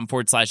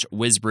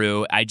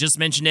patreon.com/WizBrew. I just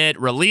mentioned it.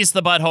 Release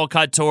the Butthole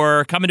Cut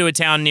Tour. Coming to a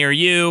town near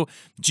you.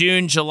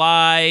 June,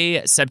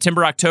 July,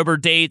 September, October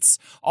dates.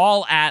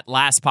 All at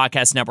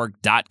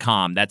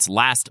lastpodcastnetwork.com. That's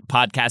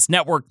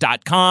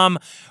lastpodcastnetwork.com.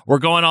 We're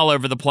going all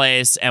over the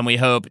place, and we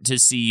hope to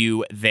see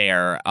you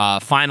there.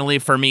 Finally,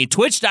 for me,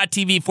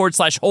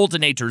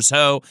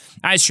 twitch.tv/HoltonatorsHo.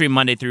 I stream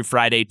Monday through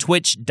Friday.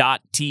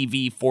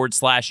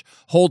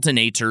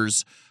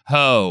 Twitch.tv/HoltonatorsHo.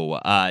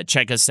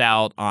 Check us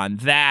out on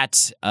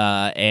that.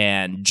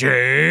 And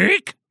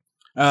Jake?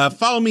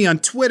 Follow me on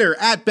Twitter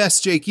at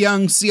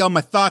BestJakeYoung. See all my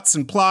thoughts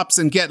and plops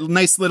and get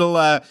nice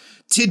little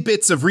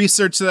tidbits of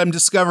research that I'm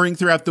discovering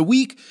throughout the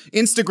week.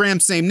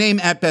 Instagram, same name,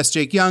 at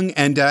BestJakeYoung.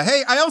 And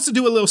hey, I also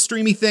do a little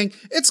streamy thing.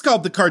 It's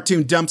called The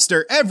Cartoon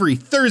Dumpster. Every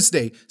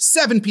Thursday,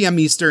 7 p.m.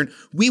 Eastern,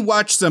 we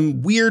watch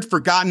some weird,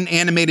 forgotten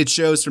animated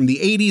shows from the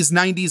 80s,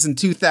 90s, and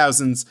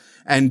 2000s.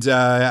 And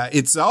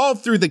it's all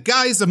through the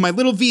guise of my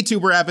little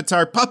VTuber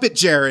avatar, Puppet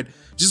Jared.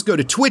 Just go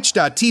to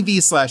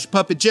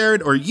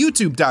twitch.tv/PuppetJared or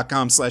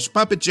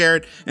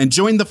youtube.com/PuppetJared and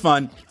join the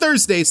fun.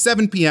 Thursday,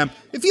 7 p.m.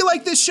 If you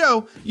like this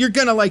show, you're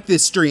going to like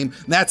this stream.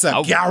 That's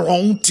a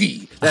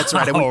guarantee. That's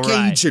right. I went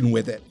Cajun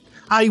with it.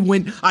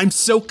 I'm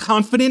so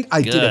confident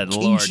I did a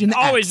Cajun accent.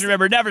 Always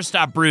remember, never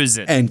stop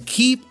bruising. And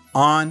keep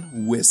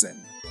on whizzing.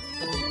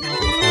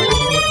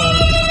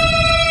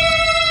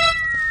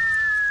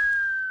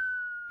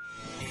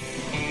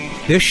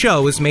 This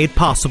show is made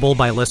possible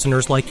by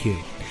listeners like you.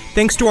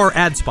 Thanks to our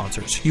ad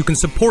sponsors, you can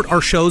support our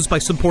shows by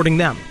supporting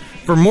them.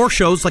 For more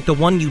shows like the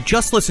one you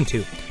just listened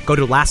to, go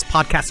to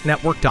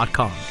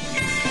lastpodcastnetwork.com.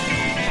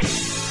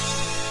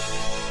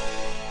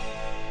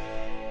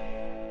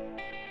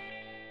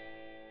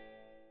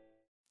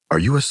 Are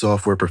you a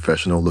software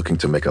professional looking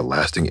to make a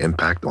lasting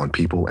impact on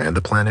people and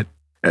the planet?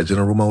 At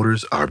General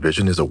Motors, our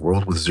vision is a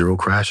world with zero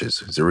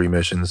crashes, zero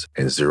emissions,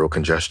 and zero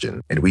congestion.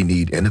 And we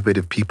need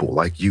innovative people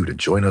like you to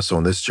join us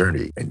on this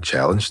journey and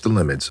challenge the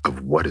limits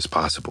of what is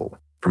possible.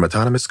 From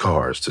autonomous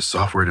cars to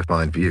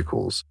software-defined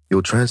vehicles,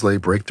 you'll translate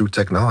breakthrough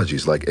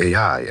technologies like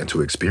AI into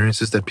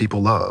experiences that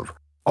people love,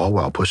 all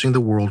while pushing the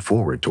world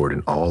forward toward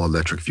an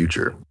all-electric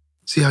future.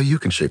 See how you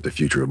can shape the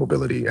future of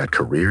mobility at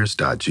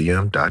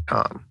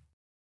careers.gm.com.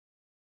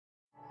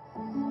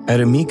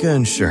 At Amica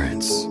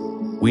Insurance,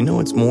 we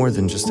know it's more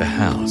than just a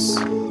house.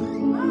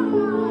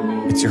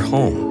 It's your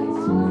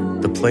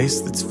home, the place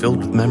that's filled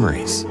with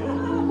memories.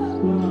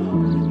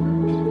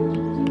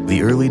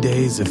 The early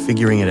days of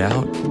figuring it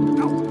out,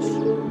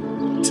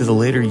 to the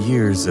later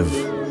years of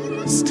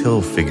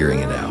still figuring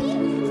it out.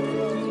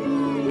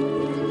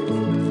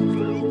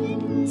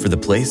 For the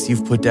place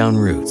you've put down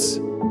roots,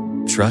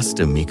 trust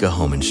Amica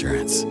Home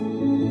Insurance.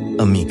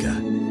 Amica,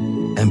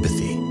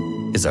 empathy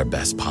is our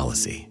best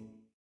policy.